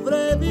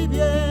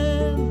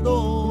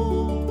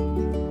 sobreviviendo.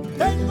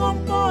 Tengo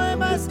un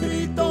poema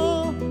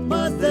escrito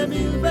más de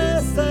 1000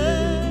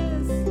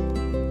 veces,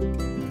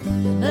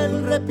 y en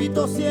él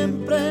repito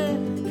siempre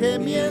que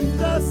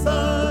mientras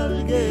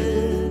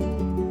alguien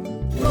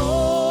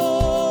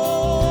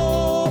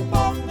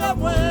proponga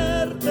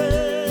muerte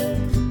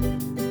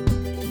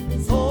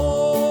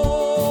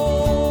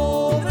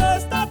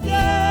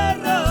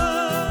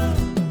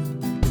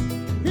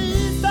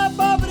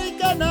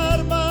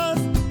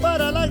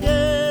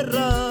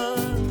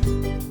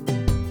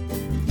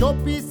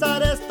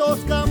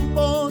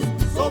campos,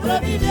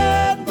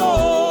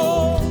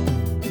 sobreviviendo,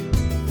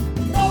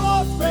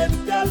 todos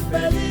frente al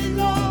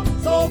peligro,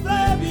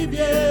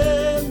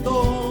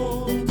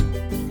 sobreviviendo,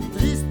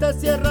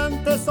 tristes y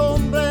errantes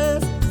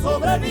hombres,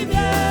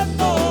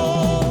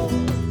 sobreviviendo,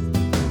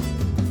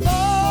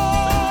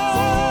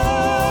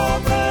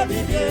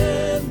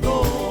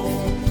 sobreviviendo,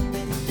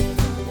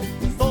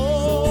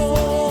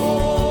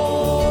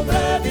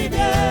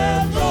 sobreviviendo.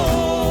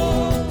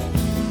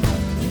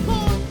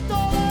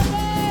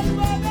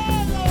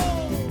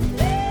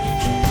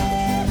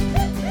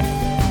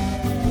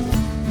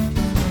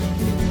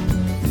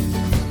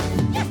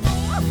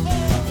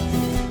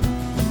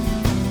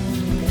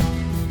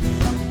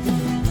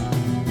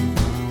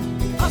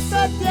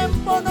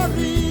 No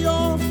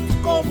río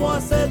como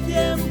hace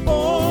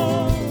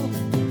tiempo,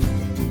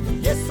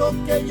 eso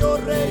que yo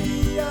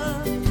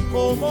reía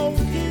como un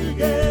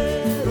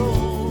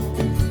jilguero.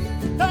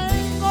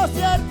 Tengo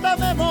cierta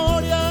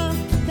memoria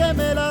que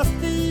me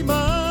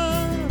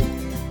lastima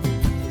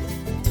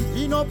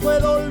y no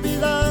puedo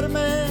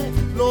olvidarme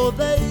lo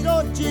de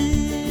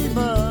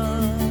Hiroshima.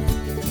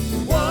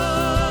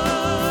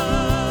 Cuánta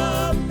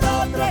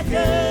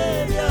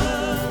tragedia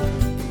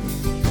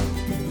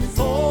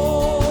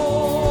sobre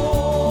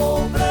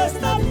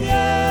esta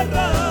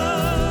tierra.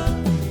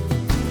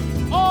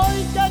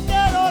 Hoy que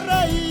quiero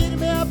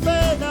reírme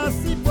apenas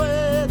si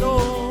puedo,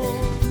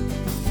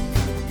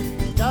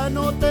 ya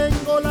no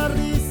tengo la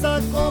risa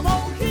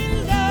como un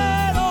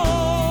jilguero,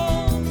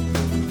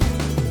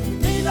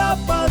 ni la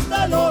paz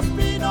de los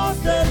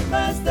pinos del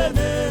mes de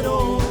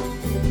enero.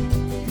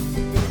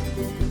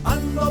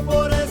 Ando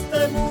por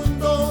este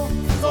mundo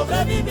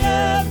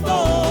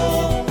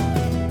sobreviviendo.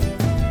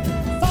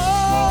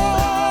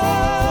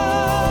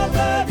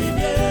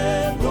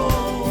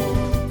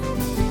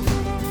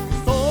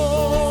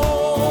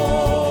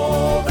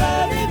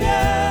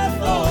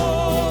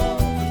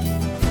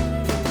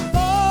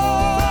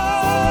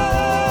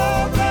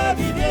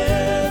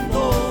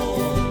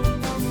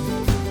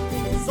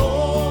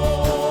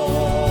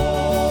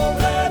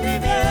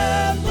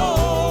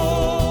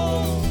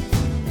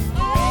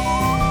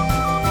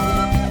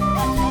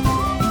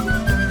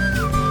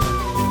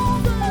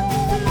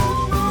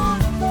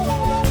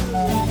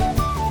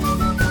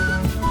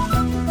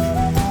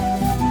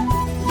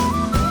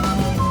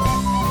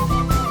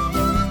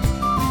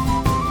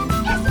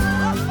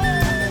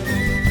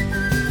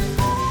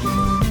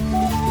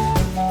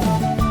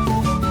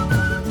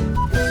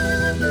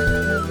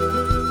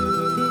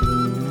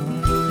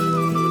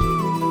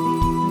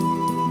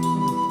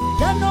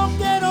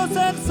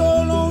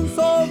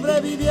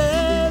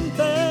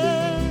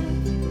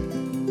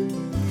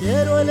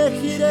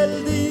 Elegir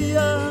el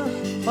día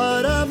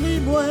para mi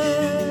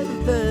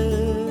muerte.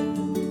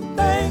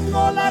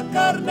 Tengo la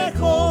carne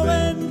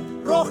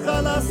joven,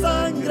 roja la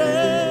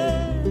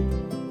sangre,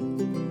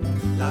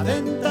 la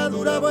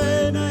dentadura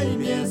buena y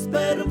mi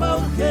esperma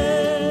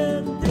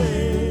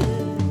urgente.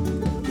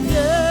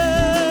 Quiero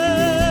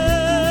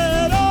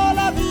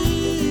la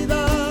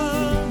vida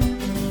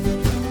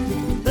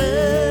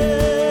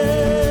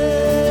de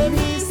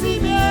mi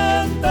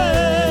simiente.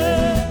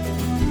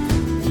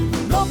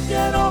 No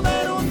quiero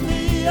ver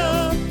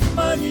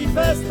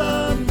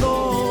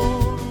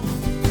manifestando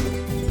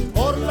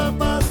por la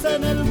paz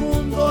en el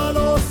mundo a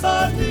los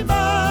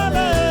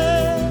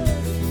animales.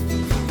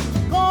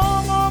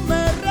 ¿Cómo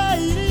me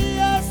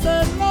reiría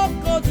ese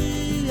loco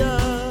día?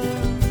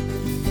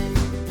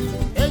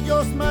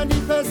 Ellos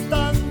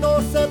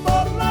manifestándose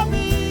por la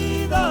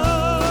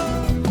vida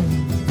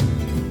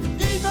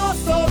y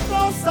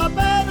nosotros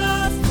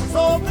apenas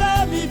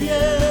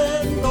sobreviviendo.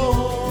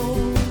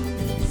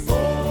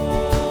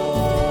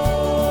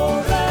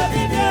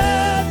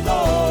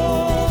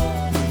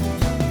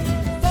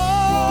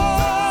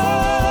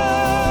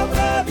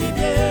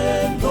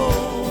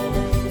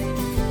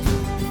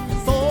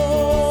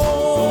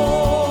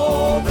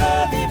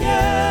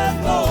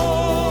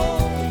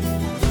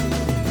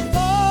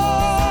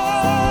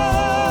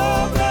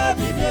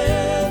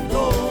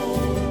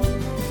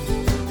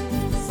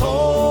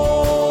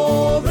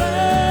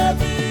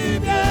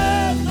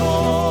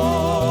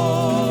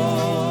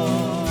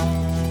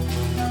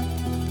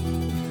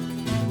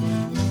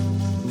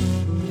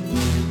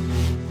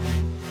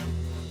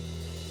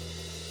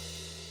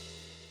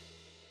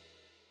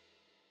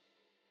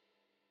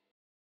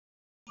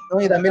 No,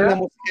 y también la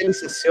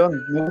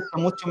musicalización, me gusta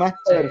mucho más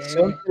esta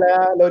versión que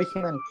la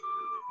original.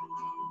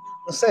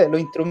 No sé, los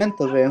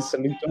instrumentos deben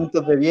ser, los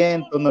instrumentos de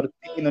viento,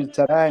 nortino, el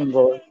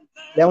charango,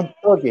 le da un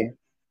toque.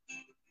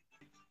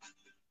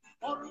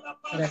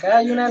 Por acá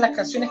hay una de las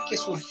canciones que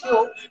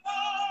surgió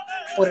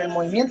por el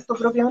movimiento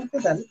propiamente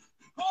tal,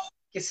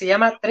 que se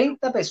llama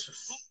 30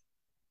 pesos.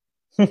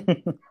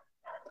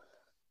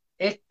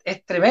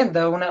 Es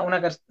tremenda,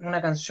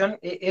 una canción,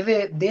 es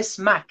de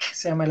Smack,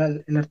 se llama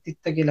el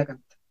artista que la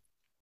canta.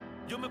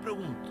 Yo me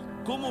pregunto,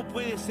 ¿cómo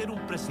puede ser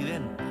un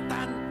presidente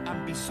tan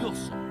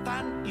ambicioso,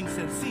 tan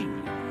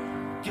insensible,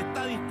 que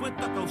está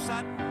dispuesto a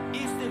causar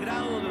ese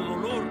grado de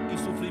dolor y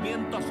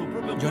sufrimiento a su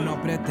propio pueblo? Yo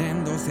no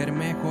pretendo ser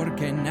mejor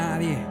que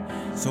nadie,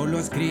 solo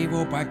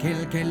escribo pa'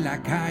 aquel que en la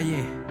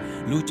calle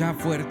lucha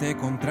fuerte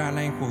contra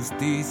la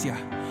injusticia.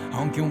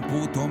 Aunque un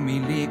puto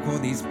milico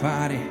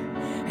dispare,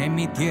 en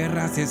mi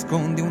tierra se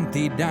esconde un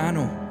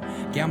tirano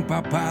que ha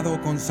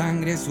empapado con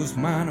sangre sus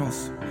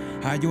manos.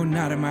 Hay un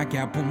arma que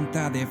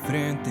apunta de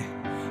frente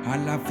a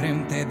la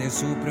frente de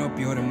su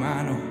propio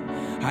hermano.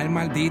 Hay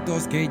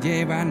malditos que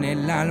llevan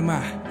el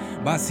alma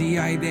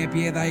vacía y de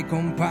piedad y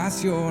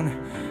compasión.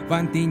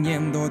 Van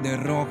tiñendo de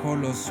rojo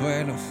los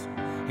suelos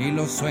y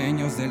los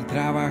sueños del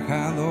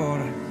trabajador.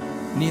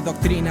 Ni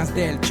doctrinas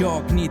del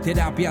shock, ni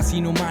terapias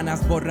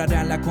inhumanas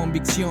borrarán la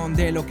convicción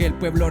de lo que el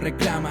pueblo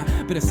reclama.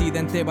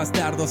 Presidente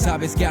bastardo,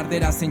 sabes que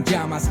arderás en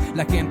llamas.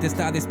 La gente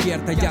está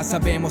despierta, ya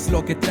sabemos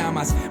lo que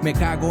tramas. Me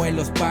cago en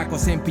los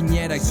pacos, en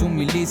Piñera y su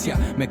milicia.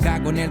 Me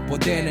cago en el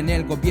poder, en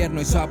el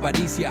gobierno y su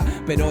avaricia.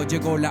 Pero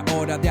llegó la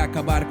hora de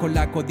acabar con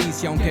la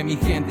codicia. Aunque mi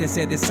gente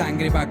se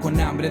desangre, va con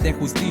hambre de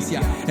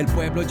justicia. El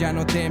pueblo ya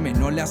no teme,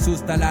 no le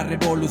asusta la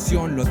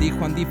revolución. Lo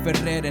dijo Andy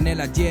Ferrer en el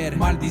ayer,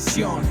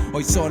 maldición.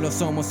 Hoy solo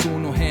somos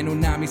uno en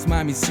una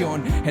misma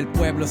misión. El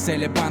pueblo se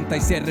levanta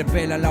y se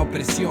revela la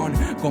opresión.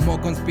 Como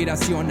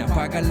conspiración,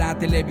 apaga la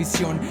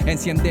televisión,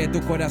 enciende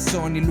tu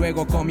corazón y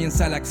luego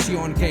comienza la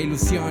acción. Qué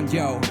ilusión,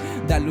 yo,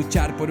 da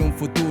luchar por un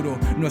futuro.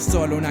 No es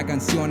solo una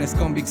canción, es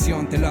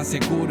convicción, te lo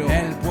aseguro.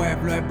 El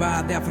pueblo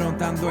evade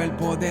afrontando el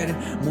poder.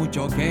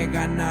 Mucho que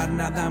ganar,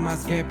 nada más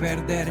que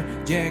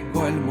perder.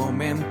 Llegó el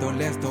momento,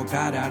 les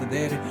tocará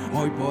arder.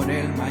 Hoy por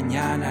el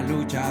mañana,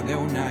 lucha de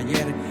un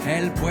ayer.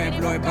 El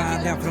pueblo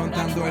evade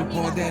afrontando el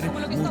poder.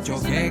 Mucho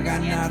que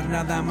ganar,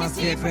 nada más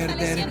que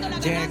perder.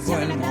 Llegó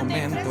el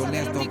momento,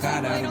 les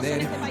tocará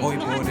arder. Hoy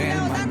por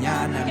el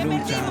mañana,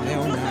 lucha de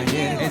un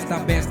ayer. Esta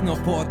vez no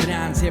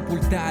podrán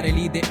sepultar el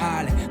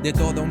ideal de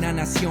toda una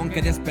nación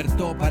que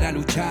despertó para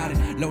luchar.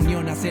 La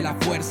unión hace la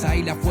fuerza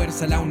y la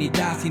fuerza la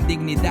unidad. Sin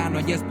dignidad no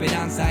hay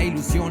esperanza,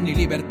 ilusión ni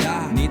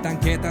libertad. Ni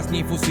tanquetas,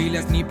 ni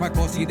fusiles, ni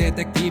pacos y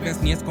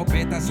detectives, ni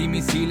escopetas y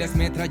misiles,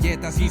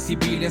 metralletas y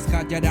civiles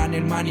callarán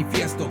el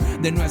manifiesto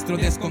de nuestro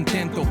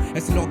descontento.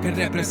 Es lo que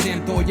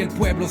represento, hoy el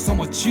pueblo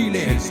somos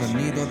Chile. El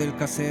sonido del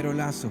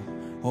cacerolazo,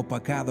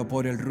 opacado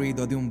por el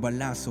ruido de un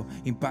balazo,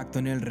 impacto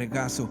en el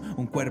regazo,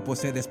 un cuerpo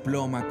se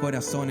desploma,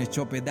 corazón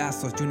hecho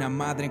pedazos y una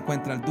madre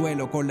encuentra el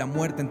duelo con la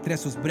muerte entre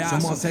sus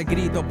brazos. Somos el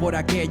grito por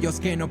aquellos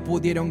que no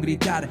pudieron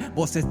gritar,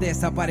 voces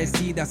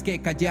desaparecidas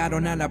que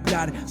callaron al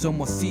hablar.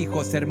 Somos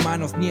hijos,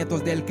 hermanos,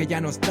 nietos del que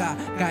ya no está,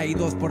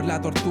 caídos por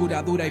la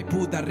tortura dura y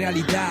puta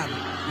realidad.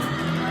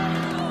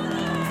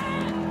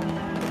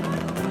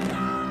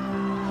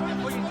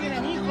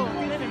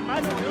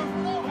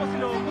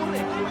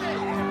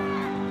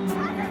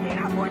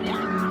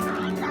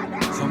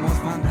 Somos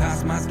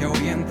fantasmas que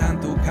ahuyentan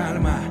tu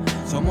calma.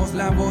 Somos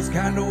la voz que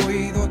al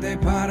oído te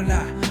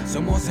parla.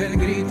 Somos el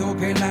grito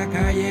que la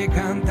calle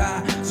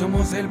canta.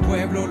 Somos el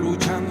pueblo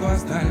luchando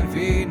hasta el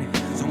fin.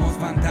 Somos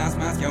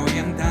fantasmas que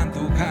ahuyentan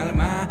tu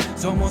calma.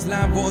 Somos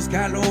la voz que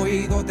al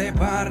oído te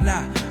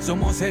parla.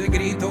 Somos el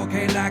grito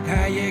que la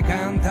calle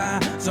canta.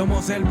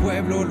 Somos el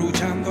pueblo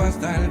luchando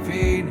hasta el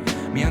fin.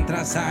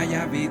 Mientras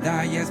haya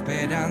vida y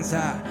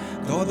esperanza,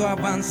 todo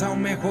avanza a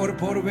un mejor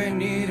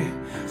porvenir.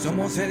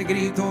 Somos el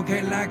grito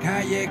que la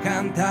calle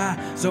canta.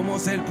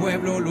 Somos el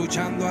pueblo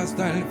luchando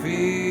hasta el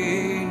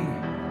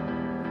fin.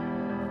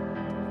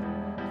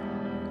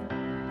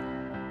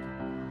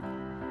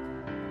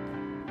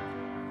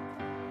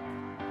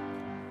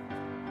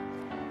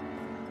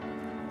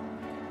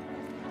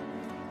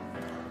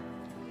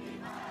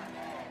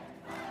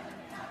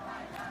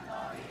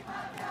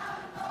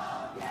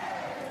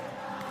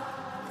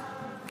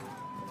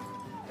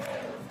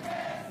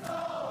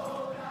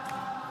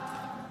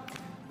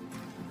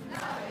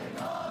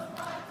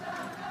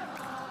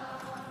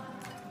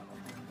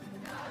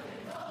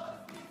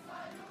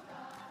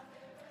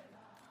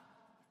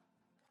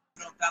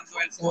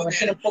 Me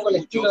imagino un poco el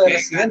estilo de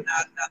Residente.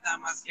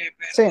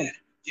 Sí.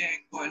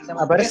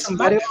 Aparecen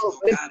varios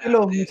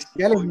estilos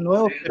musicales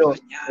nuevos, pero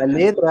la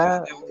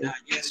letra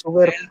es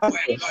súper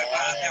fuerte.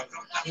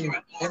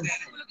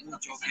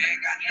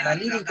 La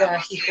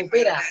lírica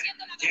hijopera.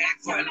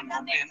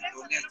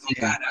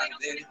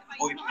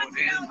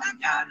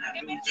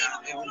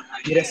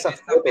 Mira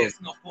esas fotos.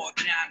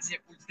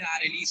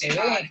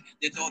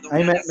 A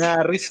mí me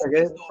da risa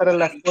que fueran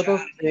las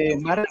fotos de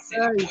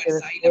marcha y que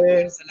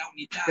después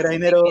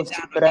Carabineros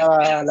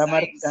superaba la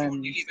marcha en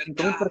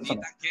 5.000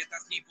 personas.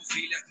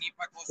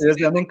 Ellos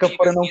ya nunca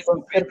fueron a un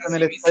concierto en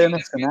el Estadio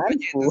Nacional.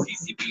 Por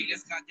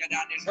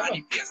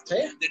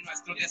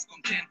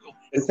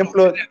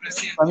ejemplo,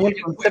 para mí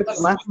el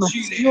concierto más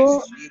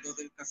masivo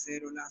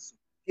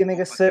tiene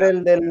que ser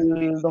el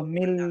del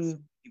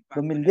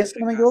 2010, si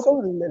no me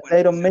equivoco, el de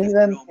Iron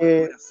Maiden,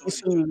 que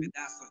hizo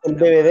el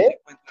DVD,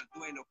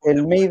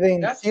 el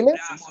Maiden Chile.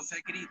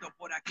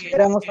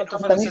 Éramos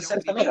 80.000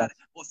 personas.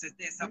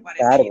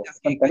 Claro,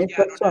 80.000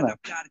 personas.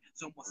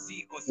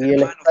 Y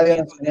el Estadio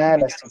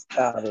Nacional así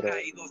estaba, pero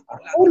a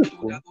full.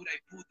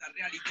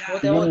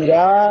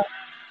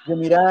 Yo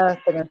miraba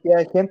esta cantidad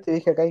de gente y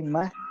dije, acá hay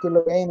más que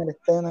lo que hay en el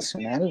Estadio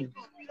Nacional.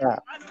 O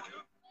sea,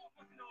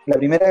 la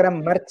primera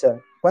gran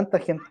marcha, ¿cuánta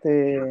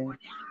gente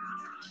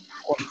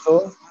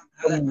contó?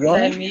 La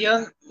del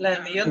millón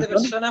de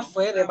personas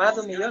fue de más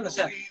de 1 millón. O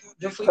sea,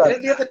 yo fui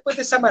 3 días después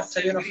de esa marcha,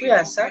 yo no fui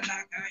a esa,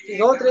 y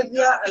 2 o 3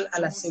 días a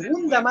la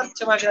segunda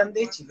marcha más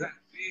grande de Chile.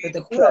 Pero te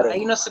juro,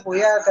 ahí no se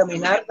podía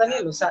caminar,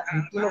 Daniel, o sea,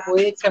 tú no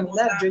podías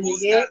caminar. Yo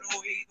llegué,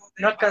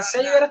 no alcancé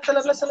a llegar hasta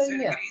la Plaza de la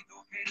Dignidad.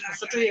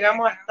 Nosotros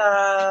llegamos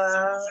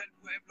hasta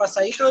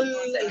pasadito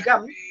el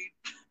GAM,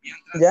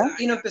 ¿ya?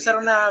 Y nos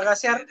empezaron a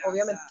gasear,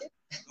 obviamente.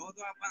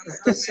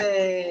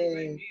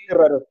 Entonces, Qué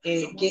raro.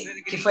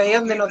 que fue ahí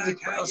donde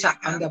o sea,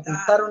 donde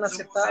apuntaron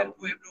hacia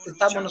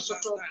estábamos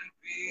nosotros,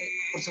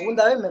 por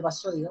segunda vez me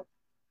pasó, digo.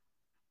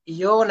 Y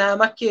yo nada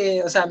más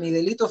que, o sea, mi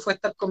delito fue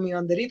estar con mi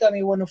banderita,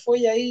 mi bueno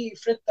fue ahí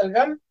frente al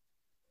GAM,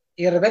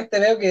 y de repente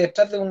veo que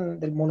detrás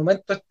del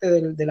monumento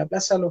de la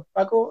Plaza de los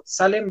Pacos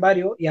salen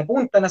varios y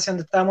apuntan hacia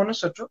donde estábamos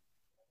nosotros,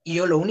 y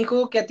yo lo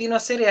único que atino a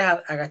hacer es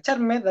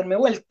agacharme, darme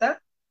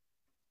vuelta,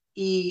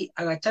 y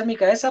agachar mi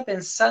cabeza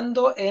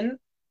pensando en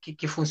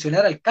que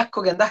funcionara el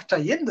casco que andabas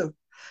trayendo.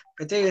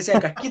 ¿Cachai? Y decía,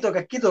 casquito,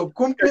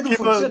 cumple tu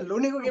función, lo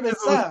único que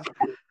pensaba.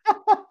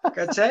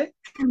 ¿Cachai?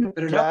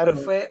 Pero Claro.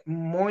 no, fue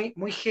muy,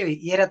 muy heavy.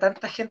 Y era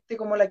tanta gente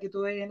como la que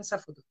tú ves en esa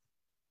foto.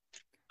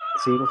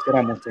 Sí, pues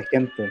era mucha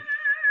gente.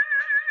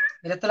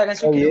 Mira, esta es la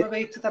canción que tú me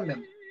pediste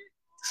también.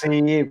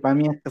 Sí, para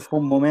mí este fue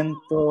un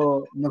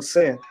momento, no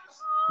sé.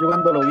 Yo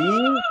cuando lo vi,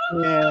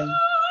 me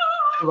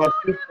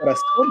partió el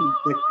corazón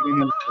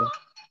prácticamente.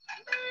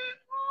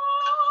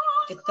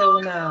 Esta es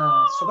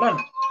una soprano.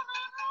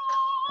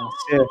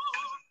 Así es.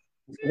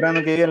 Un soprano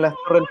que vive en las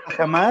Torres del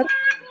Tajamar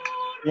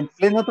y en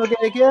pleno toque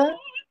de queda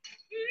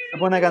se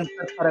pone a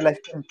cantar para la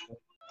gente.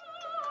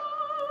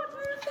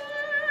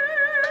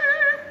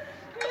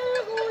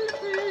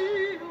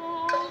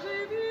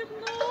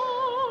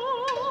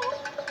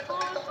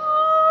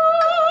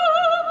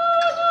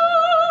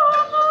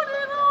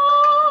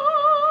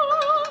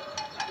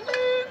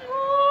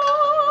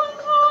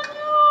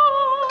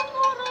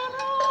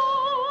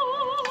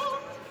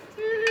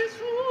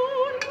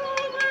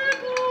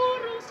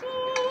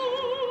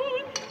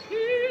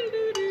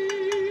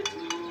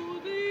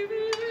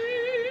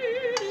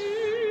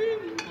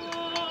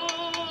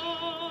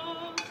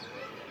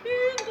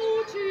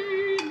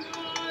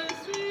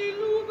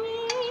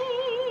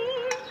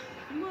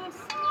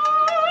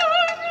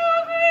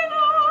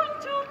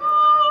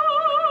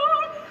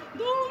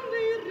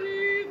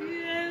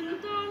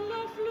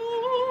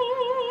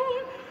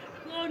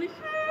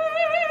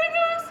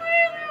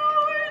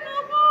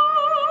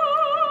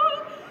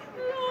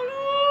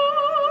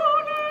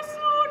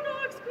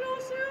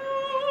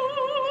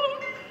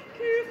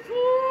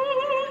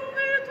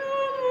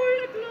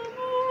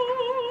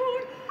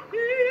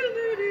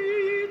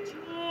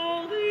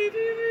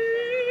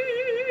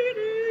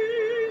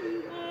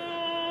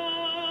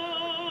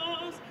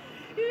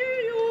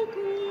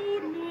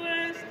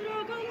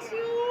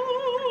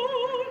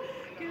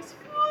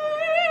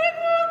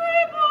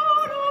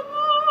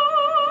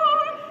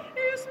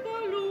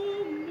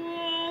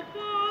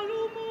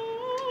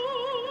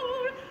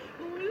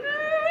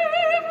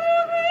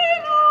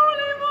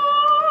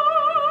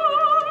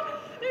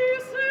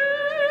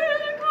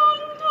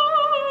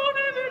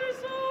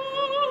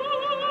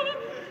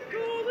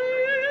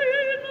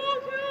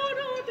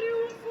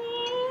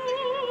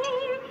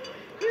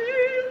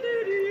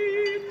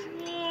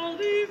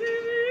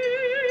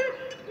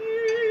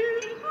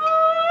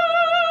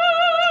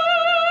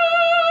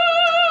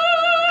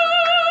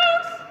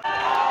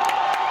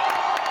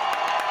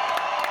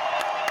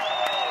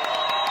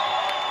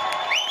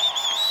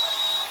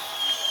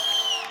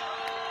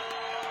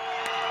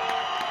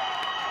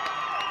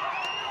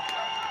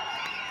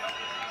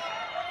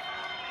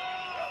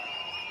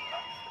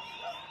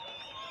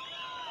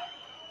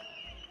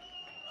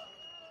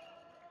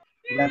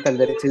 Canta el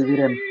derecho de vivir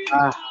en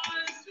paz.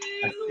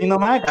 Así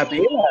nomás,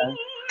 capela.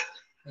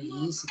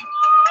 Bellísimo.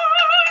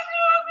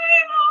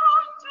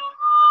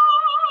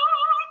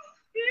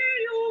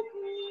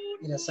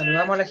 Mira,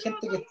 saludamos a la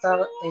gente que está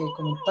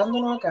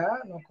comentándonos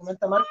acá. Nos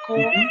comenta Marco.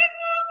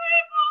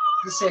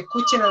 Dice,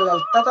 escuchen a la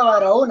Altata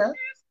Barahona,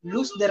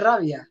 Luz de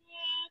Rabia.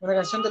 Una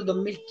canción del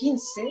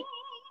 2015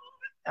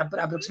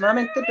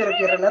 aproximadamente, pero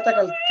que relata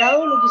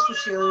calcado lo que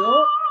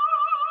sucedió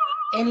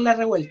en la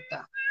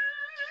revuelta.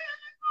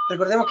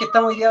 Recordemos que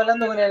estamos hoy día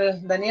hablando con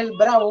el Daniel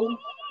Bravo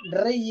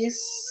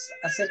Reyes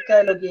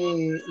acerca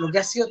de lo que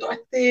ha sido todo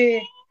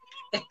este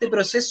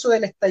proceso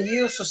del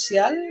estallido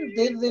social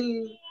desde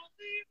el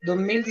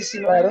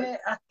 2019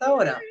 hasta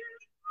ahora.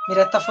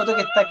 Mira esta foto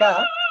que está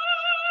acá.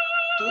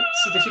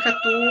 Si te fijas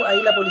tú,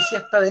 ahí la policía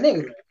está de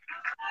negro.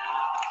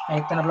 Ahí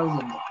están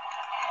aplaudiendo.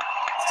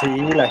 Sí,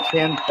 la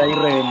gente ahí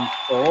reventó,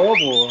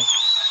 po.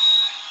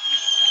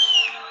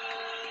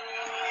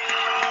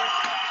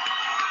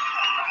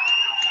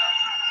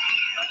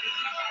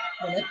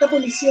 Bueno, esta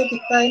policía que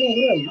está de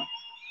negro ahí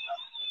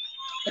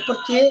es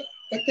porque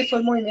este fue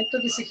el movimiento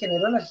que se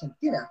generó en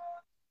Argentina,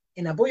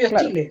 en apoyo a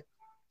Chile,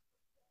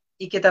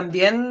 y que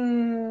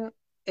también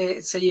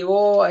se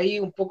llevó ahí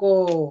un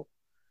poco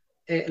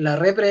la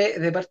repre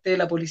de parte de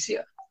la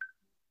policía.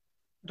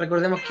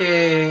 Recordemos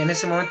que en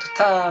ese momento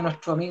estaba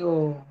nuestro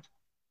amigo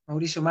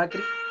Mauricio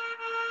Macri.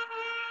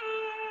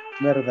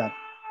 Verdad.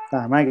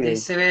 Macri.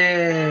 Se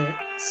ve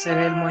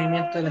el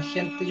movimiento de la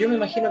gente. Yo me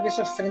imagino que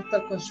eso es frente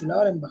al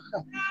consulado, a la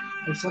embajada.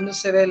 En el fondo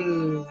se ve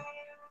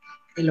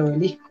el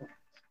obelisco.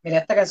 Mira,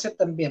 esta canción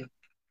también.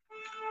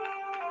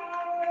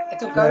 Este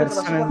es un cabrón que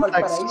pasó por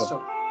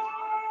Valparaíso.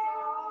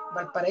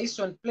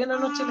 Valparaíso, en plena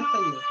noche del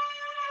estallido.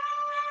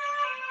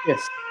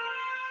 Yes.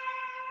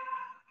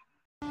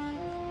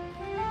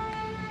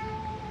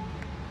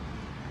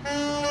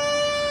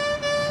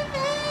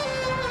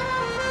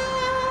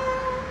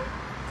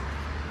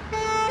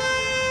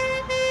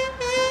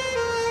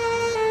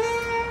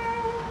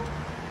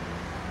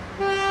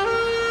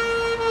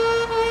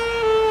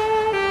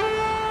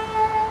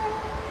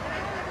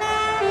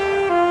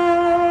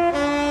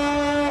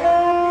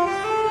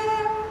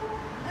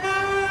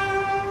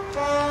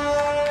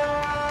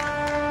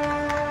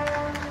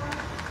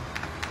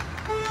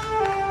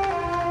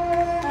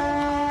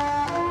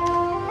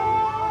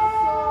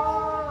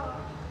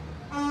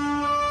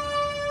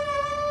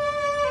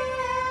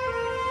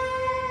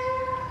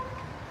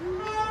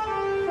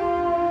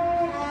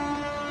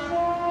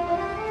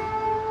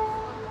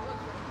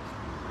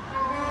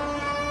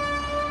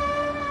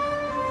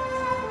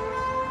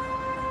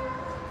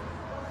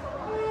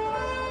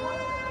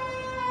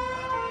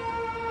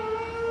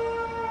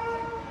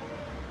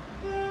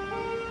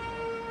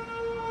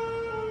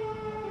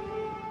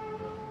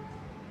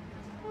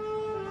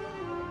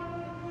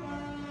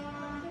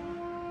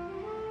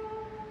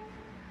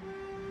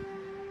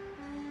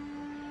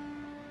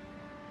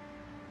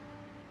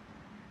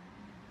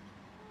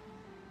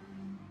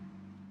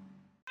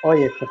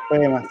 Oye, esto fue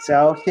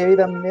demasiado heavy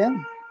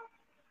también.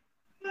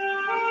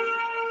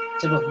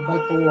 Se nos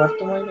va por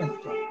harto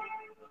movimiento.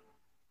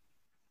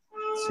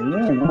 Sí,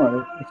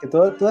 no, es que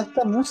toda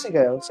esta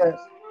música, o sea,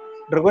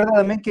 recuerda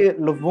también que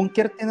los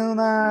Bunkers tienen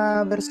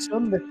una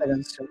versión de esta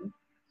canción.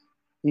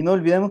 Y no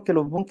olvidemos que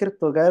los Bunkers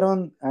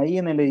tocaron ahí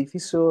en el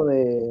edificio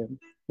de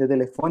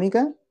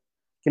Telefónica,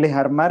 que les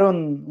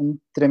armaron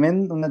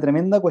una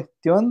tremenda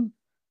cuestión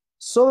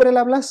sobre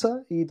la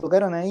plaza y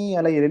tocaron ahí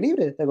al aire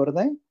libre, ¿te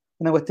acordáis?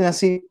 Una cuestión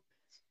así.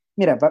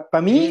 Mira,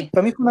 para mí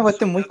fue una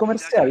cuestión muy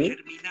comercial,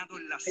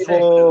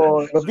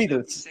 tipo los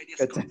Beatles,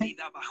 ¿cachai?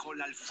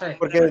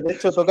 Porque de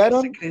hecho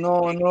tocaron y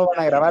no van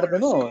a grabar de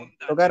nuevo,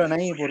 tocaron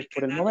ahí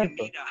por el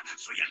momento.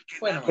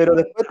 Bueno, Pero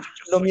después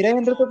lo miré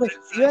en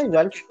retrospectiva,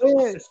 igual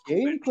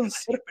fue un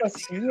concierto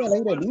así al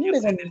aire libre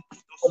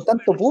con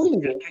tanto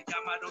público.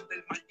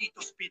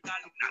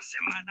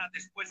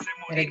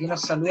 mira, aquí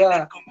nos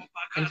saluda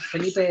el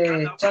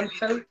Felipe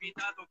Chanfeld.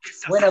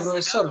 Buena,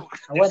 profesor.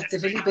 Aguante,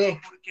 Felipe.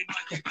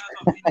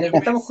 Mira, aquí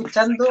estamos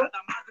escuchando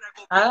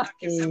a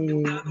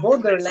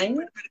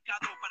Borderline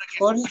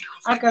con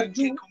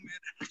Akaju,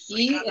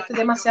 y este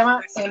tema se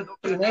llama En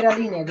Primera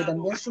Línea, que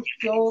también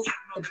surgió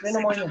en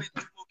pleno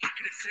movimiento.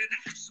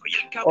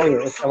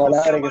 Oye, esa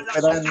palabra que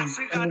está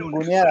tan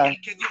ninguneada.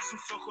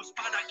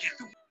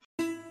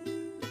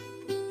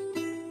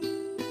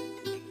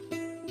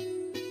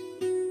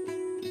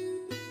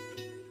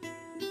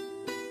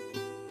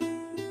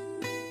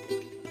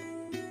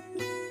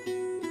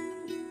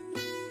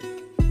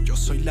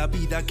 Soy la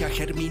vida que ha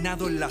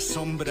germinado en la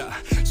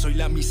sombra. Soy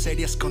la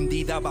miseria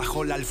escondida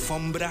bajo la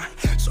alfombra.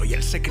 Soy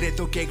el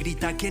secreto que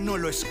grita que no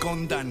lo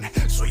escondan.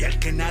 Soy el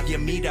que nadie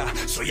mira,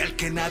 soy el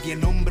que nadie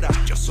nombra.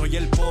 Yo soy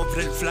el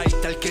pobre, el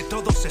flight al que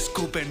todos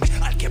escupen,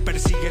 al que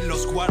persiguen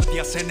los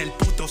guardias en el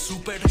puto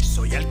súper.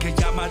 Soy el que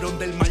llamaron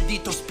del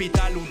maldito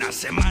hospital una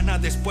semana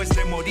después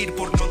de morir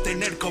por no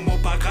tener cómo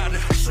pagar.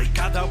 Soy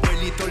cada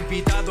abuelito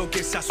olvidado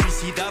que se ha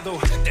suicidado,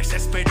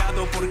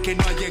 desesperado porque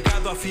no ha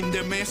llegado a fin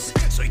de mes.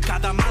 Soy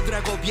cada madre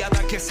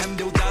agobiada que se ha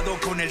endeudado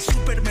con el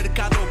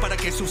supermercado para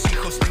que sus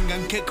hijos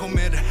tengan que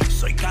comer.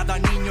 Soy cada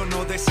niño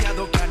no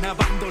deseado que han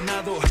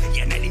abandonado y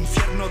en el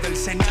infierno del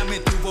Sename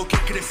tuvo que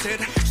crecer.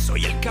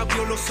 Soy el que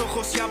abrió los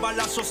ojos y a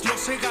balazos los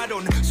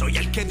cegaron. Soy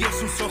el que dio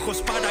sus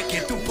ojos para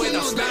que tú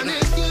puedas ver.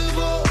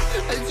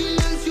 El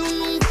silencio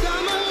nunca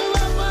me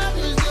va a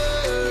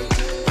aparecer.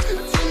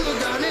 Si no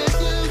dan el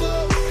tiempo,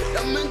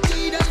 las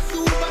mentiras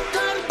su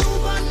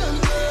bastardo van a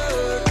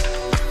ser.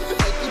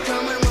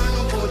 Escúchame, hermano,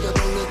 voy a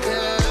donde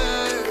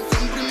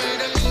estés. En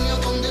primera línea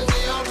donde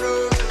se abre.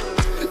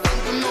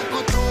 Tanto nos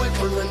costó el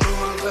volvernos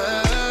a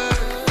ver.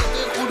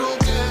 Te juro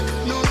que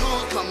no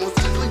nos vamos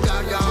a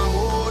soltar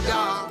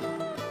ahora.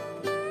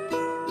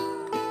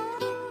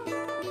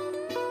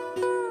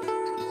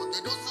 El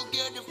poderoso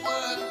quiere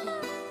fuego.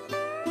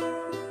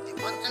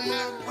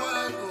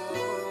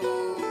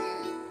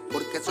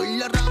 Porque soy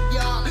la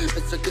rabia,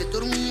 esa que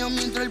dormía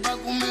mientras el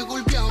vago me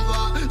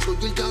golpeaba. Soy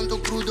el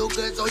llanto crudo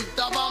que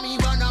soltaba mi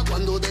vana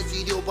cuando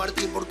decidió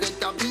partir porque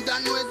esta vida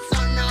no es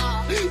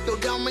sana.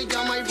 Ahora me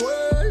llama el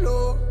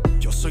vuelo.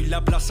 Yo soy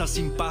la plaza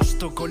sin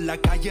pasto con la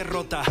calle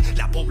rota,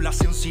 la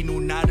población sin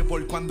un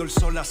árbol cuando el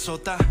sol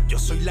azota. Yo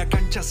soy la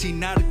cancha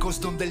sin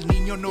arcos donde el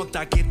niño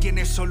nota que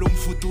tiene solo un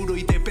futuro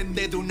y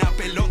depende de una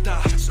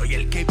pelota. Soy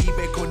el que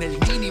vive con el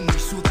mínimo y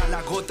suda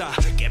la gota,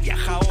 que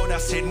viaja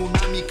horas en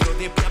una micro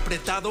de pie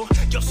apretado.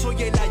 Yo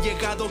soy el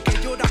allegado que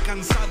llora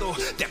cansado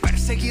de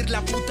perseguir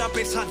la puta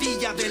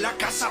pesadilla de la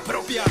casa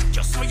propia.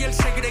 Yo soy el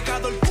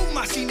segregado, el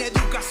puma sin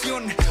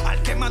educación,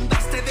 al que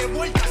mandaste de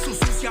vuelta a su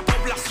sucia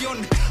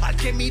población, al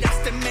que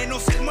miraste en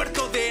menos el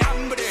muerto de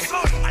hambre,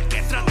 al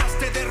que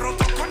trataste de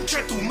roto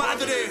conche tu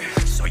madre.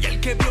 Soy el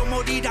que vio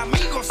morir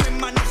amigos en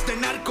manos de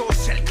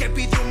narcos, el que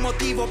pidió un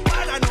motivo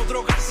para no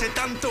drogarse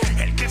tanto,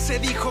 el que se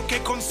dijo que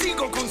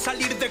consigo con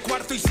salir de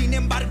cuarto y sin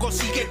embargo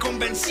sigue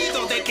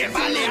convencido de que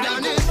vale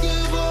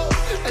algo.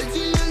 El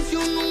silencio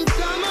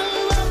nunca me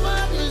va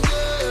a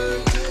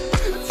aparecer.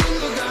 Si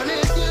no dan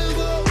el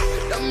tiempo,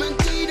 las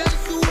mentiras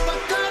su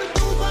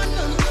bastardo van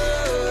a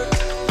ser.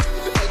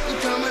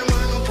 Escúchame,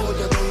 hermano, voy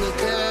a donde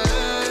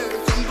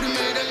estés. En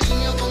primera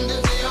línea donde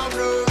se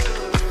abre.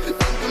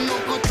 Tanto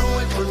nos costó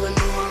el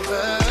volvernos a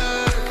ver.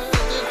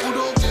 Te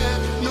juro que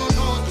no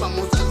nos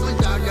vamos a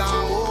soltar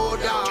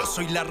ahora. Yo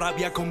soy la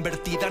rabia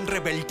convertida en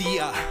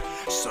rebeldía.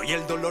 Soy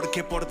el dolor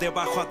que por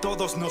debajo a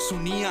todos nos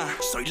unía.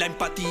 Soy la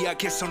empatía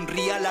que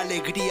sonría la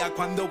alegría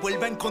cuando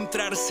vuelva a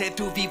encontrarse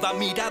tu viva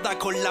mirada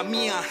con la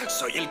mía.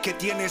 Soy el que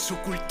tiene su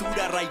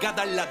cultura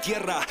arraigada en la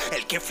tierra,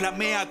 el que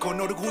flamea con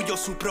orgullo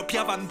su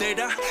propia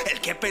bandera, el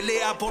que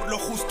pelea por lo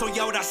justo y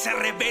ahora se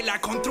rebela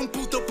contra un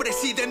puto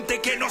presidente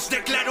que nos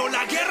declaró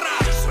la guerra.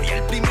 Soy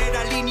el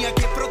primera línea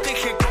que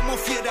protege como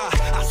fiera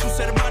a sus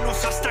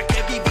hermanos hasta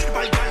que vivir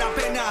valga la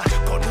pena,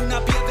 con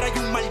una piedra y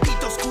un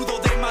maldito escudo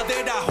de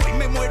madera. Hoy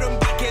me muero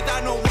en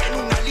Baquedano o en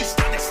una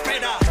lista de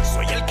espera.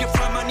 Soy el que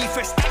fue a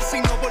manifestarse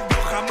y no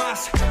volvió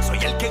jamás. Soy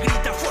el que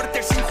grita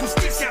fuerte, sin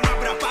justicia no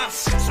habrá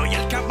paz. Soy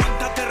el que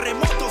aguanta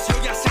terremotos y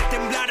hoy hace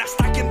temblar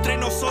hasta que entre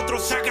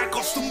nosotros se haga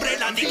costumbre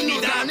la dictadura.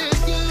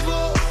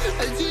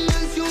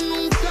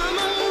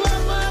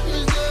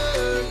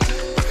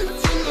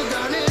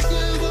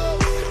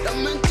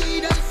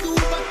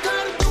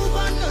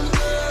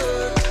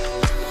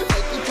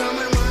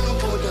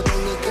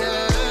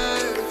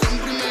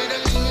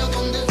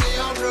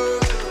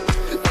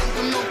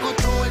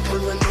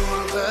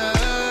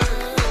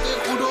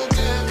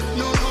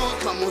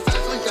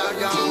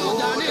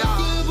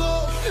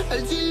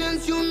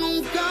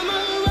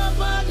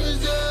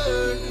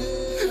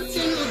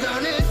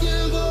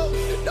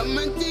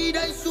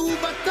 su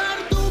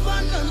bastardo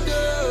van a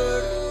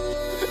arder.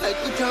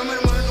 Escúchame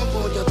hermano,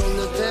 polla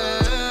donde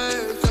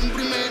estés, en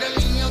primera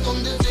línea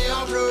donde se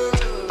abre.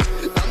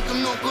 Tanto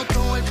nos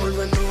costó el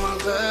volvernos a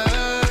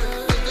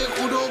ver. Te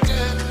juro que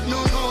no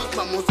nos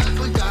vamos a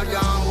soltar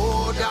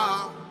ahora.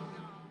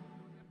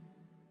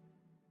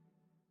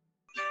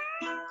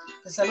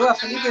 Te saluda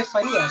Felipe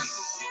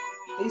Farías.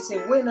 Te dice,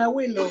 buen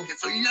abuelo.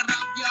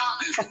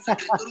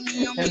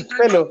 El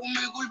pelo.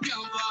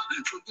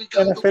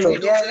 El pelo.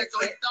 Sería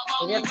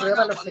el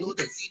programa Los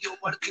Felipe.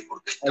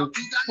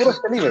 Puro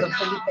Felipe.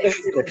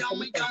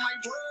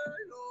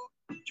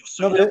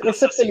 No, pero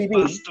ese es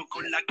Felipín.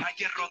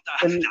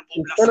 El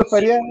pelo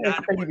Farías es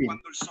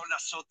Felipín.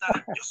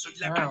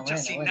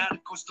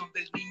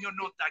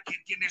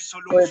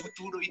 Pues,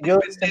 yo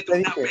siempre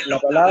dije, la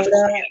palabra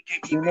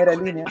primera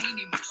línea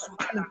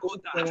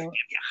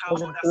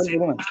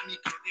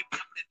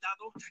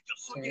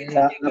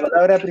la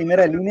palabra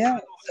primera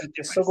línea se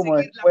empezó como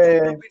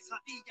después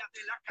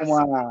como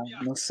a,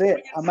 no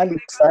sé, a mal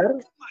usar,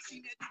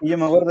 y yo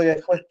me acuerdo que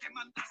después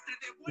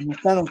me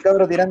estaban un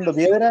cabro tirando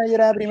piedra y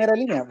era primera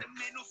línea.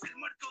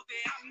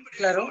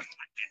 Claro.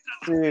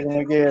 Sí,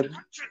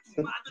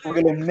 como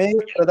que los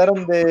medios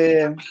trataron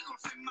de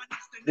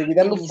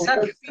quitarle un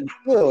poco el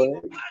sentido,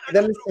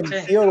 quitarle el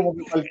sentido, como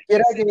que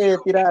cualquiera que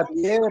tiraba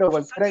piedra o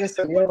cualquiera que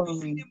salía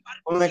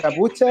con una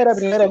capucha era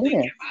primera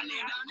línea.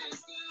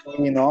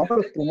 Y no,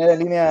 pues primera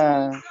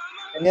línea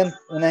tenían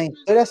una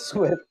historia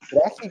súper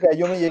trágica.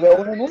 Yo me llegué a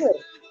una número.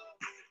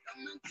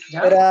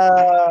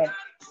 Era.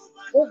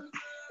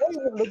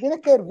 Lo tienes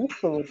que haber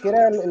visto, porque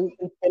era el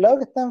pelado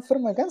que estaba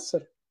enfermo de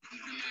cáncer.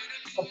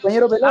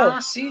 Compañero pelado.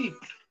 Ah, sí.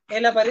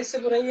 Él aparece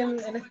por ahí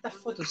en estas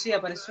fotos. Sí,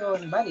 apareció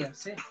en varias,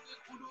 sí.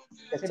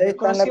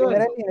 Está en la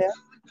primera línea.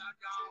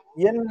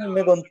 Y él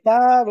me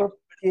contaba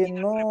que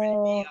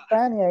no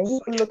estaba ni ahí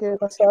con lo que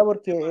pasaba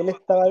porque él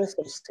estaba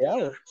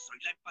desahuciado.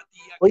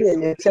 Oye,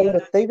 le decía, pero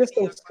 ¿estáis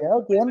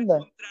desahuciado? ¿Qué onda?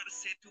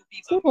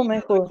 Sí, pues me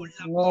dijo,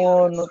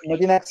 no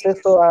tiene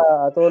acceso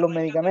a todos los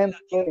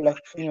medicamentos, las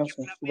quimios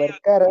son súper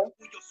caras.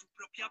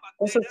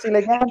 Entonces, si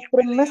le quedan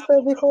 3 meses,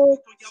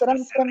 dijo, serán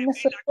 3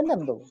 meses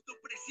peleando.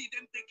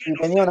 Y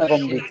tenía una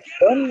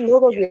convicción,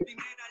 luego, que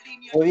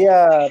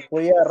podía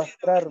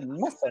arrastrar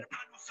meses.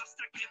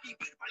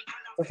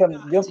 Entonces,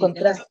 yo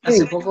encontré...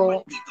 Hace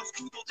poco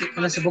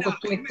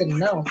estuve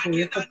internado, fue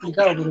bien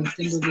complicado, pero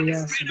entiendo que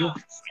ya salió.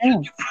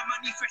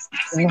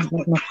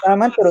 No estaba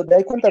mal, pero te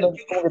das cuenta, como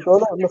que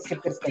todos los que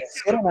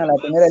pertenecieron a la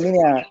primera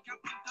línea,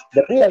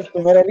 de arriba de la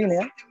primera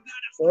línea,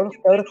 todos los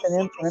cabros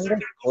tenían tremenda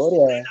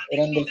historia,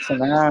 eran del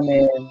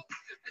Sename,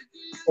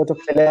 otros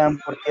peleaban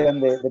porque eran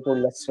de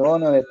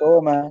población o de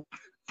toma,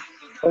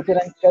 otros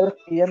eran cabros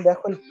que vivían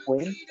debajo del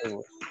puente,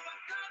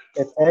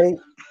 ¿cachai?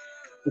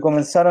 Y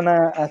comenzaron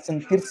a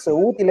sentirse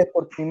útiles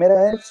por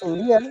primera vez en su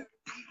vida,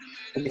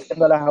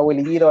 eligiendo a las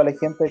abuelitas, a la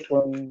gente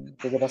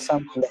que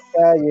pasaban por las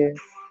calles,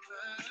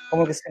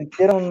 como que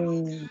sintieron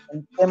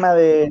un tema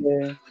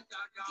de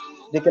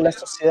que la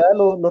sociedad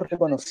los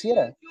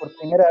reconociera por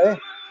primera vez.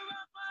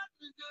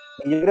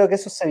 Y yo creo que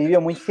eso se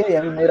vivió muy heavy.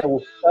 A mí me hubiera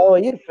gustado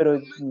ir, pero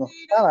no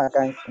estaba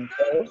acá en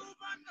Santiago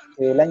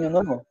el año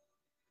nuevo.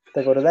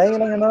 ¿Te acordáis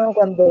del año nuevo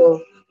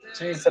cuando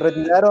se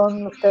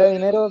retiraron los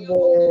carabineros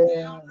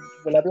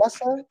de la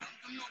plaza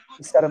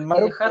y se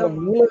armaron dejaron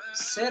con miles?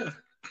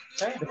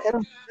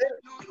 Dejaron ser.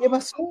 ¿Qué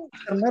pasó?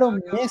 Se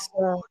armaron mesas,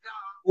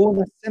 hubo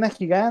una escena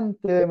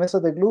gigante de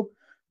mesas de club.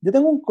 Yo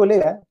tengo un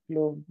colega,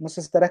 no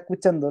sé si estará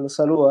escuchando, lo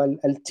saludo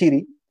al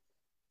Chiri,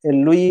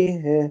 el Luis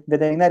es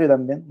veterinario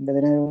también,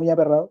 veterinario muy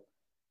aperrado,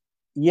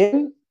 y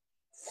él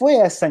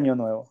fue a ese año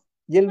nuevo,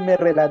 y él me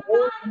relató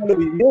cómo lo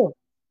vivió,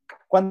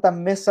 cuántas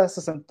mesas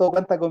se sentó,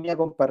 cuánta comida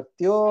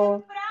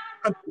compartió,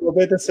 cuántos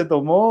copetes se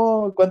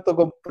tomó, cuánto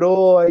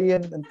compró ahí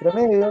entre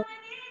medio,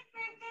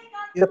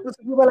 y después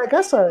se fue para la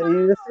casa, y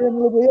decía, no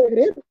lo podía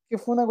creer, que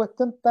fue una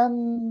cuestión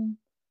tan,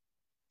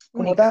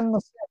 no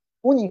sé,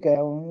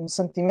 única, un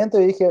sentimiento,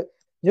 y dije,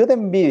 yo te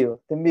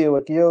envidio,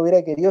 porque yo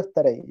hubiera querido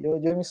estar ahí, yo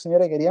y mi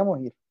señora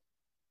queríamos ir,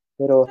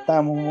 pero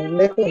estábamos muy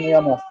lejos y no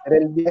íbamos a hacer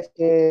el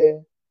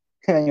viaje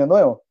en Año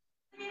Nuevo,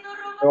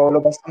 pero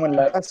lo pasamos en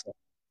la casa.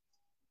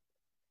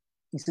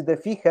 Y si te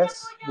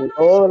fijas, de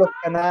todos los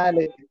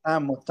canales que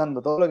estaban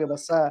mostrando todo lo que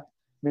pasaba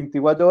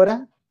 24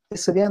 horas,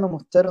 ese día no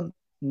mostraron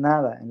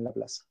nada en la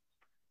plaza.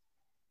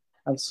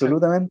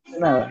 Absolutamente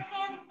nada.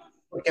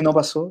 Porque no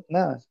pasó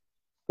nada.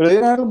 Pero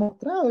debieron haberlo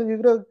mostrado. Yo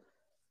creo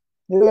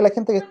que la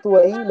gente que estuvo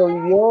ahí lo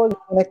vivió y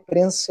fue una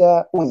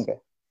experiencia única.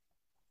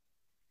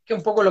 Que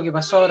un poco lo que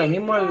pasó ahora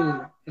mismo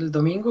el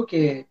domingo,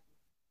 que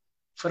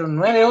fueron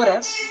 9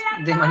 horas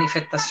de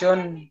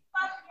manifestación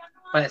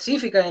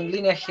pacífica en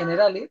líneas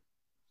generales,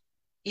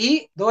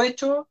 y 2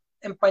 hechos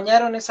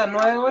empañaron esas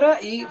 9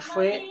 horas y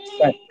fue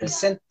el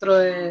centro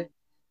de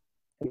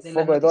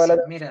foco de toda la...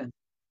 Mira,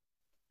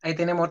 ahí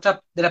tenemos otras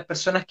de las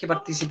personas que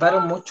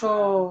participaron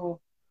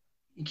mucho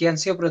y que han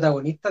sido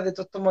protagonistas de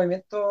todos estos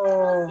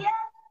movimientos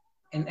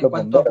en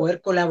cuanto a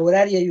poder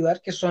colaborar y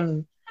ayudar, que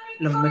son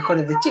los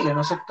mejores de Chile,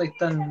 ¿no es cierto? Ahí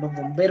están los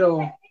bomberos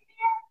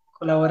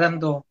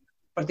colaborando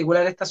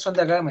particular estas son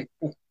de acá de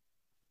Maipú.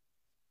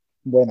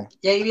 Buena.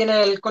 Y ahí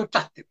viene el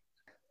contraste.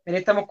 Ahí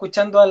estamos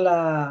escuchando a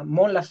la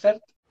Mon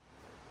Laferte.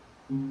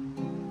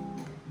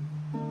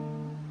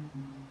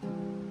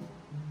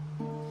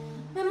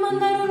 Me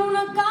mandaron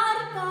una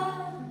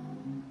carta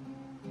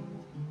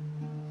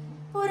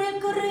por el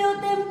correo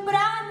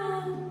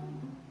temprano.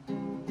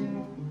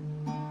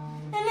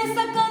 En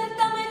esa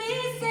carta me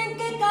dicen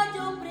que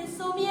cayó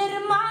preso mi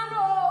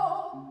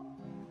hermano.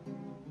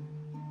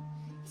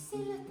 Y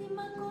sin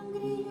lástima con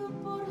grillo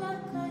por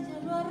la calle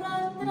lo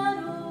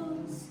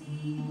arrastraron,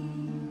 sí.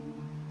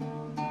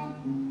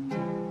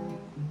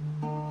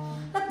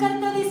 La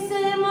carta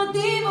dice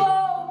emotivo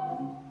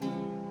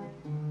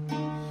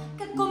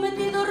que ha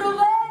cometido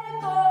Roberto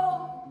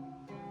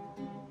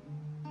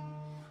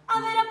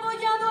haber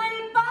apoyado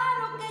el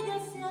paro que ya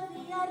se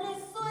había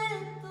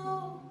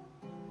resuelto.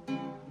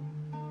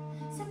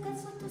 Si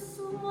acaso esto es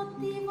un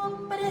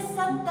motivo,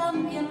 presa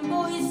también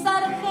voy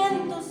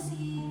sargento,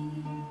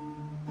 sí.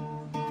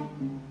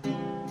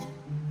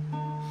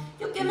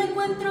 Yo que me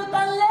encuentro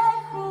tan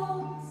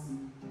lejos,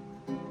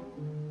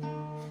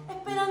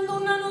 esperando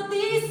una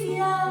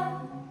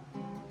noticia,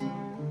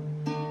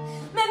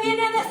 me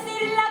viene a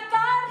decir la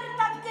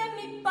carta que en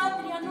mi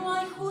patria no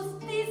hay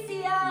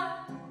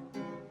justicia.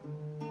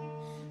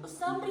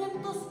 Los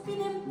hambrientos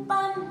piden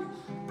pan,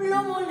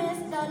 plomo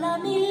les da la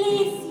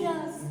milicia,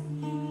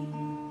 sí.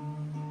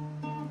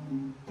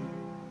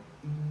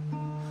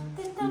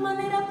 De esta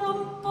manera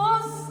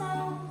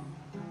pomposa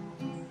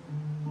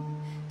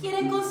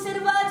quieren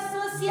conservar su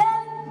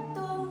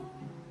asiento.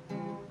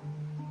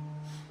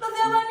 Los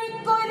de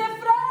abanico y de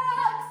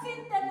frac sin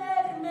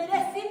tener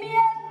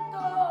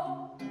merecimiento.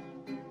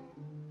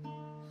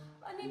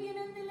 Van y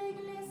vienen de la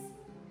iglesia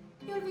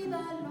y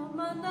olvidan los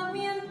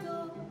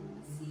mandamientos,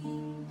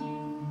 sí.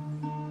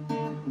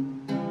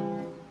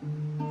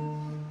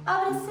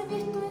 Habráse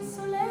visto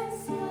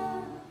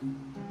insolencia,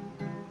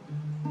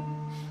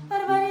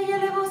 barbarie y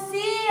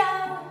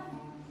alevosía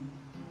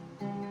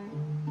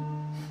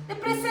de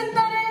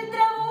presentar el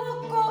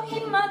trabuco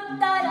y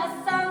matar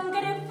a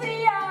sangre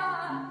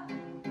fría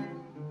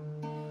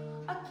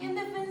a quien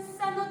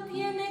defensa no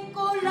tiene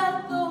con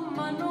las dos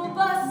manos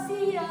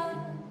vacías,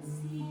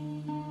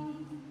 sí.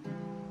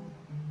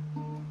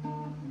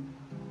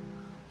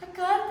 La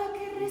carta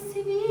que he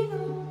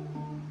recibido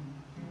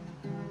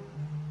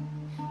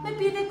me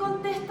pide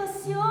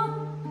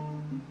contestación.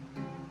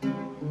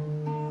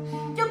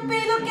 Yo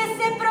pido que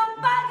se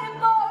propague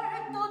por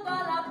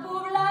toda la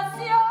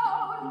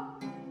población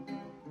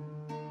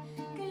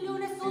que el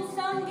lunes es un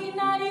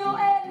sanguinario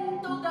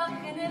en toda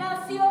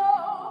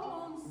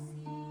generación,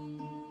 sí.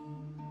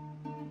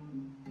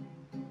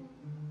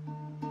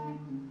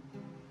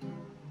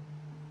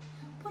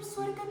 Por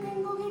suerte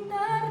tengo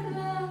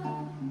guitarra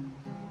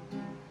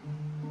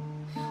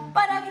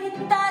para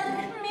gritar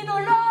mi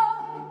dolor.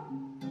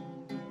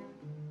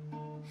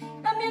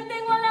 También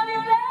tengo a la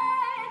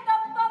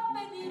Violeta para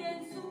pedir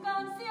en su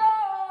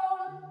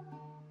canción.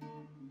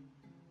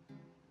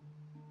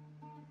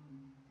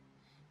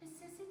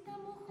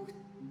 Necesitamos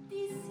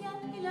justicia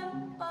y la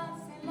paz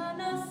en la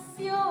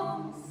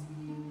nación,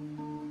 sí.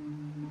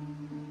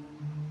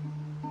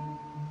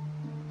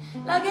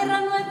 La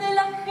guerra no es de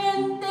la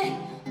gente,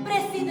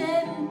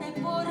 presidente,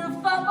 por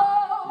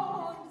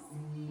favor,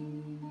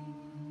 sí.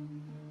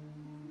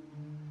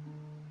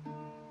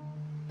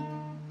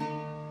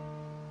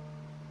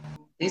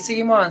 Y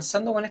seguimos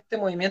avanzando con este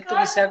movimiento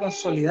que se va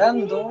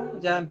consolidando,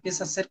 ya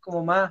empieza a ser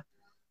como más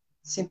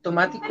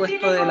sintomático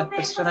esto de las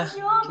personas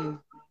que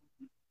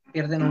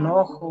pierden un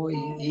ojo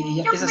y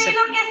ya empieza a ser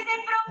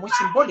muy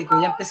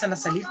simbólico, ya empiezan a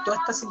salir toda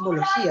esta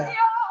simbología,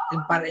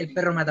 el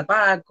perro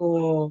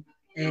matapaco,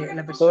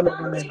 la persona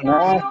con el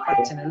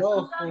parche en el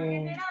ojo.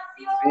 Sí.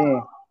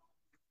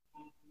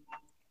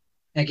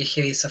 Mira qué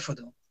heavy esa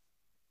foto.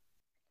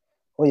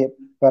 Oye,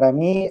 para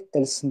mí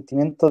el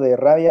sentimiento de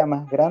rabia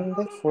más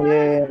grande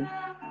fue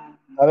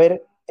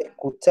haber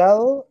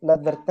escuchado la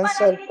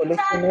advertencia del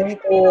Colegio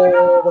Médico,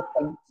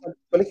 del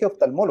Colegio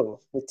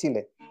Oftalmólogo de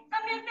Chile,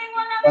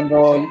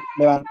 cuando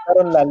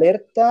levantaron la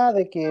alerta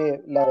de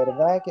que la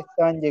verdad es que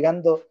estaban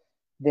llegando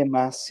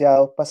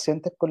demasiados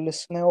pacientes con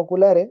lesiones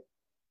oculares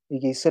y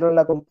que hicieron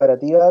la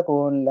comparativa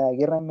con la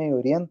guerra en Medio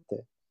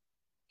Oriente,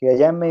 que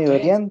allá en Medio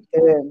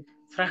Oriente,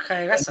 Franja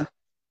de Gaza.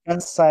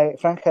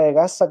 Franja de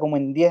Gaza, como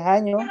en 10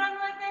 años,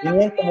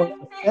 tenían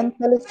como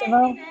 60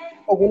 lesionados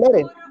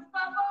oculares.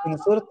 Y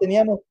nosotros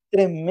teníamos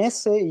 3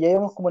 meses y ya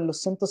íbamos como en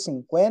los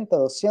 150,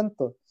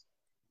 200.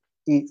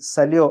 Y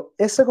salió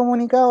ese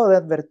comunicado de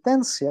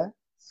advertencia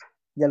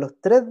y a los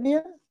 3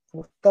 días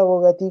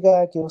Gustavo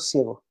Gatica quedó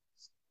ciego.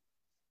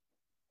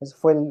 Esa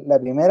fue la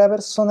primera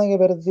persona que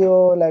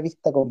perdió la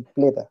vista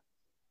completa.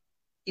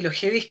 Y lo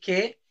heavy es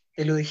que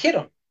te lo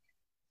dijeron.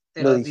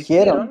 Te lo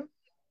dijeron.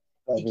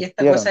 Y que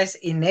esta cosa es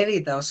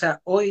inédita, o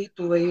sea, hoy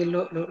tú veis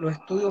los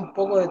estudios un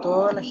poco de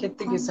toda la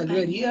gente que salió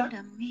herida,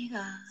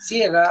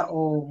 ciega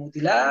o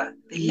mutilada,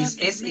 y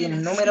es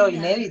en número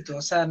inédito,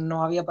 o sea,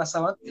 no había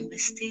pasado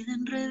antes.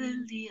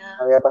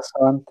 No había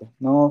pasado antes,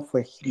 no,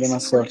 fue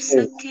demasiado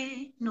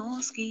heavy.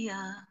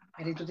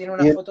 Mira, y tú tienes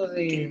una foto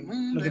de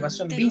lo que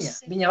pasó en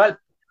Viña Valpo.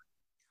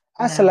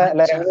 Esa la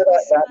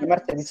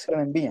marcha que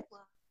hicieron en Viña.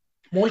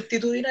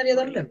 Multitudinaria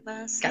también.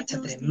 Cacha,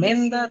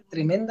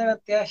 tremenda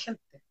cantidad de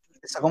gente.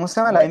 ¿Cómo se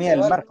llama? La Avenida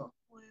del Mar.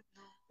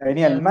 La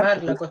Avenida del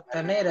Mar. La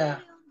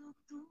Costanera.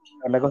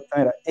 La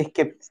Costanera. Es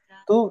que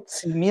tú,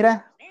 si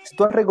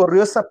tú has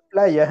recorrido esas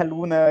playas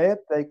alguna vez,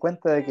 te das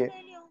cuenta de que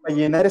para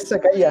llenar esa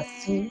calle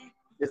así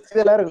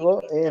de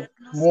largo, es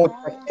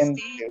mucha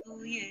gente.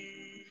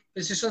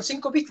 Pero si son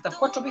 5 pistas,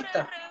 4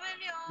 pistas.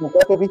 Como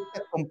 4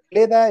 pistas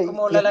completas.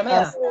 Como la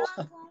Alameda.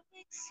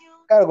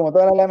 Claro, como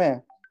toda la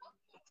Alameda.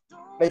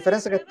 La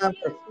diferencia es que estaban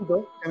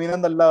fresquitos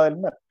caminando al lado del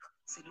mar.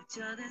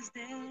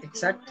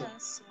 Exacto.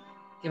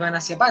 Que van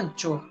hacia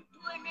Pancho.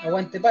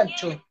 Aguante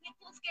Pancho.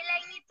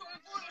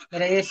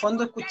 Mira, ahí de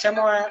fondo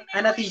escuchamos a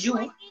Ana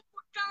Tijoux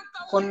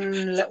con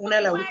una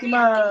de las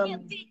últimas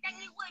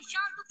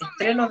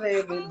estrenos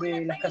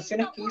de las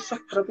canciones que hizo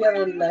propias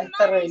de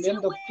esta rebelión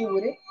de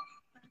octubre,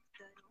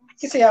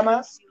 que se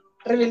llama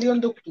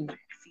Rebelión de Octubre.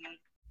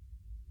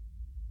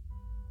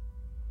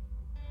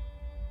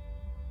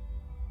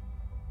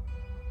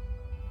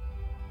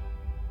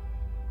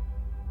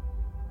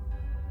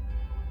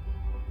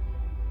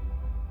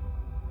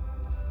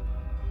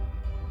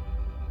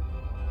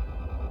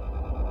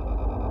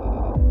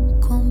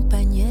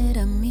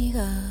 Compañera,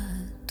 amiga,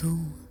 tú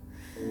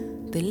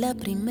de la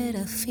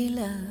primera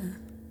fila,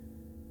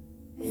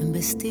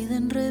 embestida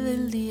en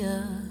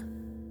rebeldía,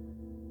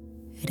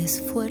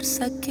 eres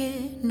fuerza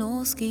que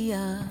nos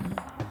guía,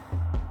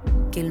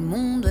 que el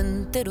mundo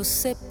entero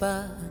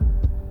sepa,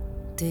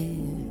 te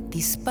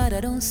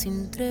dispararon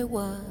sin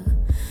tregua,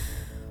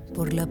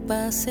 por la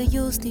paz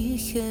ellos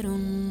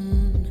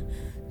dijeron,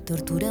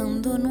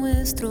 torturando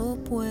nuestro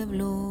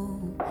pueblo.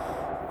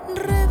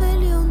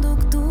 Rebelión de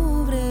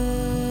octubre,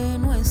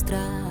 nuestra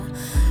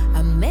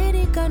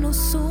América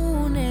nos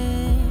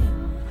une.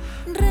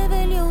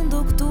 Rebelión de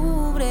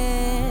octubre,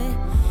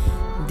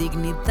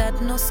 dignidad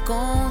nos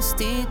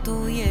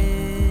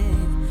constituye.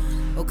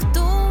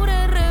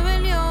 Octubre,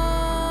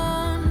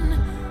 rebelión,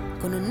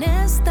 con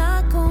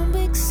honesta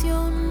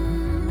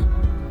convicción.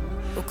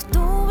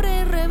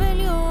 Octubre,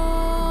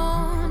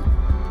 rebelión,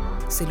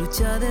 se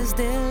lucha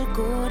desde el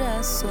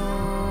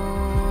corazón.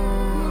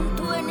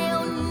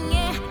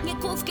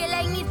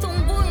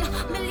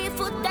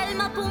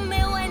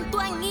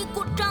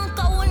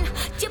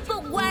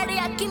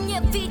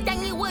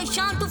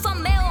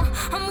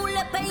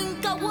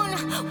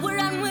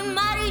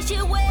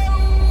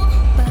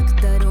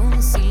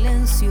 Pactaron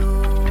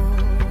silencio,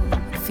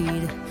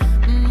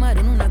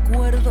 firmaron un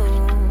acuerdo,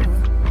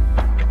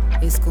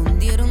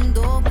 escondieron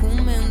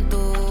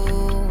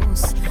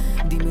documentos.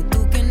 Dime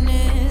tú quién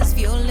es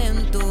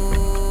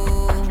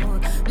violento,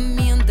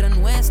 mientras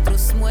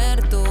nuestros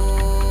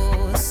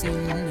muertos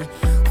sin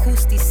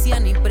justicia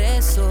ni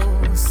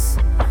presos,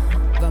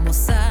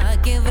 vamos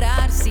a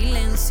quebrar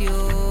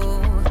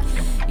silencio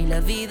y la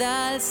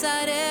vida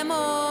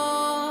alzaremos.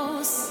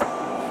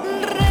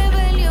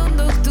 Rebelión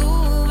de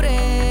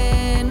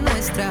octubre,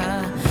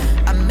 nuestra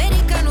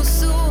América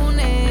nos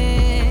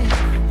une.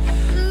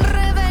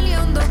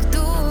 Rebelión de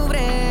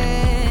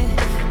octubre,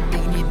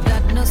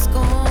 dignidad nos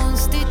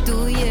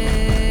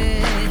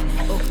constituye.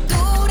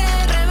 Octubre,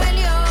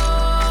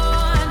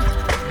 rebelión,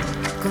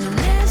 con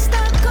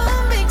honesta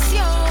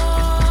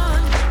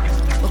convicción.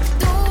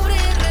 Octubre,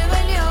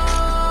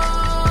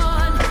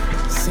 rebelión,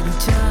 se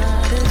lucha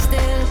desde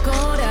el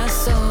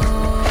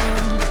corazón.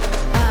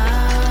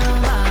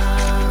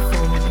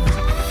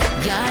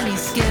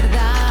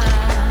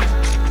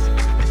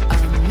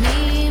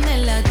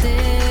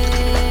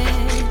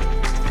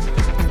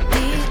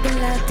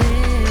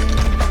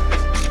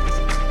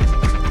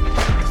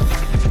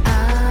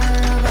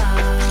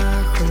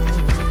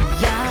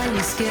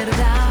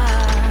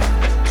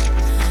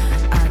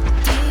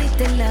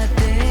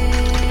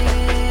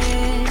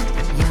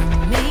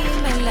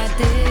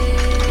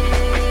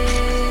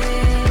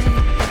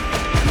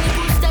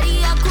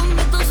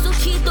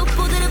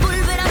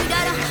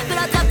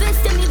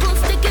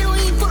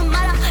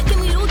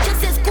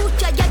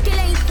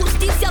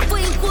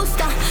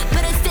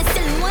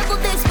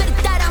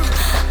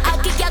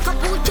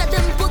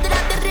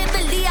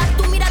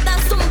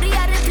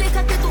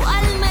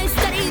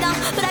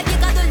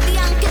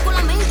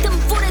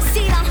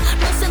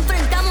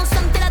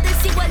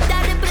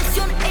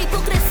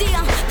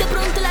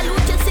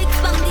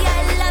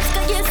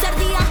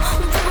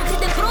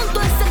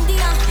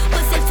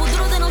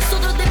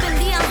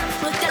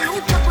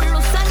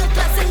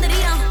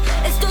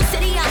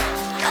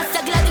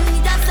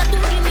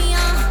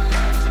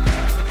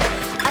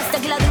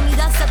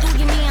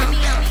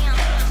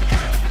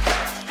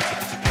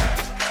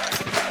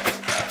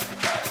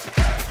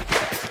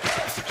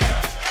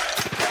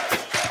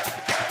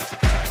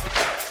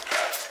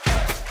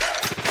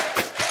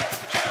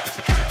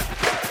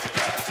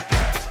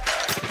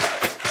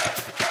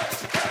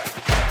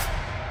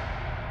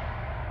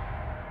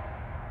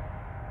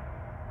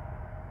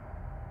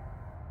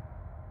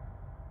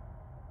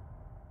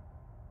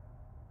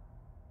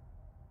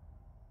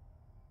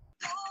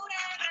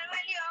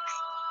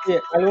 Sí,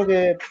 algo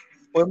que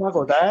podemos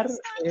acotar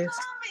es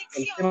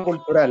el tema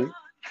cultural.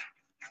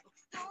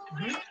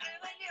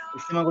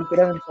 El tema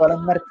cultural en todas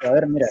las marcas. A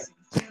ver, mira,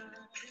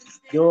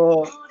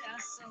 yo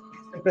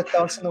siempre he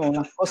estado haciendo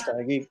unas cosas.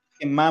 Aquí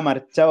quien más ha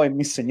marchado es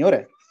mi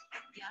señora.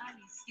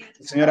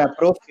 Mi señora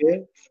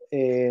profe,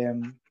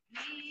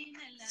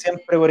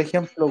 siempre, por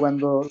ejemplo,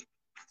 cuando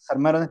se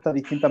armaron estas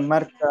distintas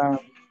marchas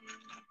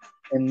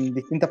en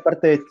distintas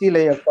partes de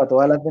Chile, ella fue a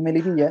todas las de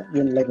Melipilla, y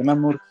en la que más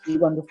me urgí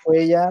cuando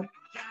fue ella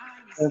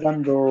fue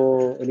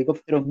cuando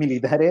helicópteros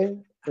militares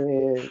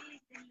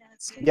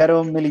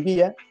sellaron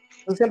Melipilla.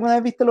 No sé si alguna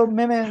vez viste los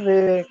memes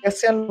de que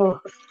hacían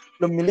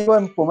los milicos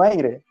en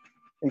Pomaire,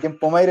 y que en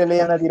Pomaire le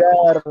iban a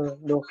tirar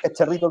los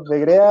cacharritos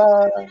de crea.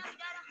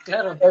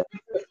 Claro.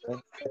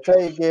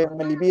 ¿Cachai? Que en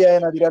Melipilla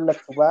iban a tirar las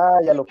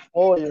chupallas, los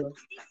pollos.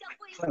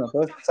 Bueno,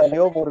 todo eso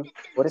salió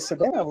por ese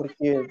tema,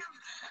 porque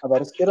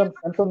aparecieron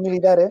tantos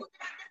militares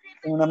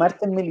en una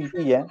marcha en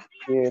Melipilla,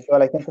 que toda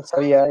la gente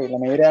sabía, y la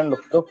mayoría eran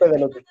los profes de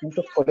los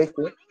distintos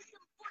colegios.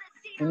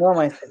 Y no vamos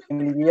a decir que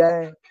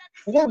Melipilla es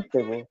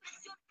gigante, pues.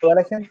 Toda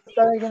la gente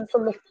sabe quiénes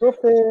son los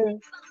profes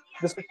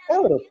de sus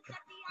cabros.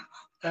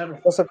 Claro.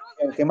 Entonces,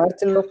 que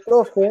marchen los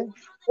profes,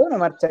 fue una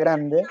marcha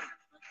grande,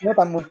 no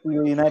tan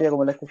multitudinaria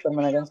como la que se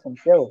arman acá en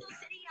Santiago.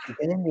 Y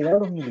que hayan llegado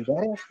los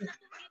militares así.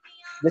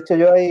 De hecho,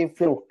 yo ahí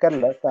fui a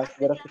buscarla, estaba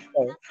súper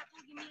asustado.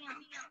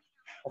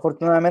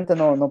 Afortunadamente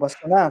no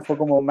pasó nada, fue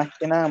como más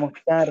que nada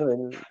mostrar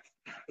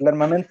el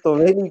armamento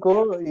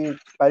bélico y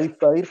para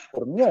disuadir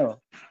por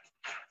miedo.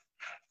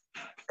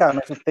 Claro, me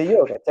asusté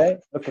yo,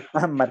 ¿cachai? Los que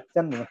estaban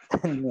marchando no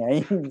estaban ni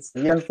ahí,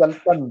 seguían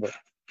saltando.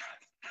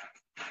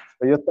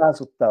 Pero yo estaba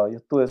asustado, yo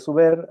estuve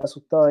súper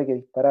asustado de que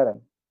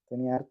dispararan.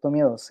 Tenía harto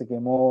miedo, se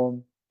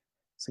quemó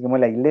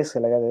la iglesia,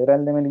 la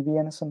catedral de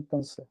Melipilla en ese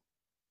entonces.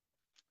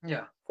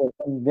 Ya. Fue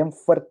bien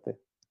fuerte.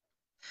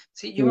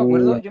 Sí, yo me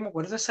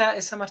acuerdo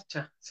esa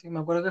marcha. Sí, me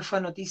acuerdo que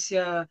fue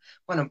noticia,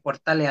 bueno, en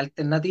portales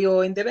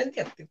alternativos e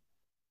independientes.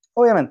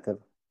 Obviamente.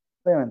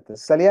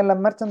 Salían las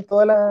marchas en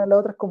todas las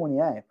otras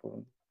comunidades.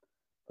 Por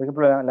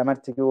ejemplo, la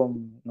marcha que hubo,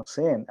 no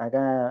sé,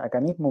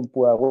 acá mismo en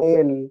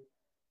Pudahuel,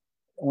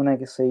 una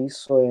que se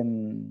hizo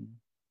en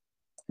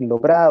Lo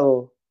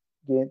Prado,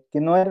 que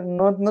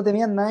no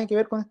tenían nada que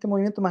ver con este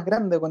movimiento más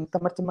grande, con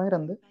estas marchas más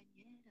grandes.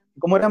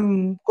 Como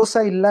eran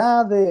cosas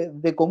aisladas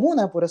de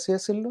comuna, por así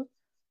decirlo,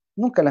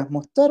 nunca las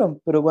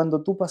mostraron, pero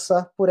cuando tú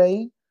pasabas por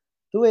ahí,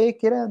 tú veías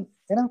que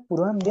eran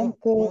puros ambientes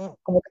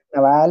como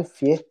carnaval,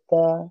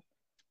 fiesta,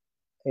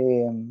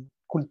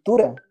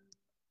 cultura.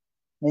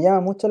 Me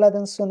llama mucho la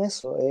atención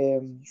eso.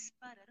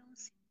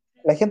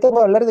 La gente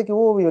puede hablar de que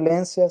hubo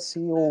violencia,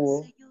 sí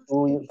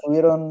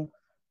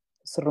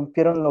se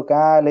rompieron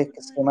locales,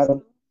 que se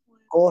quemaron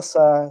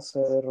cosas,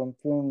 se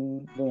rompió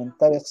un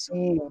inventario,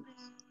 sí,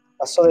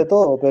 pasó de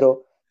todo,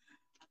 pero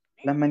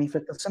las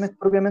manifestaciones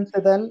propiamente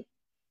tal,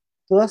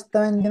 todas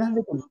estaban llenas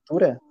de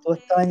cultura, todas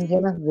estaban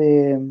llenas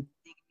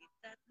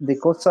de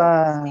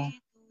cosas,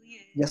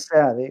 ya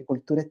sea de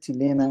cultura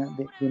chilena,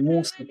 de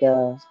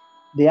música,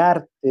 de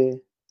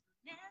arte,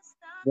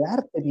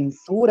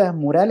 pinturas,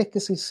 murales que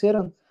se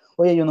hicieron.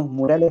 Hoy hay unos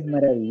murales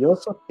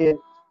maravillosos que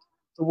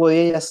tú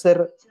podías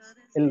hacer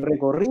el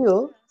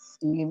recorrido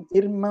y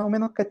ir más o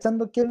menos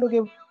cachando qué es lo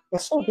que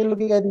pasó, qué es lo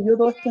que gatilló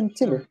todo esto en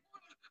Chile.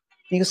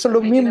 Y que son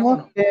los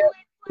mismos que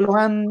los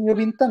han ido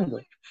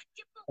pintando.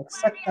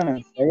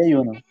 Exactamente, ahí hay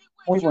uno,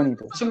 muy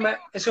bonito.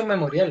 Es un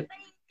memorial.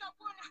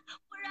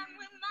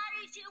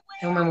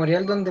 Es un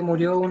memorial donde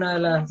murió una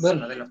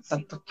de los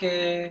tantos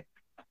que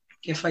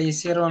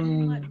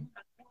fallecieron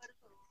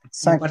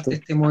como parte de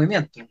este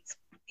movimiento.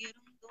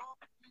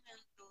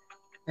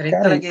 Era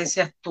esta la que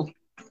decías tú,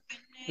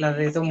 la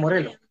de Don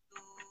Morelos.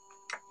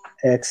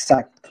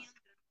 Exacto.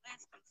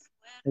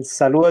 El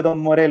saludo de Don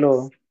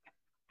Morelos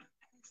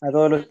a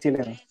todos los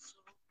chilenos.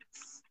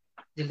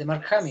 Y el de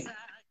Mark Hamill.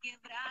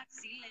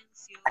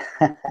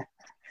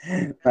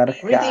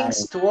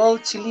 Greetings to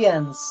all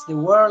Chileans. The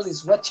world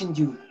is watching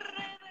you.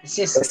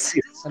 Así es.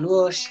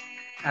 Saludos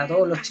a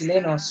todos los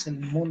chilenos. El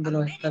mundo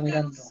los está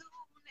mirando.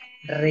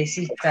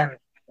 Resistan.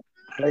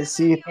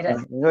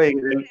 Oye,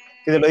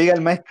 que te lo diga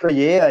el maestro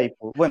Jedi.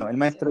 Pues. Bueno, el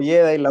maestro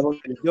Jedi, la voz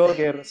del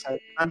Joker, o sea,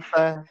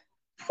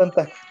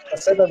 tantas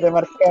facetas de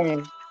Mark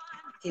Hamill.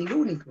 El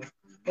único.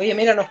 Oye,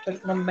 mira,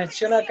 nos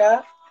menciona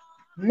acá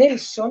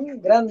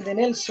Nelson, grande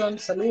Nelson,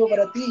 saludo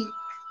para ti.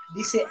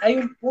 Dice, hay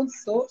un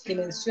punto que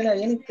menciona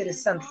bien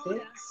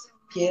interesante,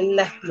 que es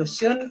la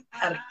explosión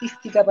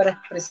artística para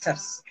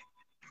expresarse.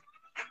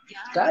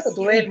 Claro,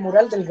 tú ves el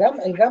mural del GAM,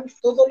 el GAM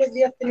todos los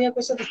días tenía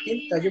cosas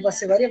distintas. Yo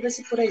pasé varias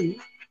veces por ahí,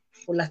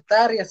 por las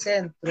tardes hacia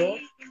adentro,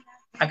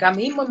 acá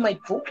mismo en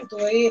Maipú, tú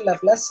ves la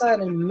plaza,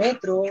 en el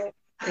metro,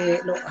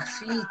 los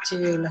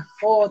afiches, las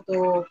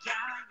fotos,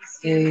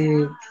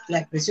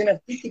 las expresiones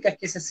artísticas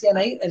que se hacían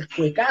ahí, el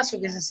cuecazo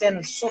que se hacía en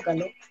el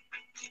Zócalo.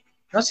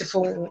 No sé,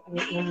 fue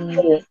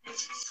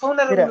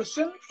una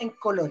revolución en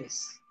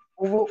colores.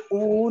 Hubo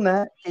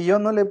una que yo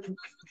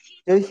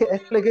dije,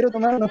 esto le quiero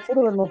tomar una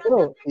foto, pero no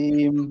puedo,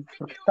 y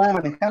porque estaba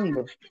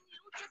manejando.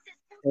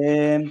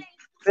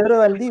 Pedro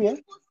Valdivia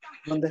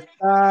donde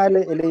está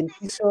el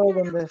edificio,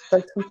 donde está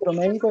el centro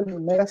médico, el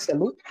Mega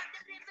Salud,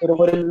 pero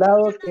por el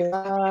lado que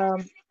va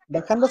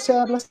bajando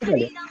hacia Plaza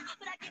Italia.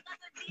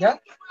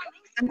 ¿Ya?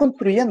 Están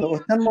construyendo o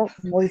están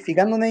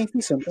modificando un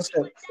edificio,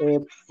 entonces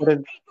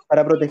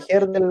para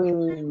proteger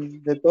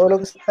de todo lo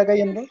que se está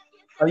cayendo,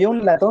 había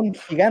un latón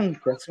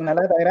gigante, así una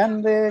lata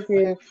grande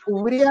que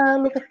cubría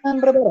lo que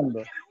estaban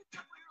reparando.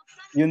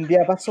 Y un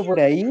día paso por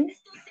ahí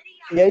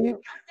y ahí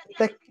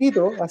está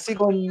escrito, así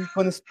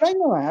con spray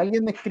nomás,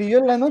 alguien me escribió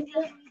en la noche,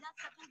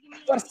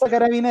 Fuerza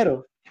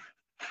Carabinero.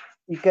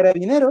 Y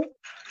Carabinero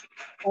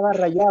estaba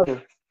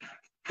rayado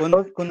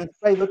con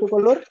spray de otro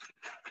color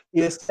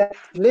y decía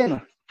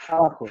chileno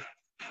abajo.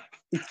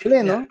 Y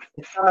chileno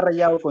estaba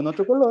rayado con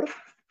otro color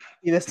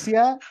y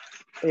decía,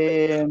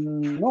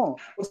 no,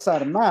 Fuerza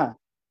Armada.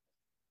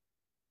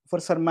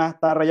 Fuerza Armada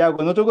estaba rayado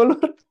con otro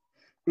color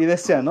y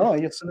decía, no,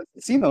 ellos son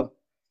asesinos.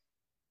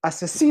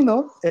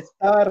 Asesino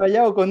estaba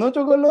rayado con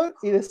otro color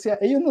y decía,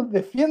 ellos nos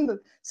defienden.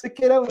 Sé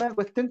que era una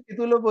cuestión que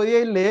tú lo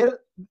podías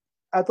leer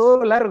a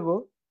todo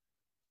largo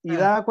y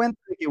daba cuenta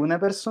de que una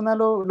persona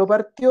lo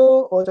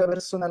partió, otra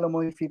persona lo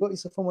modificó y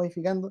se fue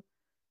modificando.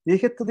 Y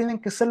dije, estos tienen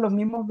que ser los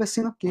mismos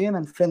vecinos que viven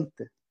al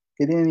frente,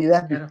 que tienen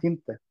ideas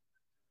distintas.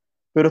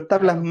 Pero está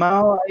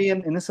plasmado ahí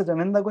en esa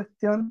tremenda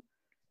cuestión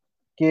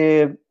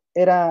que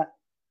era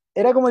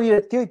como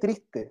divertido y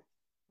triste.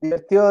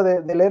 Divertido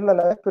de leerlo a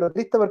la vez, pero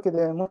triste porque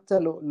te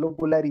demuestra lo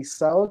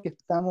polarizado que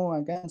estamos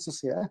acá en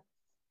sociedad.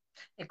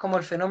 Es como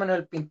el fenómeno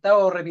del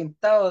pintado o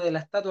repintado de la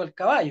estatua del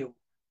caballo.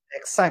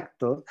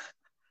 Exacto.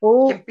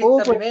 ¿Quién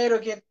pinta primero?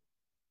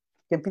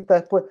 ¿Quién pinta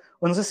después?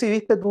 O no sé si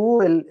viste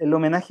tú el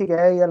homenaje que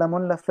hay a la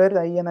Mon Laferte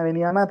ahí en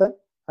Avenida Mata,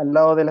 al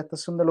lado de la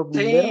estación de los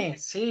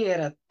bomberos. Sí,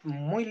 era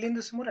muy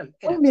lindo ese mural.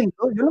 Muy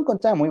lindo, yo lo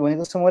encontraba muy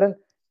bonito ese mural.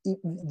 Y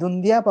de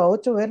un día para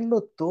otro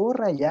verlo todo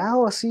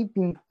rayado, así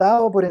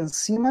pintado por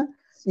encima,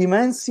 y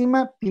más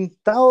encima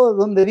pintado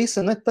donde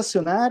dice no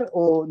estacionar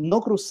o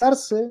no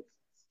cruzarse,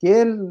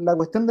 que es la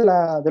cuestión de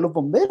los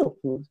bomberos.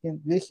 Pues. Yo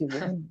dije,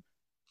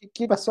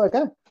 ¿qué pasó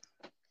acá?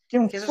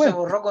 ¿Quién que eso fue?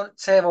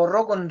 se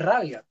borró con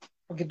rabia,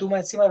 porque tú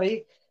más encima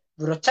veis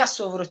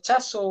brochazo,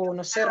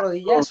 no sé,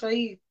 rodillazo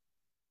ahí.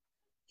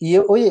 Y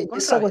oye,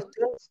 esa rabia.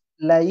 cuestión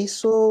la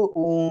hizo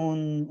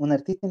un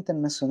artista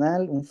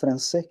internacional, un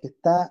francés que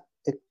está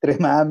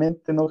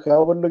extremadamente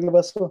enojado por lo que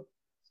pasó.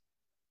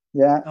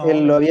 Ya, No,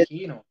 él me él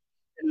imagino.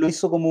 lo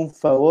hizo como un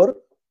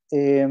favor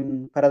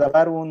para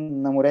tapar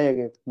una muralla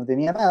que no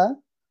tenía nada.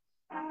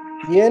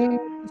 Y él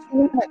hizo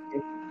un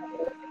homenaje.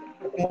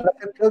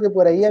 Creo que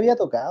por ahí había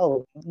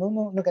tocado.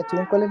 No caché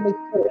bien cuál es la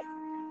historia.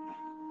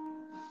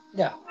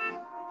 Ya.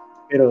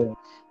 Pero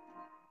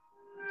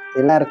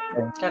el arte.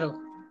 Claro.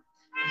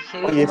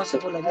 Es Oye, cómo se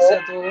polariza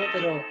todo,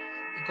 pero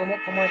cómo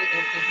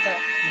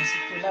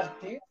el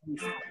arte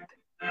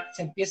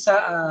se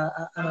empieza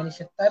a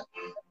manifestar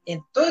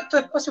en todos estos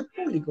espacios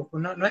públicos.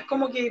 Pues no es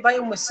como que vaya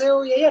a un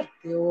museo y hay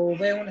arte, o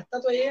vea una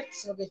estatua y hay arte,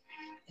 sino que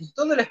en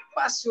todo el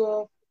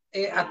espacio,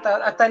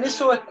 hasta en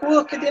esos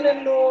escudos que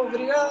tienen los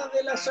brigadas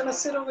de la zona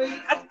cero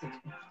hay arte.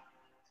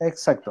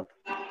 Exacto.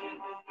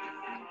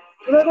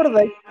 ¿Tú te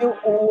acordás que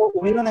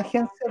hubieron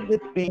agencias de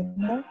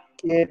turismo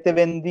que te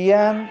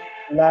vendían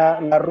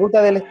la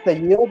ruta del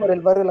estallido por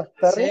el barrio Las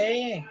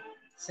Tarrias?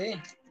 Sí.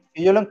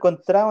 Y yo lo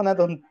encontraba una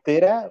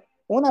tontera.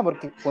 Una,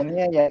 porque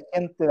ponía ya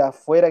gente de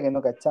afuera que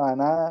no cachaba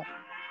nada.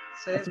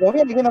 Sí. Así como,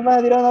 mira, aquí nos van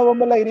a tirar una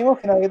bomba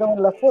lacrimógena que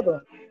toman la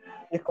foto.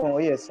 Y es como,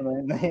 oye, eso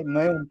no es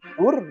un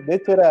tour. De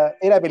hecho,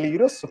 era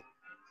peligroso.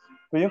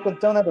 Pero yo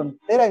encontraba una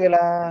tontera que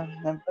la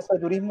empresa de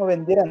turismo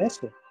vendieran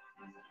eso.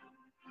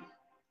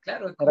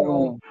 Claro, es Era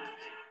como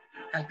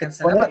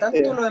 ¿alcanzará para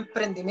tanto los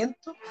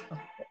emprendimientos?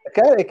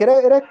 Claro, es que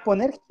era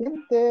exponer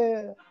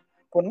gente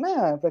por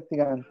nada,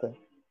 prácticamente.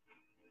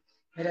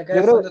 Mira, acá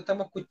de fondo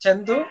estamos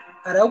escuchando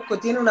Arauco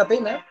tiene una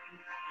pena,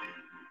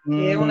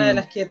 que es una de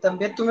las que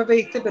también tú me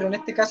pediste, pero en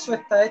este caso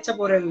está hecha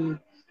por el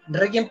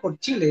Reyes por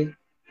Chile,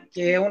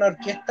 que es una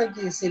orquesta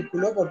que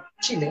circuló por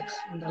Chile,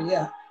 en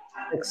realidad.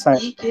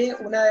 Exacto. Y que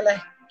una de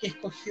las que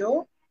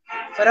escogió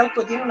fue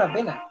Arauco tiene una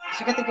pena.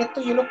 Fíjate que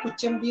esto yo lo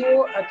escuché en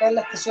vivo acá en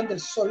la Estación del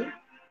Sol,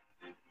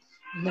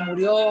 donde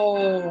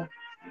murió,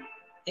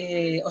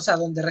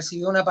 donde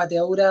recibió una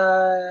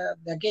pateadura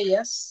de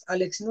aquellas,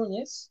 Alex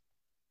Núñez,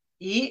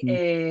 y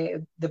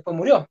después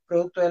murió,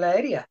 producto de la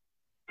herida.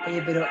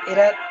 Oye, pero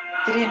era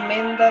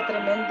tremenda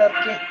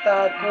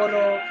orquesta,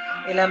 coro,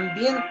 el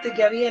ambiente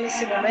que había en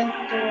ese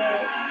momento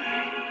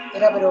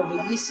era pero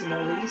bellísimo,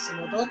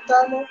 todos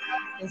estábamos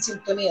en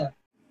sintonía.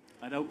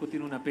 Arauco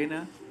tiene una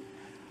pena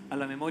a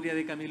la memoria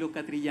de Camilo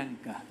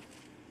Catrillanca.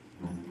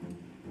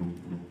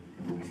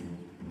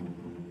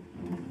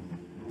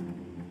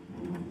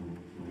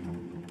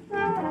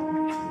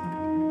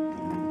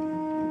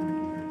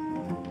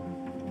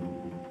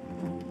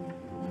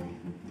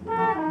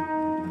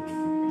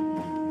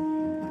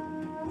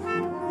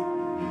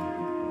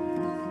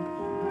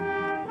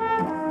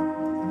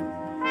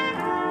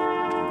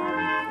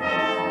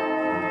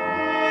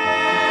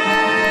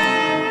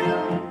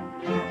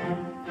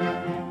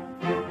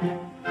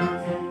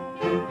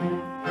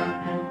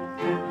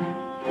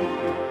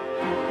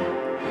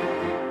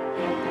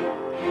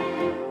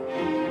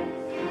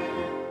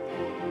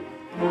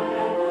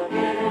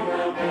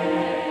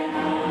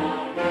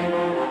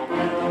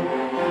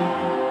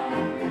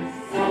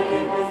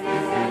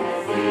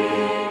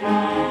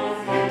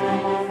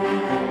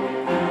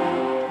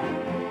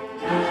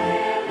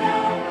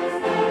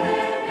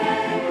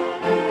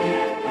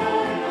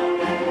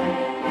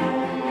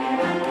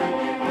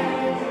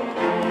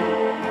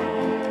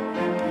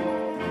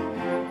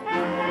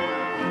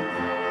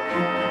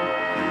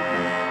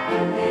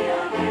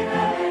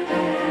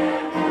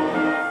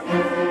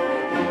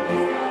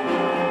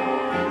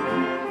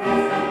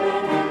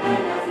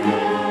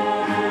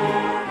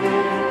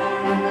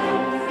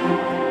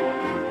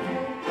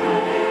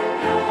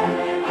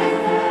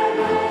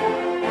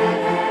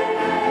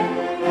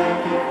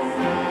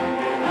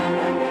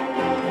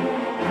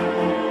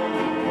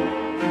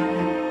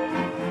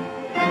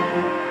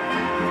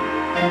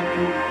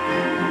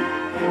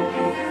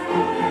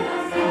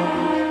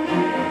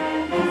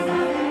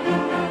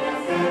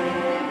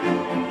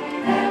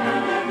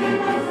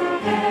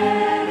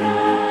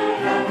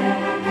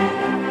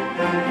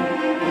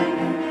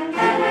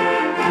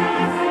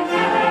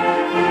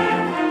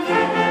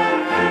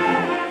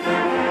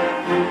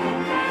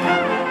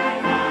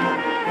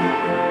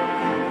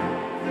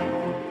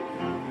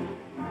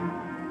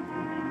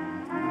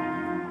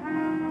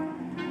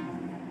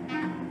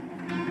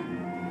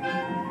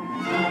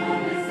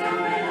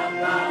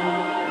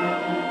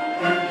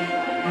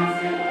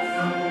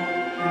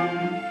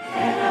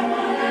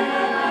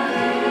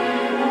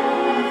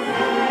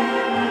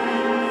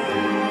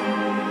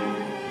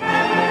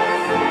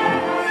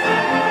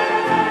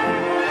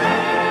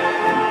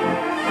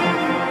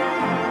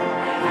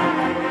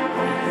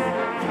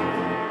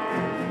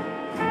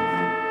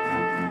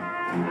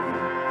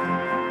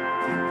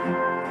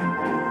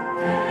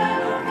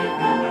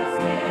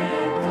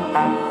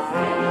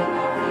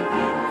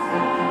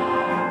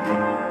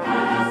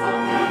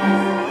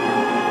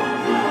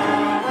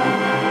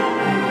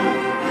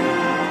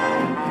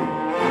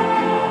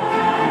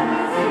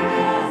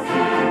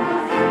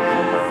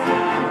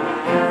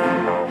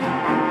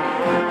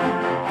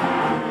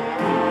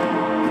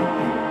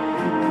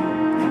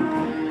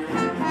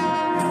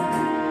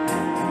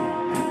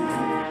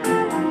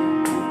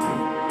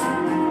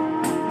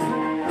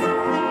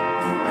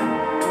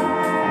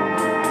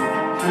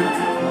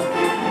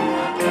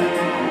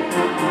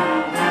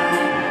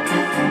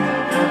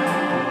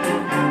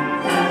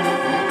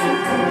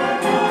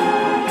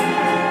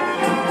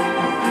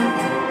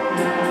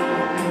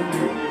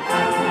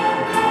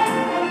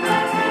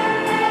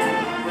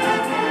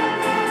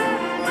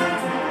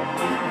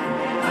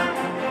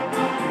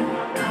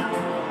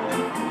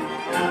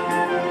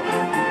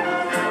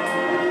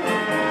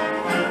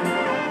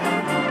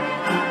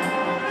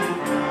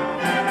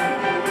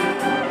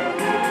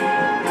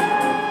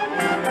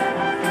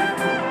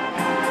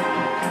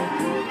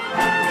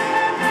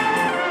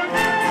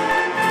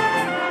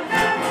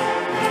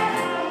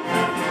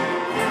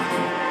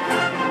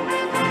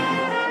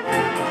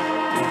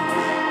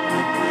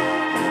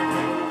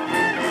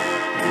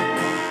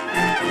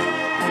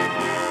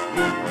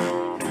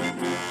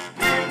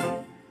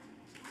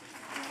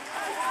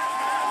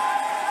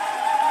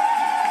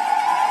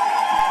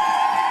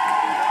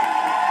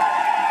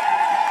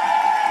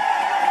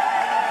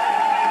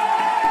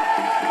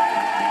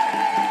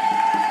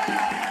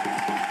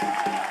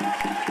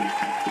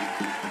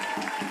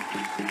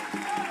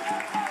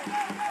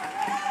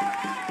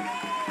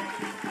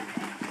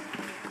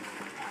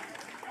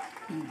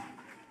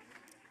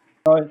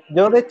 No,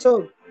 yo de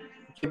hecho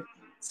que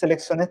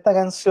seleccioné esta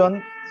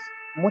canción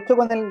mucho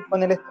con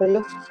el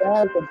estallido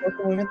social, con todo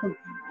este movimiento,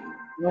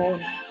 no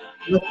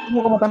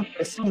estuvo como tan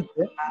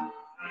presente,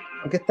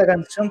 porque esta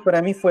canción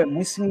para mí fue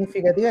muy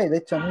significativa y de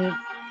hecho a mí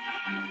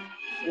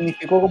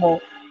significó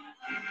como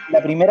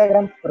la primera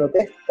gran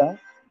protesta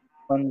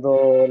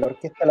cuando la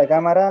Orquesta de la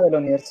Cámara de la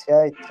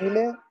Universidad de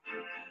Chile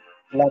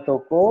la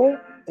tocó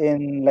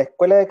en la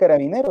Escuela de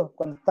Carabineros,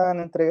 cuando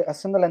estaban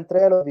haciendo la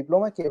entrega de los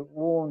diplomas, que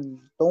hubo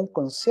todo un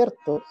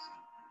concierto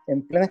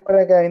en plena Escuela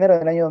de Carabineros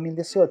del año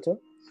 2018,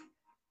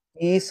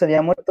 y se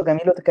había muerto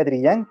Camilo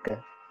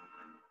Catrillanca.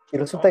 Y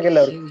resulta que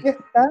la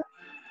orquesta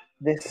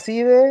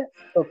decide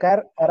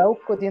tocar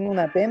Arauco tiene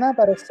una pena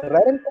para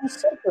cerrar el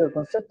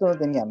concierto no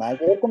tenía nada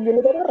que ver con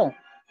Violeta Parra.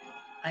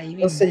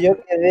 Entonces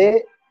yo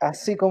quedé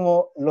así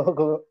como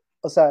loco,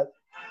 o sea,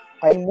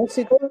 hay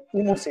músicos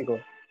y músicos.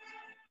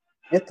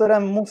 Y estos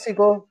eran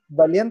músicos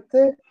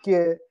valientes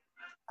que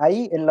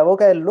ahí en la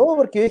boca del lobo,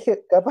 porque yo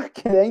dije, capaz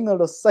que de ahí no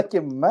los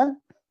saquen más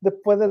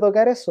después de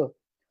tocar eso.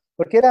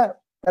 Porque era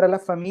para la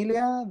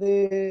familia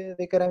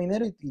de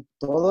Carabineros y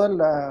todo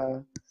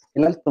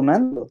el alto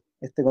mando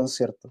este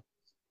concierto.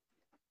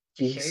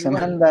 Y se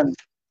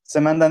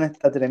mandan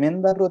esta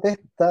tremenda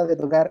protesta de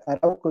tocar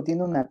Arauco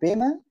tiene una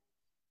pena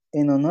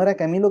en honor a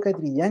Camilo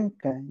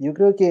Catrillanca. Yo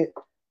creo que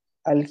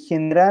al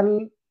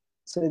general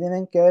se le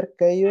tienen que haber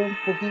caído un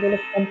poquito los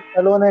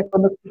pantalones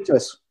cuando escuchó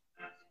eso.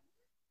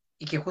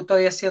 Y que justo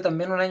había sido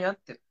también un año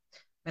antes.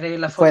 Mira, en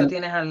la foto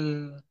tienes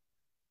al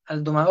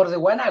domador de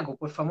Guanaco,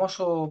 pues el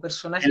famoso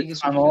personaje que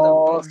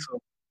surgió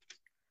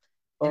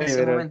en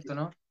ese momento,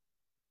 ¿no?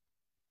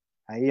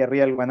 Ahí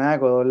arriba el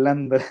Guanaco,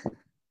 doblando.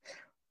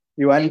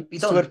 Igual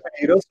súper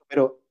peligroso,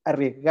 pero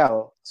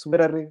arriesgado,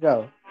 súper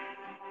arriesgado.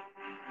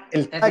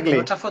 El tacle.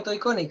 Otra foto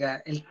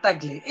icónica, el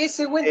tacle.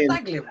 Ese buen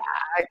tacle.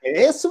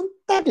 Es un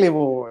tacle,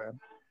 po,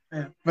 weón.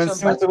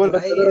 Encima se vuelve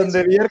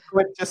de Vierco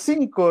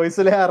 85 y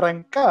se les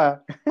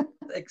arrancaba.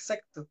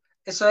 Exacto.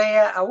 Eso es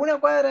a una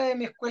cuadra de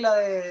mi escuela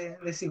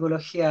de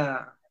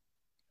psicología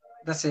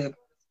de hace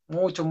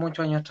muchos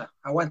años atrás.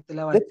 Aguante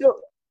la bala.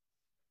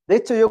 De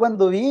hecho, yo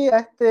cuando vi a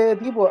este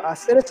tipo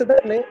hacer ese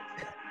tacle,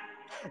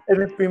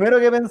 en el primero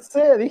que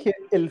pensé, dije,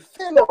 el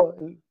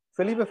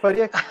Felipe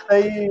Farías que está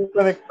ahí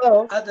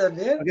conectado.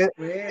 También.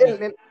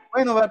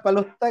 Bueno, para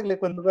los tackles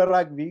cuando fue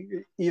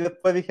rugby. Y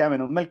después dije,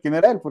 menos mal que no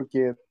era él,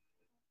 porque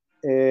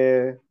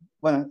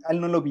bueno, a él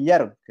no lo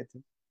pillaron.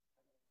 ¿Cachai?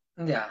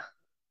 Ya.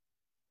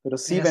 Pero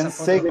sí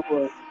pensé que,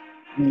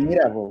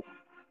 mira,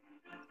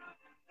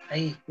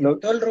 ahí, en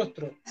todo el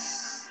rostro.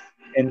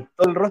 En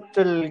todo el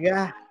rostro el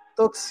gas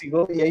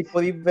tóxico, y ahí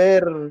podéis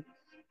ver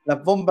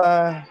las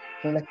bombas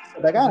con las que se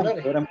atacaban,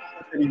 eran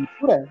de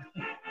pintura.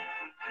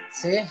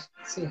 Sí.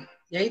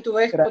 Y ahí tú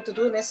ves,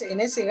 tú en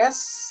ese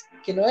gas,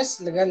 que no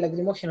es el gas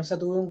lacrimógeno, o sea,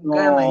 tú ves un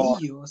gas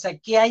amarillo. O sea,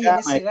 ¿qué hay en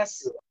ese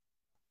gas?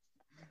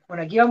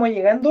 Bueno, aquí vamos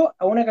llegando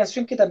a una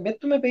canción que también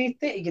tú me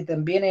pediste y que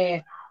también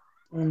es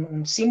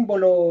un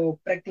símbolo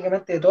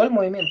prácticamente de todo el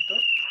movimiento,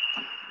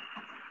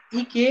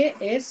 y que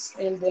es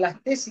el de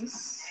las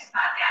tesis.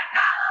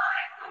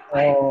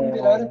 Un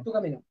violador en tu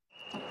camino.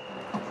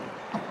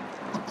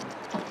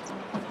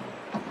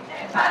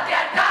 El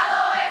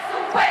patriarcado es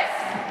un juez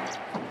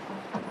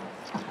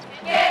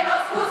que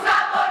nos juzga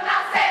por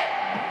nacer,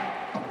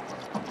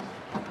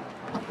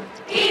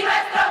 y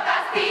nuestro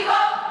castigo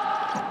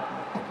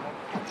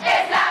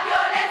es la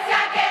violencia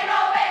que no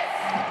ves.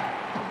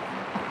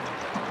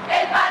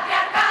 El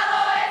patriarcado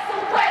es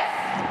un juez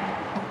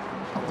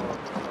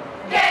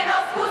que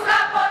nos juzga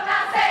por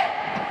nacer,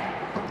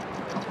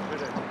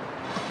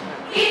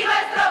 y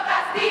nuestro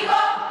castigo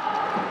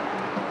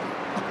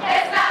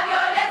es la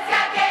violencia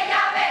que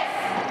ya ves.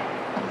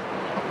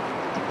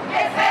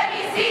 Es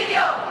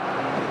femicidio.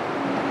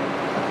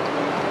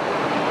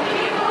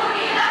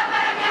 Impunidad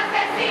para mi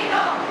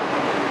asesino.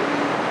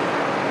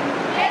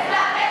 Es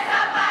la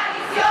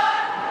desaparición.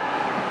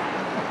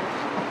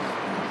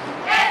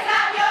 Es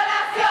la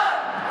violación.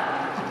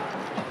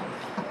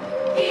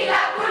 Y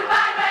la culpa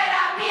no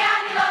era mía,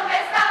 ni dónde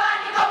estaba,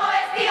 ni cómo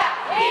vestía.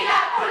 Y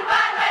la culpa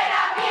no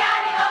era mía,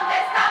 ni dónde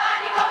estaba,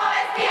 ni cómo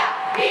vestía.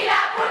 Y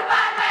la culpa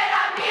no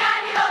era mía,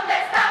 ni dónde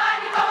estaba,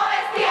 ni cómo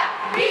vestía.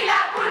 Y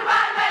la culpa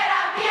no era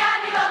mía,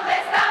 ni dónde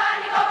estaba,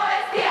 ni cómo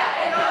vestía.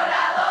 El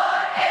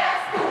violador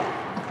eres tú.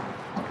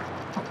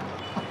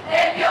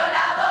 El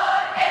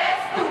violador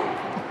eres tú.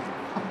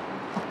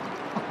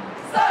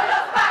 Son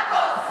los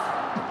pacos.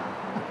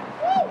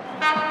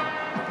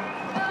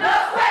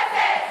 Los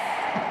jueces.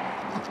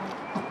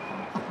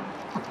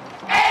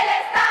 El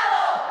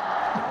Estado.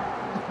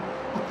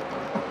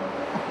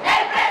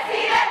 El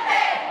presidente.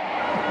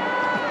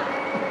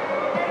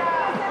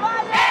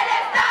 El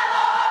Estado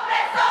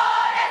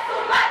opresor es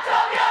un macho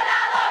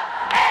violador.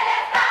 El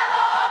Estado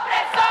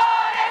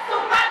opresor es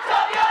un macho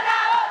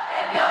violador.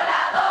 El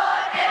violador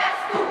eres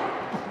tú.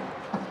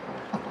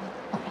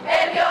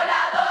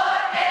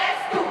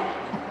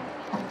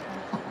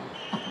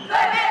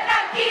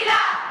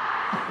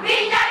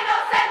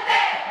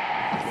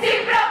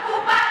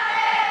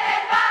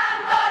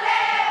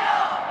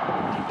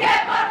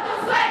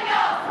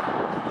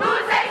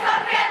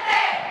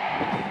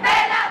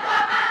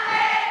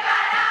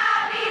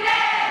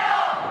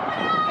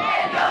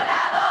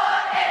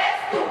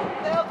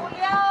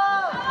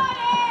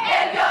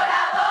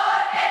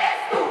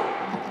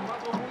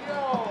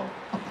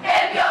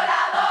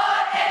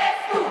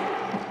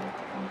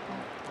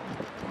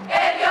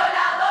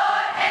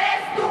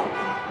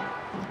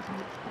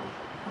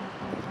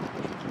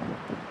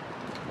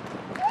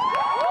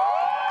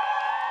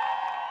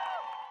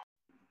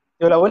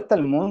 dio la vuelta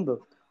al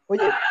mundo.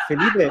 Oye,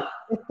 Felipe,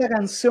 esta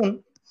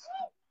canción,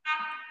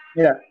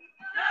 mira,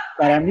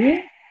 para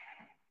mí,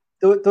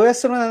 te voy a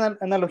hacer una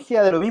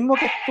analogía de lo mismo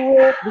que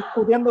estuve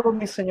discutiendo con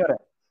mi señora.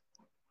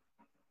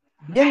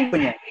 Bien,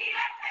 doña.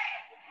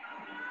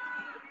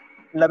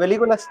 La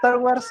película Star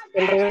Wars,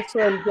 El regreso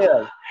del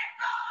Jedi,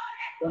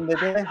 donde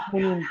tienes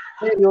un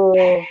imperio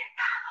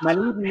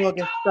maligno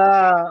que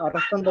está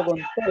arrasando con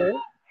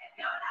todo,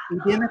 y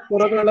tienes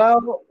por otro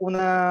lado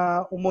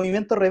un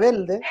movimiento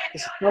rebelde que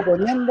se está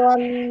oponiendo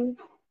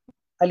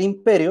al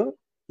imperio,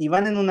 y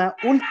van en una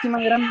última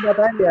gran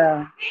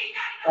batalla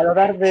a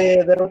tratar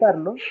de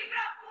derrotarlo.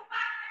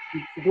 Y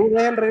si tú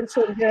ves El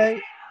regreso del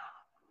Jedi,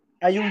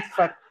 hay un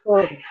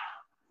factor,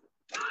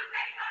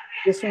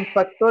 que es un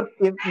factor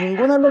que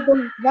ninguno de los dos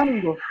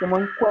bandos tomó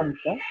en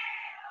cuenta,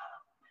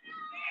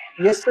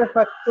 y ese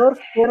factor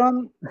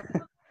fueron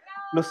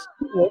los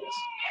Ewoks,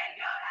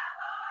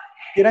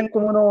 que eran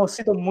como unos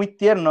ositos muy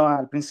tiernos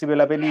al principio de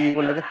la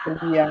película, que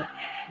escondían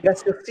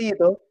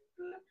graciositos,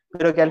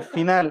 pero que al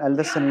final, al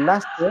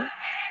desenlace,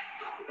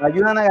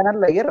 ayudan a ganar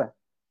la guerra,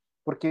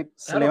 porque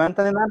se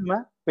levantan en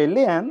armas,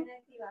 pelean,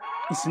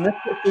 y si no es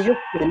porque ellos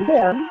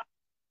pelean,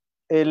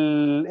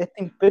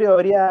 este imperio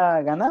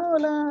habría ganado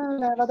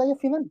la batalla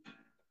final.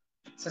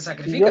 Se Y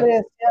sacrifica. yo le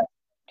decía,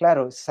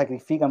 claro, se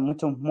sacrifican,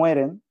 muchos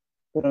mueren,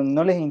 pero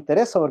no les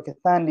interesa porque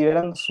están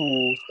liberando su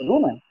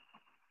lumen.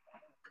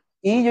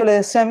 Y yo le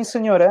decía a mi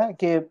señora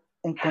que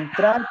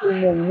encontraba que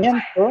el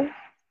movimiento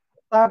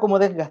estaba como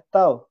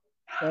desgastado.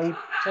 Ahí,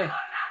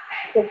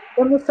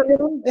 ¿cuándo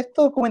salieron?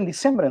 Esto como en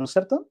diciembre, ¿no es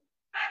cierto?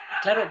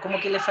 Claro, como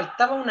que le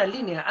faltaba una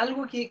línea,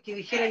 algo que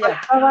dijera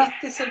ya,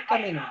 este es el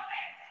camino.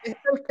 Este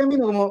es el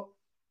camino, como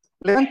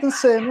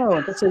levántense de nuevo.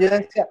 Entonces yo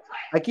decía,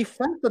 aquí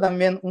falta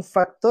también un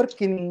factor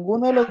que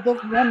ninguno de los dos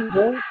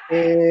bandos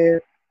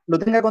lo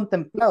tenga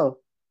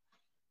contemplado.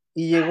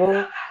 Y llegó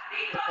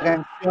esta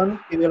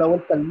canción que dio la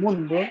vuelta al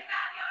mundo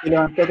y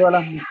levantó a todas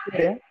las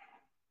mujeres.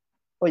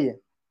 Oye,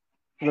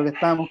 lo que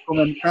estábamos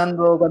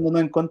comentando cuando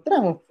nos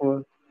encontramos,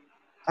 pues,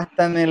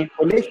 hasta en el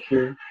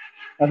colegio,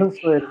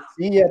 Alonso de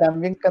Ercilla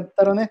también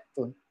cantaron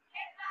esto,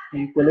 en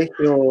un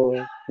colegio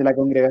de la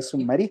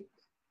congregación marista.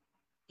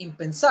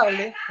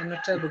 Impensable en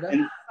nuestra época.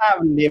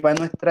 Impensable para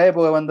nuestra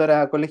época cuando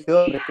era colegio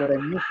de hombres, que ahora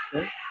es mixto.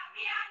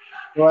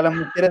 Todas las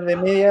mujeres de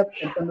media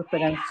cantando esta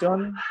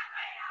canción.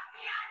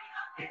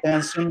 Esta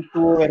canción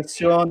tuvo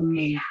versión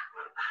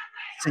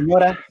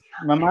señoras,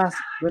 mamás,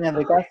 dueñas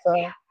de casa,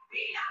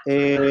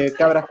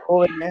 cabras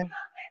jóvenes,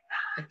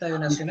 Estadio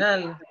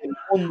Nacional, del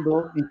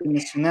mundo,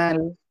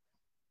 internacional,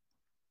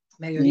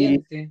 Medio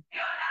Oriente.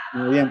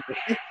 Medio Oriente.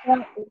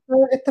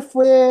 Este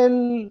fue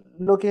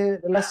lo que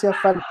le hacía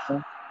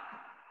falta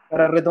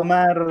para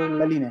retomar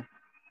la línea.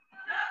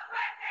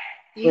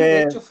 Y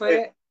de hecho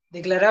fue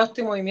declarado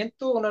este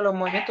movimiento uno de los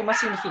movimientos más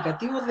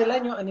significativos del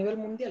año a nivel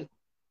mundial.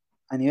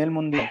 A nivel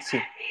mundial, sí.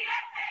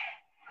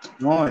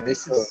 No, de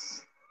hecho,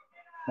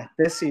 la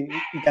especie,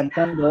 y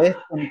cantando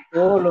esto en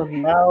todos los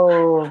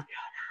lados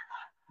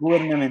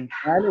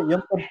gubernamentales, yo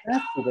encontré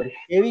súper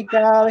heavy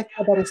cada vez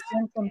que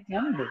aparecían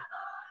cantando.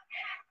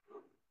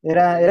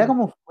 Era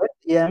como fuerte,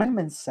 y además el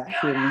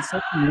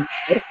mensaje muy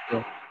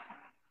fuerte.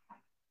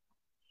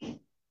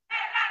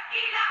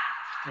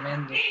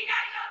 Tremendo.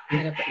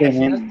 Mira, al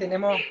final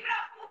tenemos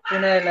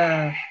una de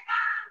las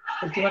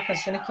últimas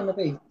canciones que me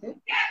pediste,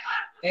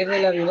 es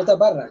de la Violeta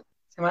Parra,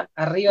 se llama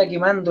Arriba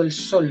quemando el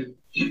sol.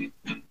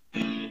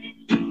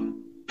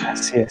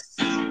 Así es.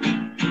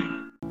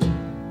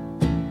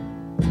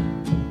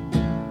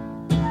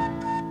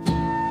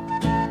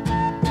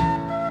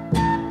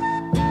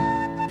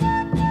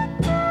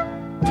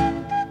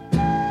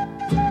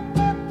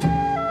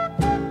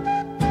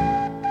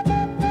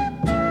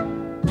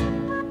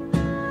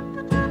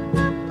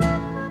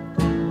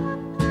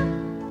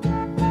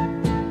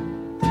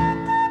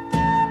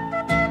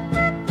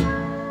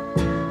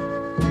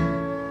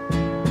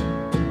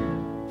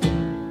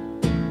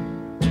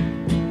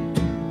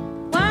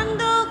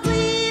 Cuando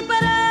fui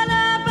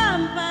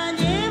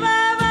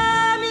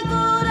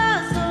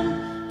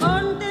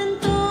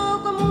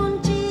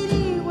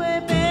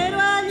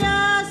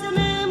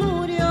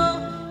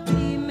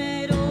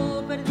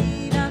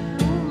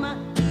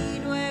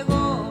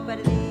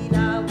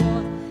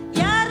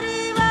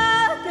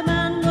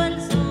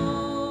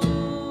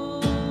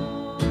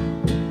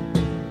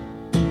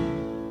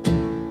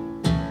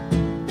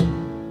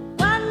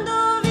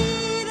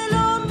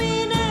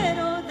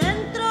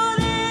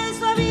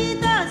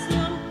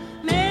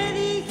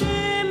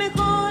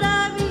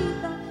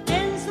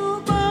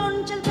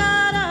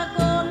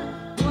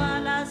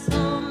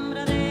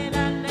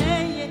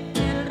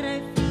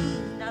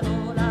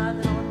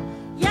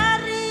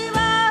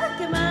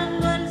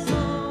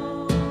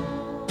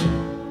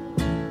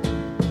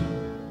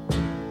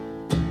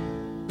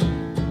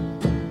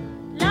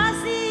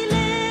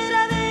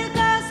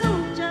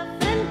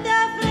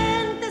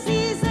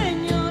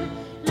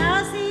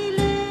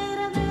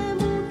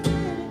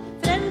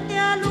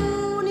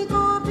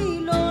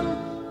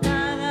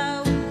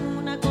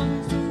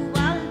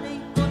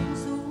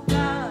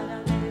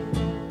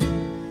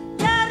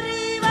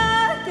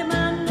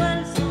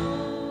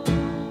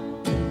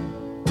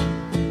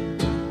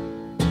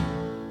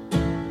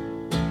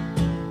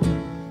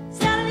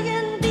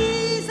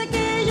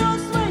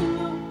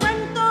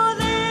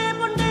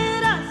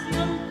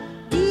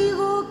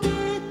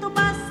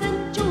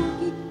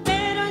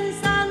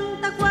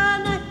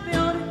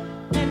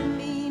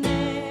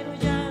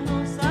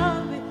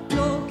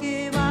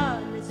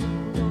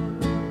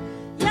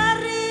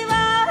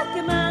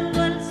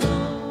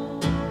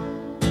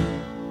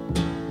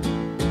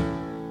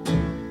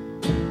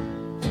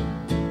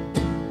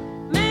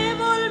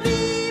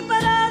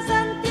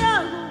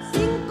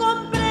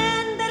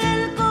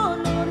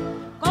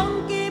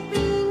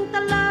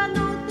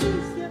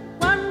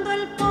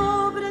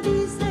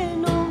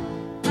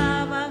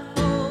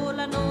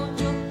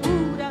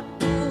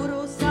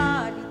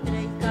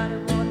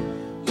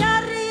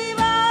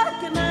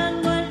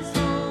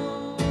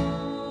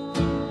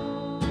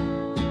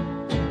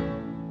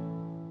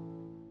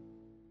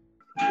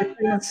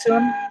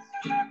canción,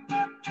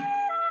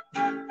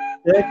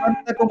 te das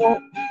cuenta como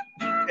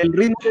el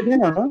ritmo que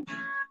tiene, ¿no?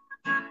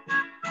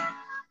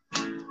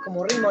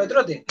 Como ritmo de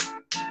trote.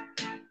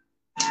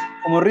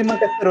 Como ritmo de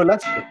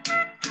cacerolazo.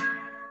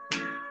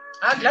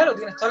 Ah, claro,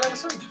 tienes toda la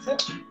razón.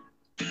 ¿Sí?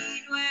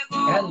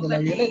 Grande, la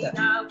Violeta.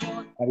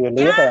 La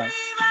Violeta.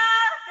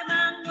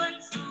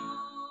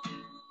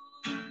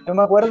 Yo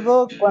me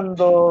acuerdo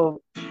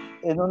cuando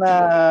en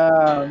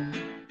una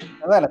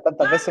de las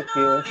tantas veces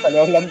que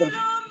salió hablando el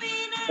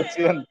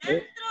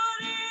presidente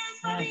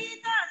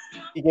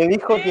y que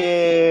dijo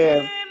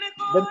que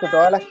dentro de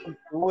todas las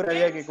culturas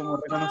había que como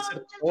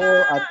reconocer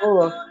a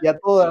todos y a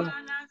todas,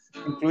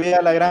 incluida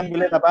a la gran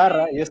Violeta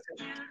Parra, y yo sé,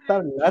 ¿qué está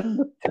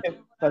hablando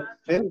este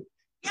pastel?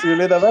 Si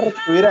Violeta Parra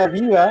estuviera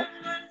viva,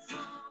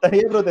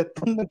 estaría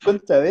protestando en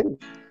contra de él.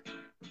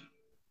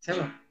 Sí,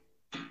 bueno.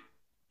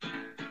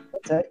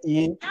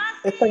 Y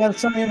esta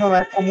canción a mí me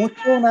marcó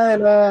mucho, una de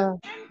las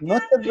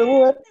noches de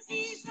Uber.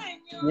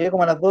 Llegué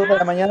como a las 2 de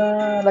la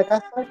mañana a la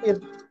casa y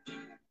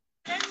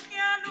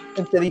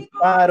entre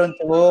disparos,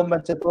 entre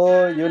bombas, entre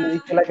todo, yo le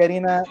dije a la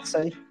Karina,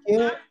 ¿sabéis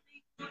qué?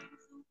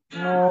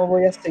 No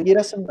voy a seguir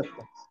haciendo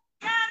esto.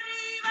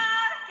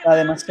 Está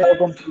demasiado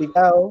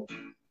complicado,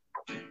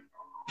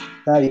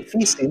 está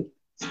difícil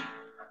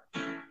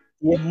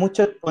y es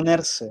mucho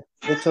exponerse.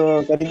 De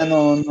hecho, Karina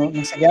no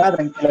se quedaba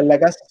tranquila en la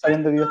casa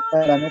sabiendo que yo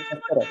estaba la noche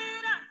afuera.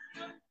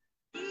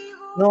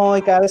 No,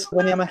 y cada vez se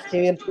ponía más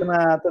heavy el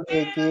tema de toque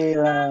de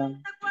queda,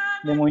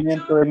 de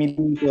movimiento de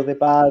militos, de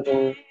pato.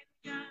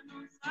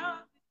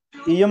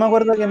 Y yo me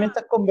acuerdo que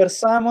mientras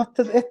conversábamos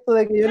esto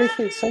de que yo le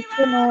dije, ¿sabes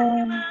qué?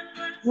 No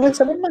voy a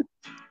salir más.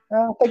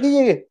 Hasta aquí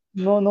llegué.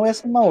 No voy a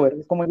hacer más Uber.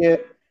 Es como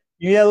que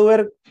mi vida de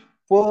Uber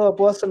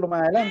puedo hacerlo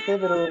más adelante,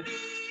 pero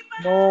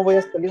no voy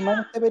a salir más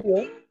en este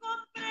periodo.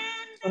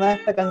 Sonaba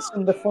esta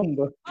canción de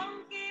fondo.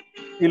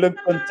 Y lo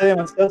encontré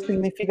demasiado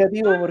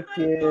significativo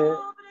porque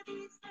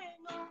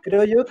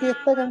creo yo que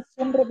esta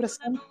canción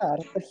representa a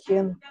harta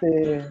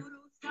gente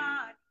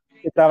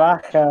que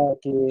trabaja,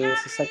 que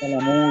se saca la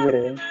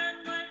mugre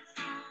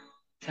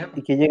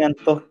y que llegan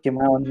todos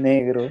quemados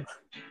negros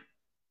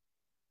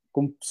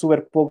con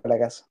súper poco a la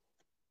casa.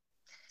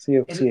 Sí,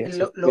 Es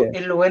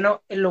lo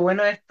bueno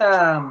de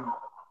esta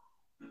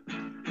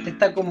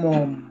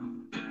como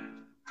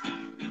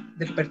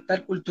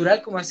despertar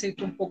cultural, como decís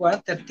tú un poco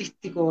antes,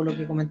 artístico, lo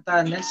que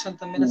comentaba Nelson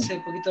también hace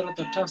poquito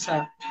rato atrás, o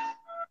sea,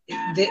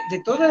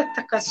 de todas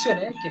estas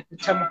canciones, que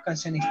escuchamos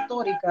canciones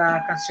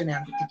históricas, canciones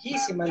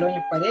antiquísimas, de los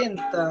años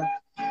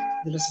 40,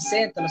 de los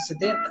 60, los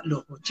 70,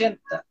 los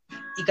 80,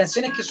 y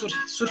canciones que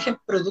surgen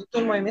producto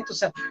del movimiento, o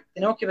sea,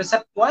 tenemos que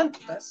pensar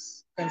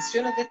cuántas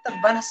canciones de estas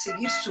van a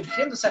seguir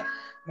surgiendo, o sea,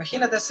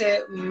 imagínate,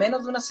 hace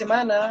menos de una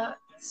semana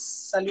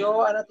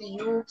salió Ana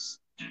Tijoux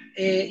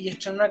y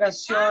estrenó una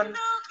canción,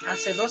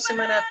 hace 2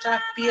 semanas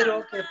atrás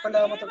Piero, que después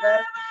la vamos a tocar,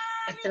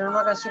 estrenó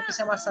una canción que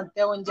se llama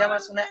Santiago en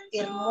Llamas, una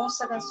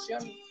hermosa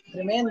canción,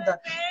 tremenda,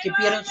 que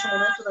Piero en su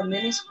momento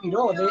también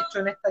inspiró. De hecho,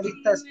 en esta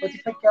lista de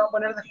Spotify que vamos a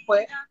poner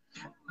después,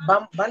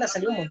 van a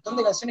salir un montón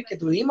de canciones que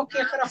tuvimos que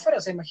dejar afuera.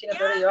 O sea,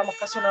 imagínate, ahora llevamos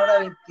casi 1 hora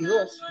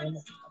 22,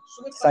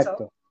 súper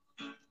pasado,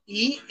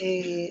 y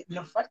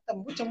nos faltan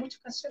muchas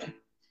canciones.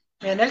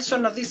 Mira,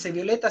 Nelson nos dice,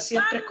 Violeta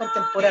siempre es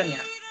contemporánea,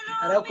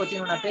 Arauco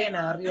tiene una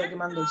pena, Arriba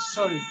quemando el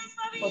sol,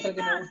 otra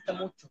que me gusta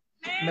mucho.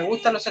 Me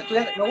gustan los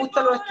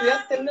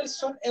estudiantes,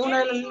 Nelson, es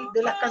una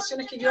de las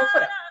canciones que quedó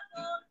fuera,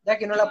 ya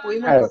que no la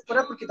pudimos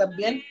incorporar porque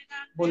también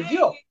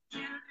volvió,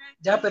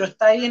 ya, pero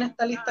está ahí en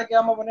esta lista que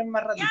vamos a poner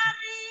más ratito.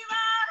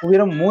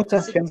 Hubieron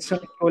muchas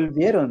canciones que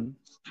volvieron,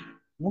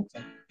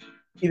 muchas.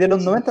 Y de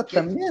los 90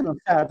 también, o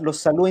sea, los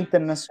saludos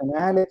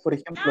internacionales, por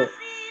ejemplo,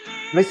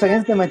 Reyes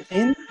Against the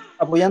Machine,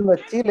 apoyando a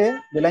Chile,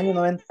 del año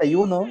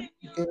 91,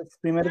 que es el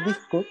primer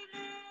disco,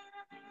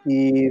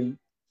 y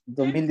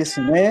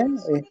 2019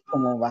 es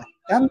como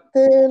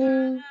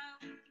bastante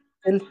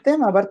el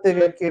tema, aparte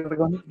que hay que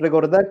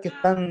recordar que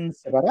están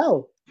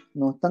separados,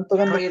 no están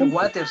tocando Roger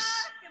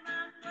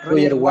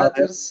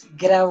Waters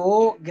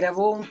grabó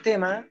un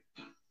tema,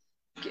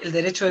 El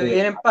Derecho de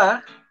Vivir en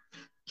Paz,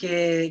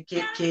 que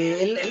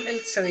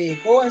él se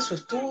dedicó en su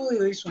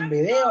estudio, hizo un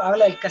video,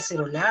 habla del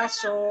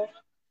cacerolazo,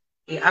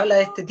 habla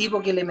de este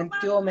tipo que le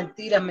mentió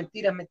mentiras,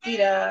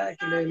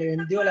 que le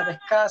vendió la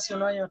pescada hace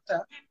unos años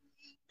atrás.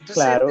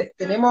 Entonces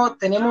tenemos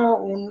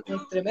un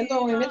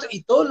tremendo movimiento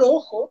y todos los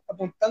ojos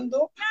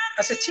apuntando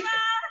hacia Chile.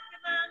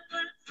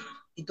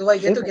 Y tú vas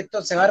viendo que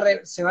esto se va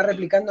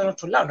replicando en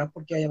otros lados, no es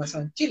porque haya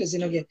pasado en Chile,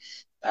 sino que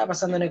estaba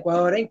pasando en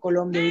Ecuador, en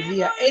Colombia, hoy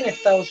día, en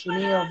Estados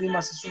Unidos.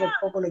 Vimos hace súper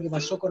poco lo que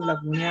pasó con la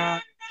comunidad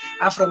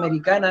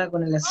afroamericana,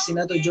 con el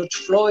asesinato de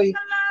George Floyd.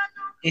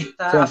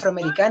 Esta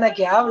afroamericana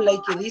que habla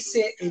y que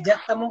dice, ya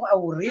estamos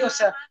aburridos, o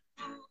sea,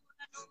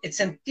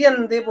 se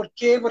entiende por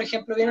qué, por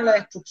ejemplo, viene la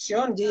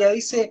destrucción, y ella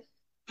dice,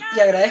 y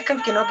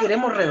agradezcan que no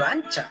queremos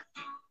revancha,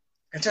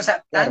 ¿cachai? O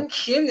sea, tan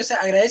heavy, o sea,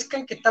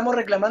 agradezcan que estamos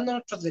reclamando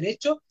nuestros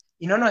derechos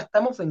y no nos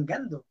estamos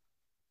vengando.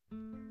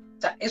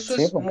 O sea, eso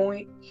es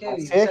muy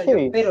heavy. O sea,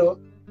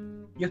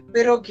 yo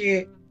espero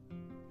que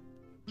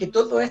que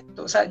todo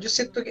esto, o sea, yo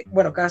siento que,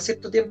 bueno, cada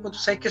cierto tiempo, tú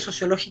sabes que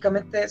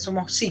sociológicamente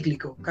somos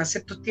cíclicos, cada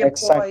cierto tiempo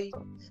hay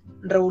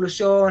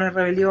revoluciones,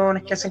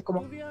 rebeliones que hacen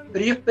como,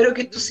 pero yo espero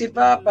que esto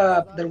sirva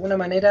para, de alguna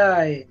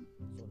manera,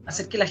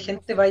 hacer que la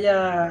gente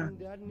vaya,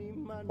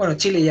 bueno,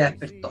 Chile ya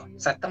despertó, o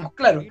sea, estamos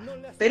claros,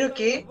 pero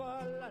que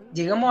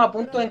llegamos a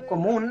puntos en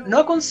común, no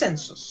a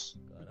consensos,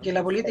 que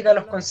la política de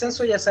los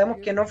consensos ya sabemos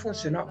que no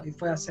funcionó, y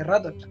fue hace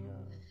rato atrás.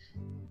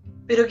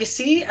 Pero que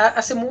sí,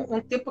 hace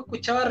un tiempo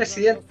escuchaba a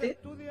Residente,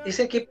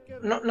 dice que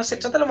no se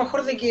trata a lo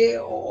mejor de que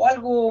o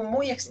algo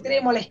muy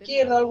extremo a la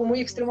izquierda, o algo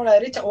muy extremo a la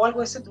derecha, o algo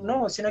de centro,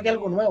 no, sino que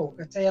algo nuevo,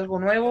 ¿cachai? Algo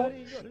nuevo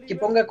que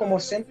ponga como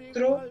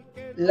centro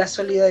la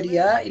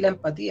solidaridad y la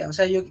empatía. O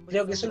sea, yo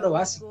creo que eso es lo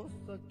básico,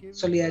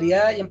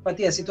 solidaridad y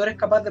empatía. Si tú eres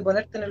capaz de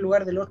ponerte en el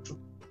lugar del otro,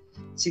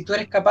 si tú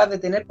eres capaz de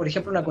tener, por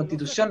ejemplo, una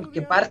constitución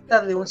que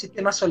parta de un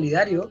sistema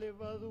solidario,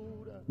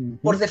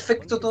 por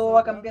defecto todo va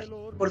a cambiar,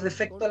 por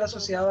defecto la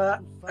sociedad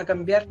va a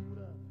cambiar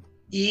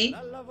y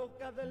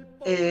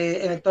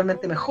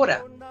eventualmente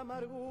mejora.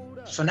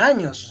 Son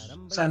años,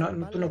 o sea,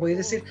 tú no podés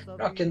decir,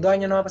 no, es que en 2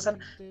 años no va a pasar,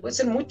 puede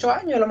ser muchos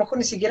años, a lo mejor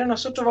ni siquiera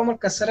nosotros vamos a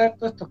alcanzar a ver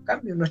todos estos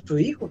cambios, nuestros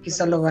hijos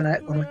quizás los van a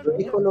ver, o nuestros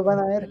hijos los van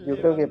a ver. Yo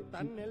creo que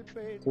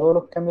todos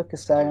los cambios que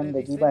se hagan de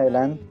aquí para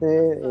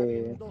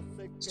adelante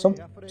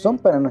son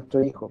para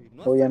nuestros hijos,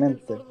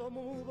 obviamente.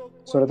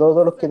 Sobre todo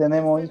todos los que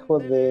tenemos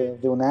hijos de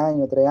 1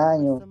 año, 3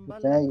 años,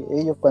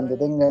 ellos cuando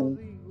tengan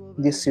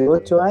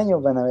 18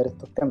 años van a ver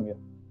estos cambios.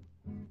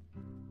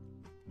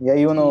 Y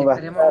ahí uno va a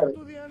estar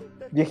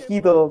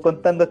viejito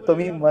contando esto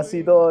mismo,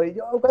 así todo, y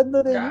yo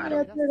cuando tenía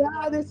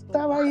edad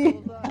estaba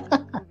ahí.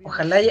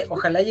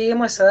 Ojalá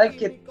lleguemos a esa edad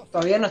que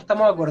todavía no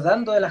estamos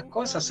acordando de las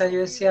cosas. O sea, yo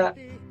decía,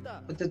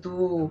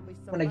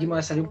 bueno, aquí me va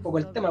a salir un poco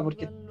el tema,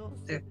 porque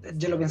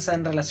yo lo pensaba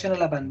en relación a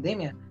la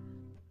pandemia.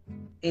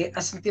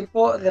 Hace un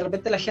tiempo, de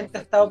repente la gente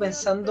ha estado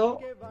pensando,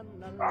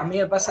 a mí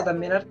me pasa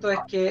también harto, es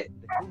que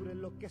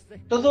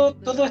todo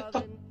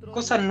estas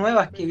cosas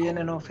nuevas que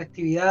vienen, o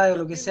festividades o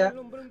lo que sea,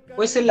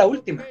 puede ser la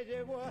última.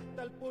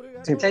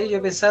 Sí.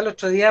 Yo pensaba el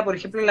otro día, por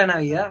ejemplo, en la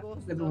Navidad,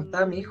 le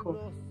preguntaba a mi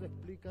hijo,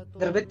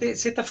 de repente,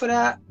 si esta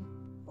fuera,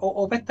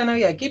 o para esta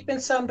Navidad, ¿qué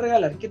pensaban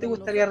regalar? ¿Qué te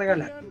gustaría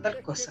regalar?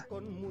 Tal cosa.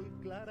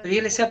 Pero yo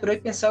le decía, pero he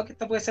pensado que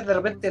esta puede ser de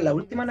repente la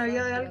última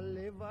Navidad de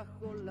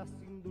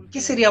algo.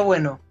 ¿Qué sería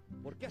bueno?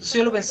 Entonces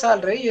yo lo pensaba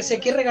al revés, yo decía,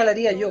 ¿qué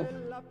regalaría yo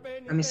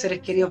a mis seres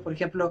queridos, por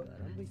ejemplo,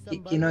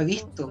 que no he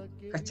visto?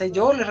 ¿Cachai?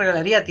 Yo les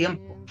regalaría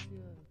tiempo.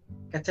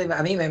 ¿Cachai?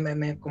 A mí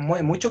me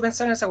conmueve mucho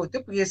pensar en esa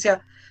cuestión, porque yo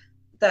decía,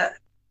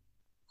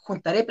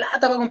 juntaré plata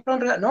para comprar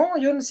un regalo. No,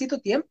 yo necesito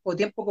tiempo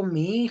con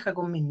mi hija,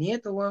 con mis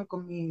nietos, bueno,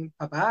 con mi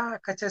papá,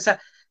 ¿cachai? O sea,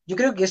 yo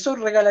creo que eso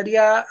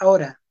regalaría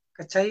ahora,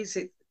 ¿cachai?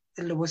 Si,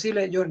 en lo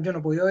posible, yo no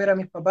he podido ver a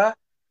mis papás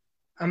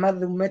a más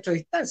de 1 metro de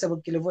distancia,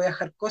 porque les voy a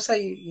dejar cosas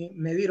y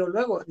me viro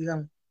luego,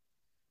 digamos.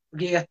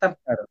 Porque ya están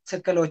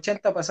cerca de los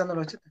 80, pasando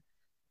los 80.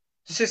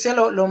 Entonces decía,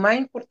 lo más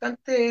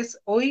importante es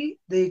hoy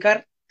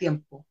dedicar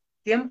tiempo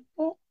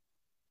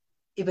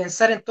y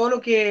pensar en todo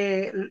lo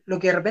que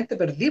de repente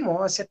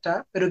perdimos hacia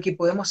atrás, pero que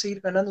podemos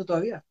seguir ganando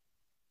todavía.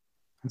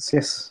 Así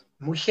es.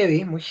 Muy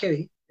heavy, muy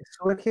heavy. Es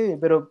súper heavy,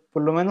 pero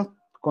por lo menos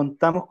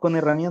contamos con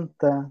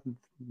herramientas,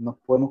 nos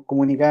podemos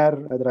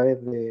comunicar a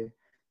través de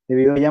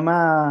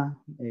videollamadas,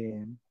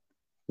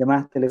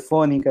 llamadas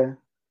telefónicas.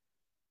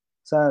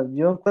 O sea,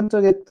 yo encuentro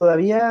que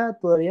todavía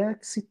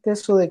existe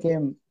eso de que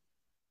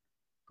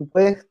tú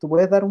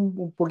puedes dar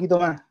un poquito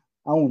más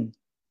aún.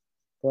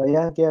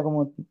 Todavía queda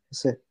como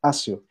ese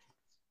espacio.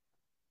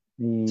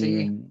 Y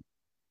sí.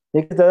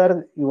 Hay que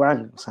tratar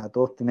igual, o sea,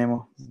 todos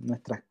tenemos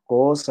nuestras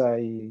cosas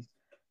y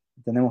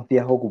tenemos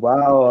días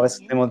ocupados, a veces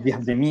tenemos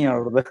días de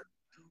mierda.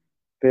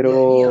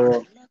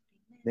 Pero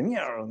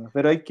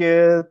hay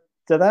que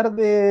tratar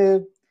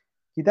de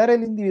quitar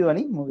el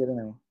individualismo que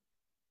tenemos.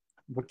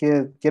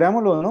 Porque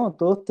querámoslo o no,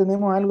 todos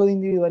tenemos algo de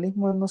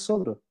individualismo en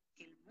nosotros.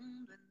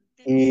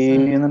 Y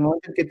en el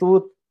momento en que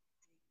tú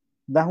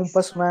das un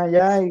paso más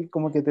allá y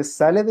como que te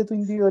sales de tu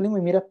individualismo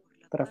y miras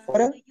para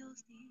afuera,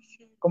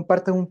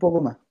 compartes un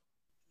poco más.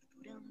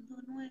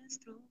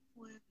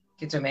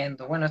 Qué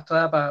tremendo. Bueno, esto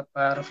da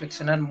para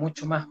reflexionar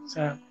mucho más. O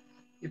sea,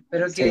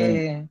 espero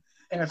que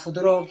en el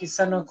futuro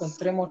quizás nos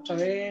encontremos otra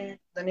vez,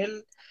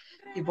 Daniel,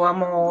 y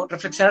podamos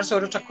reflexionar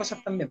sobre otras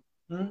cosas también.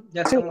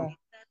 Ya estamos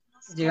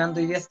llegando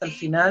hoy día hasta el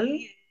final.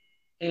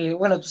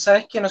 Bueno, tú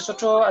sabes que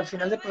nosotros al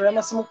final del programa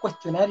hacemos un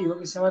cuestionario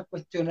que se llama el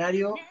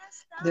cuestionario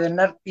de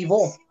Bernard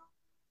Pivot.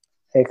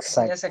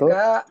 Exacto. Y hace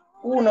acá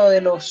uno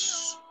de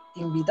los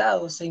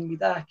invitados e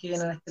invitadas que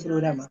vienen a este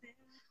programa.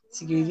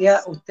 Así que hoy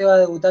día usted va a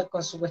debutar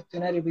con su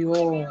cuestionario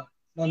Pivot,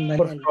 don Daniel.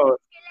 Por favor,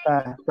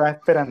 está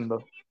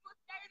esperando.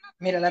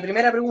 Mira, la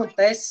primera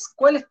pregunta es,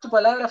 ¿cuál es tu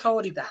palabra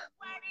favorita?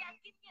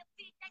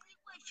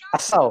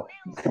 Asado.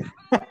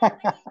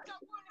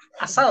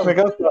 Asado.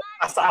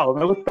 Asado,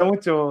 me gusta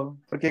mucho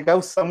porque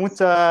causa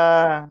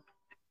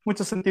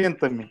mucho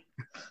sentimiento en mí.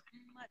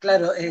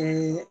 Claro,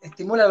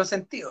 estimula los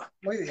sentidos,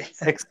 muy bien.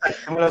 Exacto,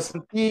 estimula los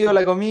sentidos,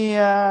 la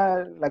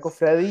comida, la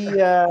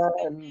cofradía,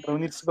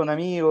 reunirse con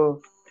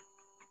amigos.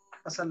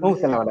 Me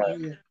gusta la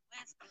palabra.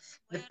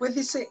 Después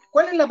dice,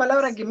 ¿cuál es la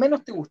palabra que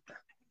menos te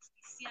gusta?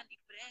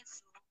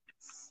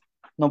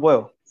 No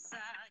puedo.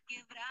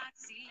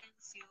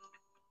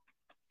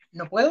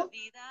 ¿No puedo?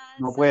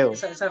 No puedo.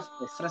 Esa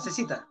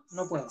frasecita,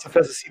 no puedo. Esa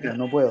frasecita,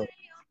 no puedo.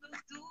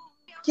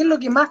 ¿Qué es lo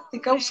que más te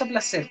causa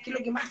placer? ¿Qué es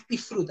lo que más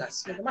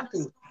disfrutas? ¿Lo que más te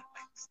gusta?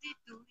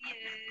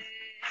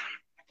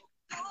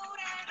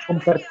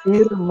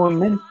 Compartir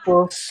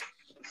momentos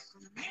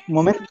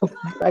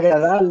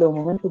agradables,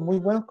 momentos muy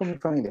buenos con mi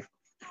familia,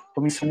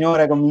 con mi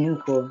señora, con mi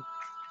hijo.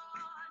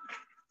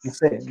 No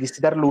sé,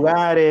 visitar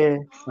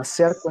lugares,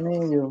 pasear con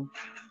ellos.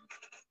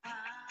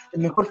 Es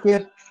mejor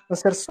que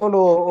hacer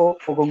solo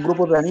o con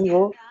grupos de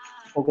amigos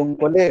o con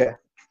colegas.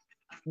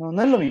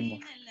 No es lo mismo.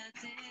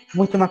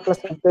 Mucho más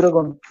placentero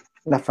con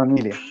la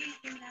familia.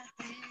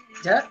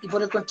 ¿Ya? Y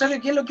por el contrario,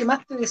 ¿qué es lo que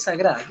más te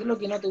desagrada? ¿Qué es lo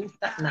que no te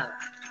gusta nada?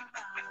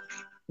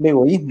 El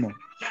egoísmo.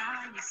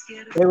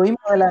 El egoísmo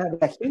de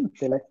la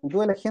gente, la actitud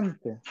de la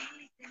gente.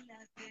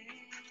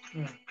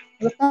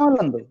 Lo estamos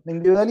hablando, de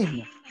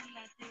individualismo.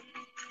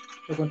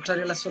 Lo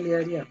contrario a la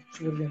solidaridad.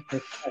 Súper bien.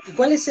 ¿Y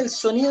cuál es el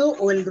sonido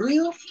o el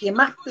ruido que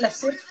más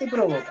placer te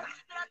provoca?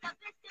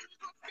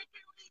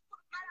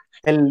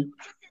 El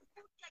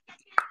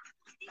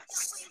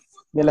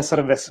de la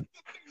cerveza.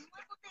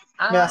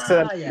 Me hace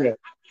dar tiro.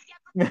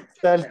 Me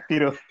da el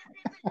tiro.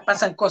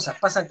 Pasan cosas.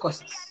 Pasan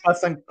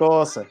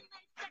cosas.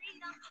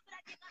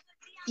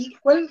 ¿Y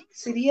cuál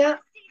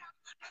sería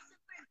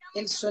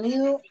el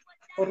sonido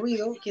o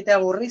ruido que te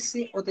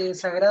aborrece o te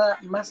desagrada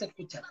más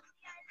escuchar?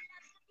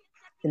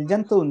 El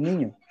llanto de un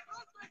niño.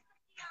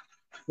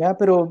 Ya,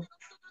 pero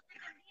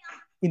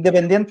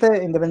independiente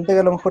que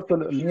a lo mejor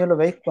el niño lo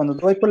veis, cuando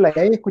tú vais por la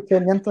calle y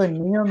escuchas el llanto del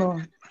niño, no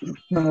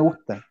me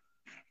gusta.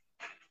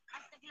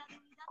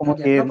 Como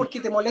Ya, que, no porque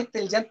te moleste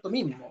el llanto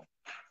mismo.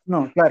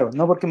 No, claro,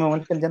 no porque me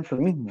moleste el llanto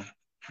mismo.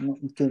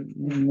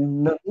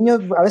 Los niños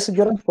a veces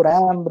lloran por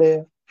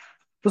hambre.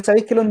 Tú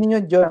sabés que los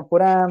niños lloran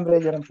por hambre,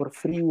 lloran por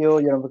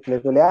frío, lloran porque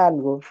les duele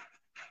algo.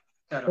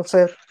 Claro.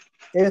 Entonces,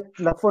 es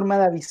la forma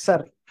de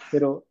avisar.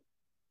 Pero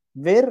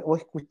ver o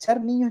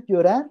escuchar niños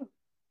llorar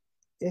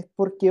es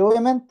porque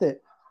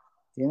obviamente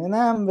tienen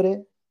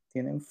hambre,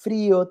 tienen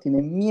frío,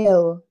 tienen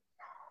miedo.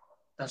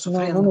 Están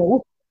sufriendo. No me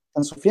gusta,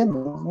 están sufriendo,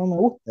 no me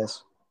gusta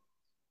eso.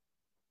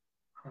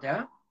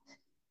 ¿Ya?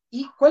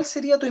 ¿Y cuál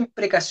sería tu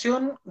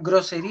imprecación,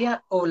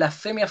 grosería o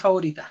blasfemia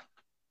favorita?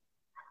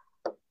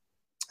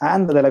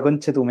 Ándate a la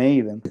concha de tu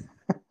maiden.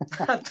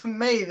 Tu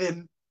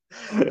maiden.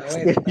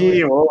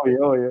 Sí,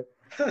 obvio.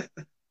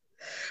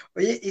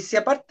 Oye, y si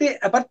aparte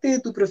de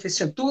tu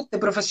profesión, tú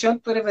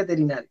eres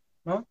veterinario,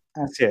 ¿no?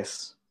 Así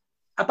es.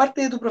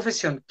 Aparte de tu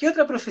profesión, ¿qué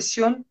otra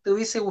profesión te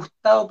hubiese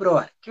gustado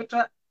probar? ¿Qué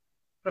otra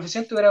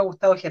profesión te hubiera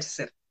gustado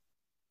ejercer?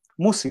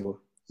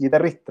 Músico,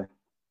 guitarrista,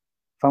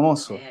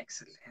 famoso.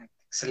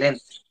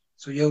 Excelente.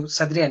 Soy yo,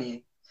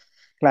 Satriani.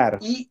 Claro.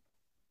 ¿Y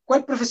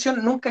cuál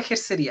profesión nunca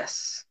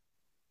ejercerías?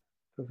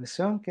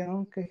 Profesión que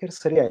nunca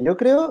ejercería. Yo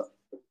creo,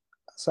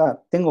 o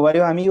sea, tengo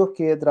varios amigos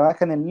que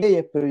trabajan en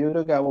leyes, pero yo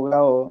creo que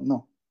abogado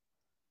no.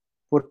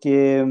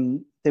 Porque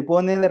te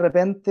pone de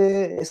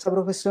repente esa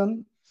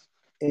profesión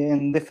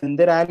en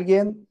defender a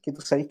alguien que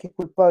tú sabes que es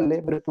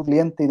culpable, pero es tu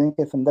cliente y tienes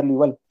que defenderlo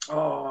igual.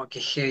 Oh, qué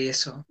heavy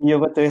eso. Y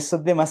yo creo que eso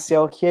es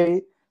demasiado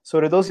heavy,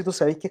 sobre todo si tú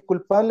sabes que es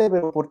culpable,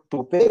 pero por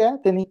tu pega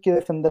tenés que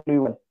defenderlo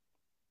igual.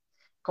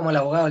 Como el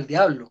abogado del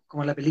diablo,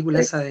 como la película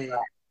esa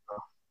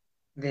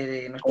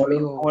de nuestro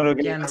amigo como lo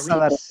que le pasa a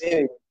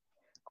Daredevil,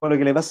 como lo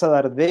que le pasa a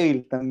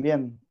Daredevil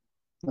también,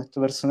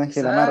 nuestro personaje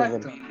de la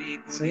Marvel.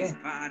 Sí.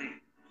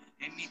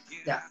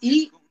 Ya.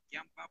 Y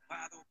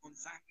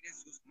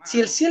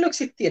si el cielo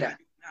existiera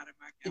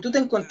y tú te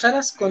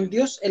encontraras con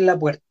Dios en la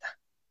puerta,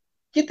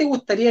 ¿qué te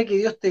gustaría que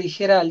Dios te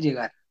dijera al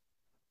llegar?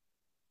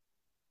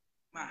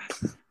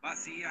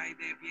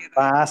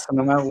 Pasa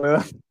nomás,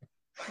 weón.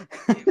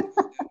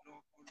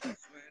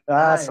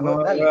 Pasa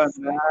nomás,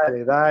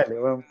 weón.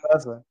 Dale, weón,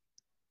 pasa.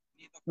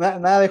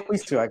 Nada de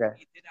juicio acá.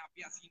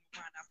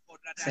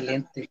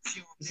 Excelente.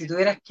 Y si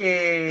tuvieras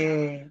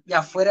que,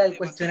 ya fuera del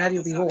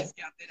cuestionario Pivot,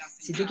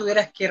 si tú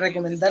tuvieras que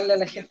recomendarle a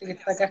la gente que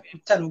está acá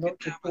escuchando,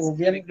 que estuvo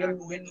bien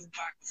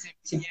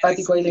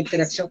simpático ahí la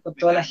interacción con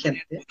toda la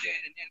gente,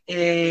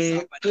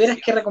 tuvieras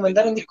que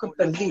recomendar un disco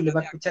imperdible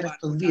para escuchar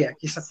estos días,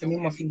 quizás este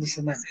mismo fin de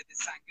semana,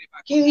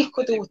 ¿qué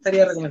disco te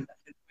gustaría recomendar?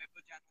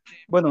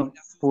 Bueno,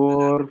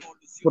 por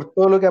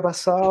todo lo que ha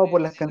pasado,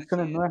 por las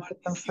canciones nuevas que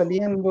están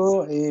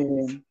saliendo,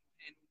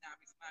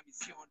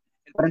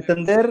 para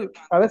entender,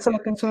 a veces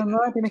las canciones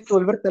nuevas tienes que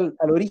volverte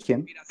al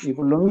origen, y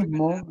por lo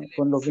mismo,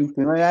 con los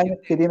 29 años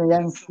que tiene ya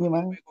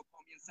encima,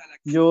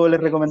 yo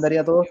les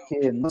recomendaría a todos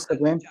que no se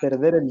pueden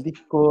perder el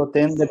disco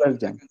T1E9 de Pearl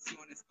Jam.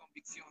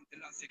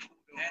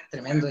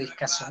 Tremendo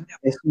discazo.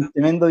 Es un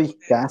tremendo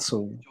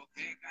discazo.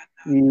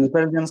 Y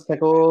Pearl Jam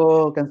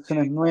sacó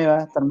canciones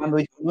nuevas, está armando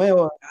discos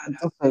nuevos,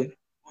 entonces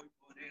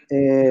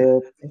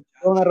es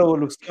toda una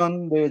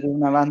revolución de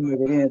una banda que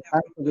tiene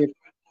tanto que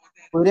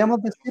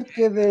podríamos decir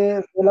que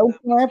de la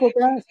última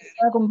época se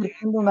está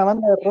convirtiendo en una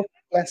banda de rock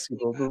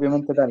clásico,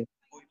 propiamente tal,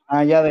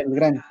 allá del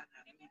gran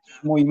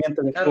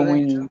movimiento que estuvo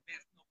muy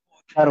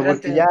Claro,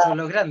 Integrante porque ya dentro de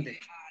los grandes.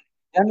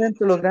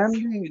 dentro de los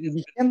grandes y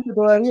vigente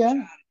todavía,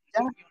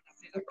 ya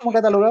es como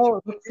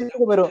catalogado rock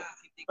clásico, pero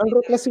no el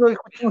rock clásico que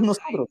escuchamos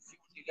nosotros.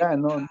 Ya,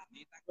 no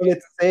Led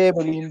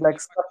Zeppelin, Black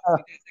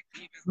Sabbath,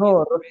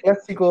 no, rock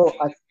clásico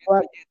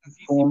actual,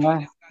 como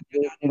más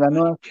de la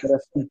nueva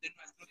generación.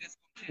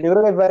 Yo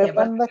creo que hay varias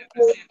bandas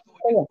que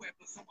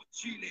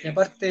Y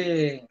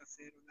aparte,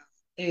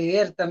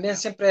 él también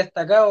siempre ha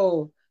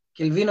destacado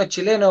que el vino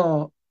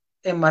chileno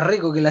es más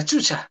rico que la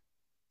chucha.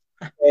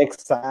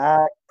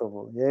 Exacto,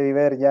 po. Y Eddie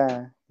Ver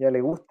ya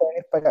le gusta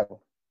venir para acá,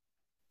 po.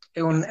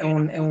 Es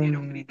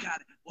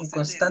un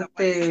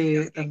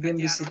constante también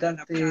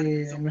visitante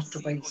de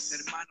nuestro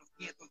país.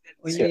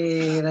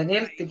 Oye,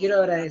 Daniel, te quiero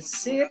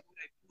agradecer,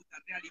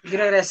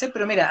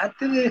 pero mira,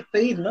 antes de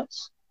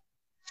despedirnos,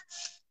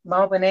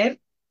 vamos a poner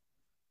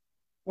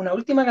una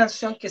última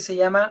canción que se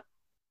llama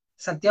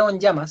Santiago en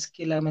Llamas,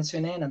 que la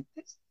mencioné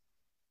antes,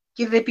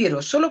 que es de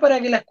Piero, solo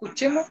para que la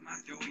escuchemos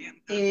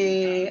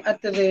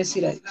antes de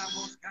decir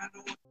adiós.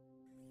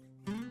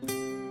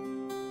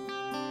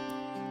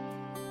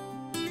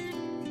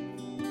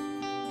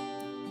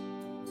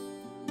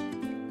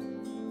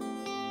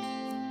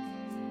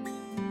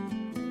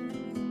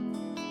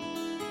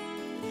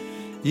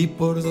 ¿Y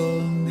por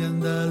dónde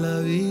anda la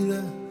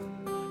vida?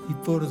 ¿Y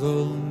por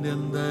dónde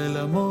anda el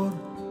amor?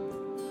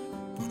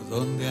 ¿Por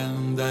dónde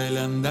anda el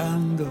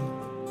andando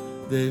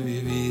de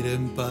vivir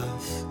en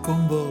paz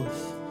con vos?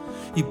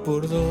 ¿Y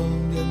por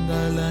dónde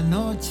anda la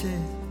noche?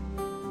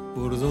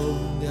 ¿Por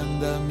dónde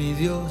anda mi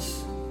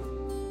Dios?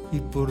 ¿Y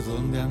por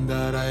dónde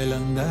andará él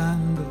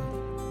andando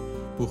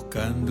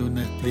buscando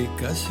una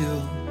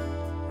explicación?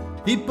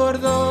 ¿Y por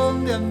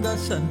dónde anda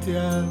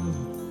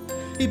Santiago?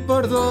 ¿Y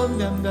por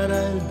dónde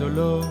andará el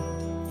dolor?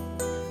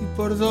 ¿Y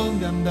por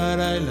dónde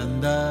andará él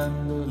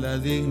andando? La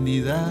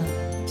dignidad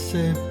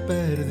se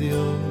perdió.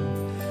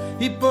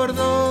 ¿Y por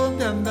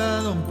dónde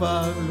anda don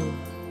Pablo?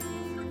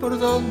 ¿Por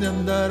dónde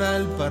andará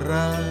el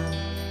Parral?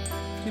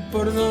 ¿Y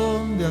por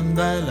dónde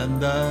anda él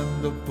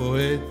andando,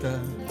 poeta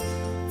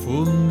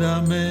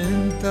fundamental?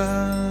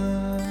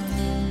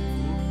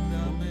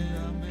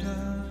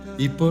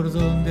 ¿Y por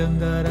dónde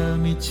andará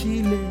mi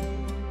Chile?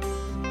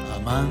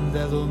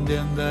 Amanda, ¿dónde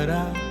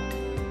andará?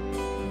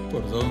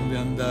 ¿Por dónde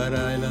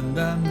andará él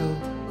andando?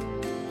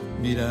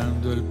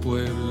 Mirando el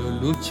pueblo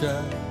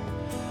luchar.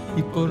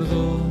 ¿Y por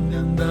dónde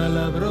anda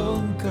la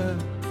bronca?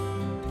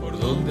 ¿Por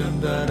dónde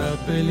andará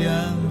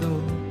peleando?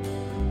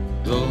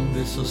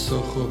 ¿Dónde esos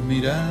ojos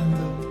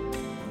mirando?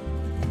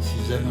 Si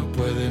ya no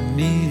pueden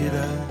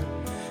mirar.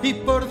 ¿Y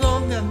por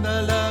dónde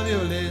anda la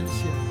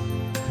violencia?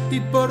 ¿Y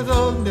por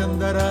dónde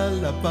andará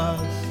la paz?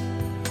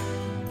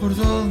 ¿Por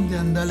dónde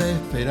anda la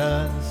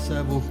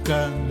esperanza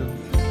buscando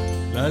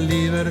la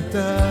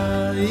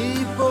libertad?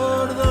 ¿Y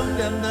por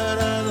dónde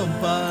andará don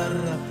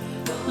Parra?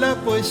 La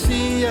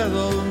poesía,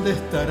 ¿dónde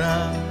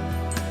estará?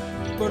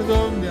 ¿Por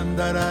dónde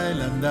andará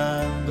él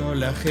andando?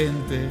 La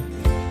gente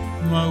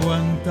no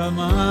aguanta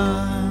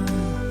más.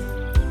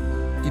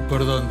 ¿Y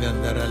por dónde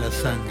andará la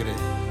sangre?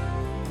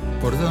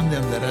 ¿Por dónde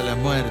andará la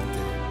muerte?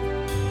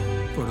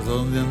 ¿Por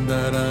dónde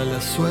andará la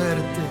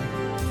suerte?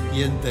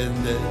 Y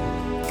entender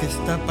qué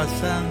está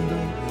pasando.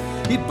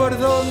 ¿Y por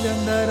dónde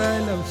andará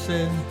el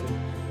ausente?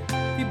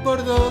 ¿Y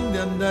por dónde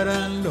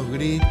andarán los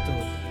gritos?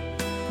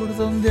 ¿Por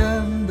dónde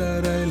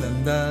andará él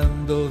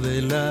andando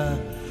de la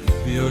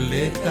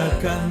violeta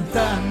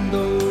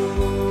cantando?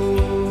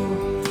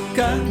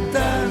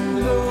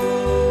 Cantando.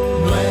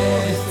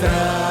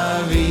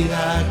 Nuestra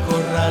vida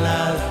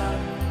acorralada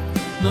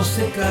no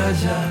se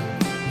calla.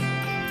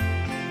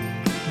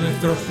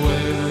 Nuestros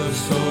pueblos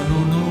son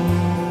un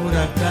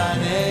huracán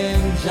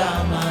en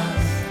llamas.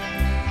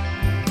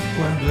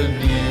 Cuando el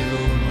miedo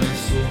no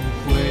es un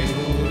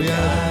juego de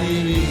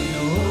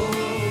adivino,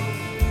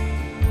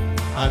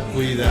 a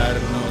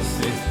cuidarnos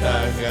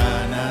estas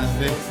ganas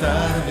de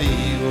estar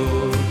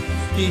vivos.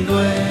 Y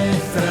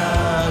nuestra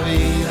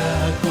vida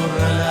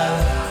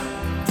acorralada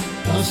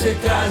no se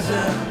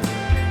calla.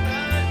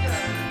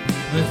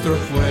 Nuestros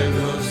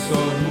pueblos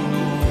son un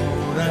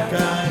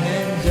huracán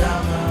en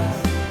llamas.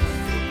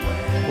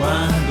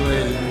 Cuando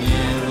el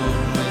miedo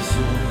no es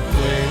un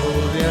juego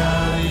de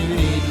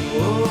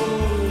adivino,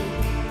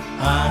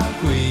 a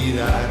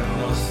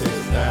cuidarnos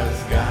estas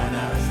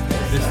ganas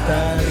de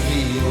estar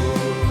vivos.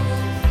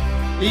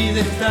 Y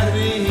de estar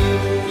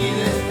vivo, y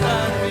de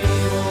estar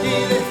vivo, y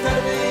de estar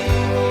vivo.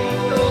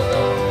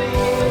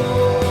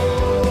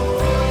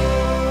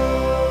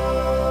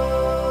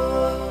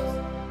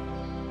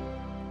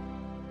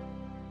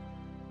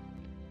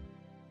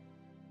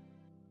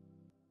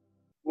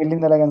 Muy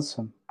linda la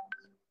canción.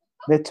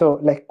 De hecho,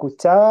 la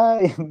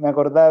escuchaba y me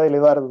acordaba del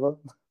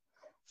Eduardo,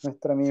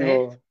 nuestro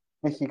amigo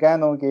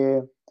mexicano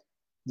que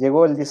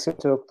llegó el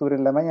 18 de octubre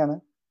en la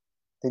mañana.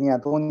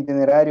 Tenía todo un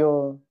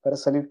itinerario para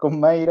salir con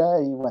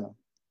Mayra y bueno,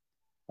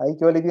 ahí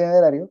quedó el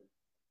itinerario.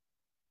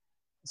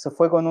 Se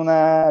fue con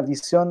una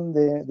visión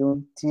de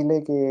un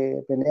Chile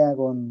que pelea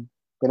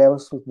por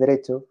sus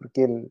derechos,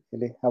 porque él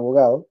es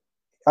abogado.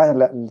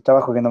 El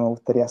trabajo que no me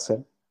gustaría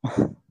hacer.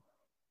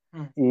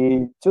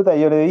 Y chuta,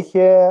 yo le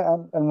dije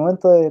al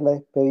momento de la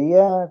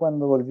despedida,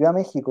 cuando volvió a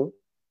México,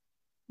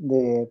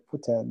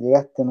 pucha,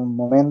 llegaste en un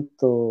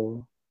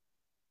momento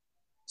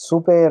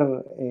súper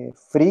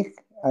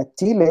freak a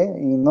Chile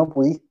y no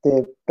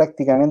pudiste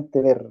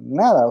prácticamente ver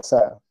nada, o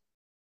sea,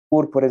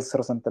 tour por el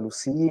Cerro Santa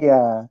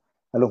Lucía,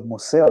 a los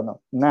museos,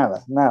 no,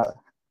 nada,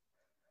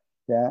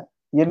 ¿ya?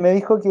 Y él me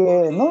dijo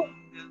que no,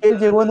 que él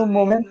llegó en un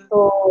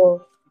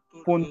momento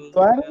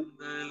puntual,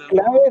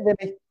 clave de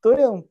la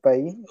historia de un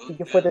país y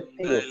que fue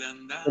testigo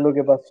de lo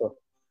que pasó.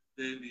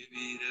 Y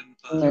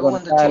me Llegó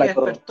cuando Chile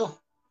despertó.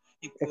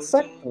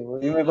 Exacto,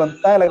 y me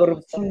contaba la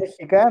corrupción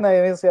mexicana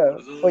y me decía,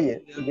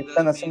 oye, lo que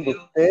están haciendo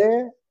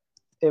ustedes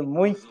es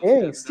muy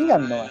heavy,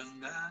 sigan nomás.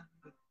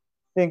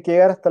 Tienen que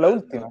llegar hasta la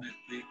última.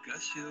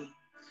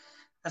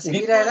 A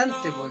seguir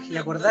adelante, pues, y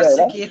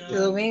acordarse que este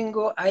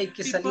domingo hay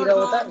que salir a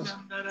votar.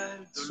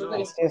 Súper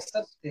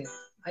importante.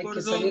 Hay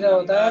que salir a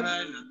votar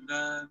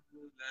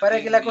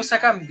para que la cosa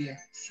cambie,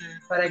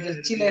 para que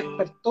el Chile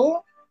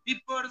despertó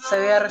se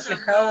vea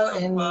reflejado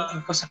en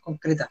cosas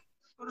concretas.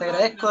 Te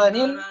agradezco,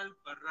 Daniel.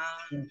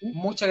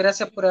 Muchas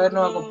gracias por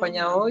habernos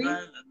acompañado hoy.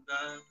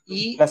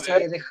 Y muchas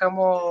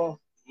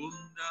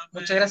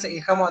gracias.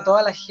 Dejamos a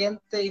toda la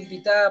gente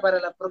invitada para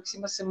la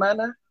próxima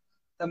semana.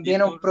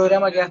 También a un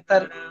programa que va a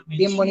estar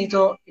bien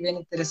bonito y bien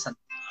interesante.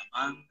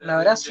 Un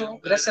abrazo.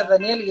 Gracias,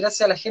 Daniel, y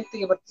gracias a la gente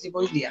que participó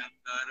hoy día.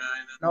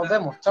 Nos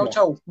vemos. Chau,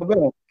 chau. Nos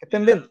vemos. Que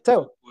estén bien.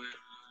 Chau.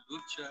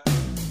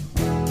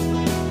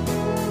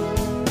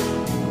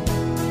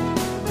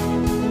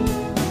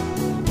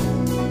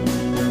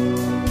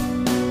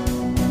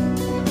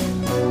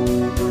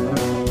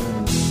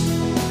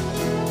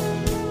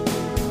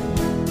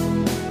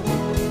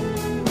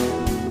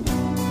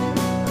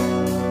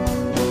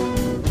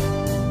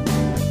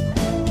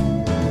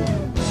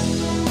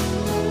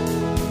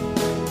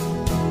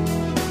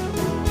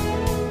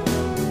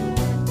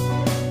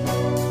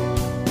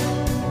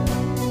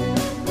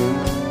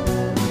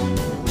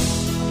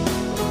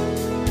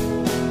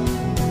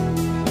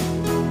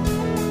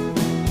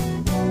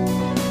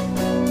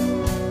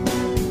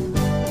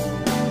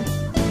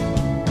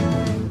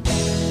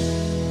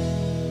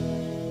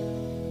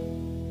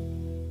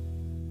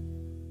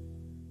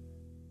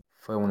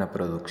 Fue una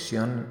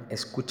producción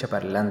Escucha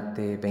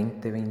Parlante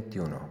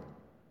 2021.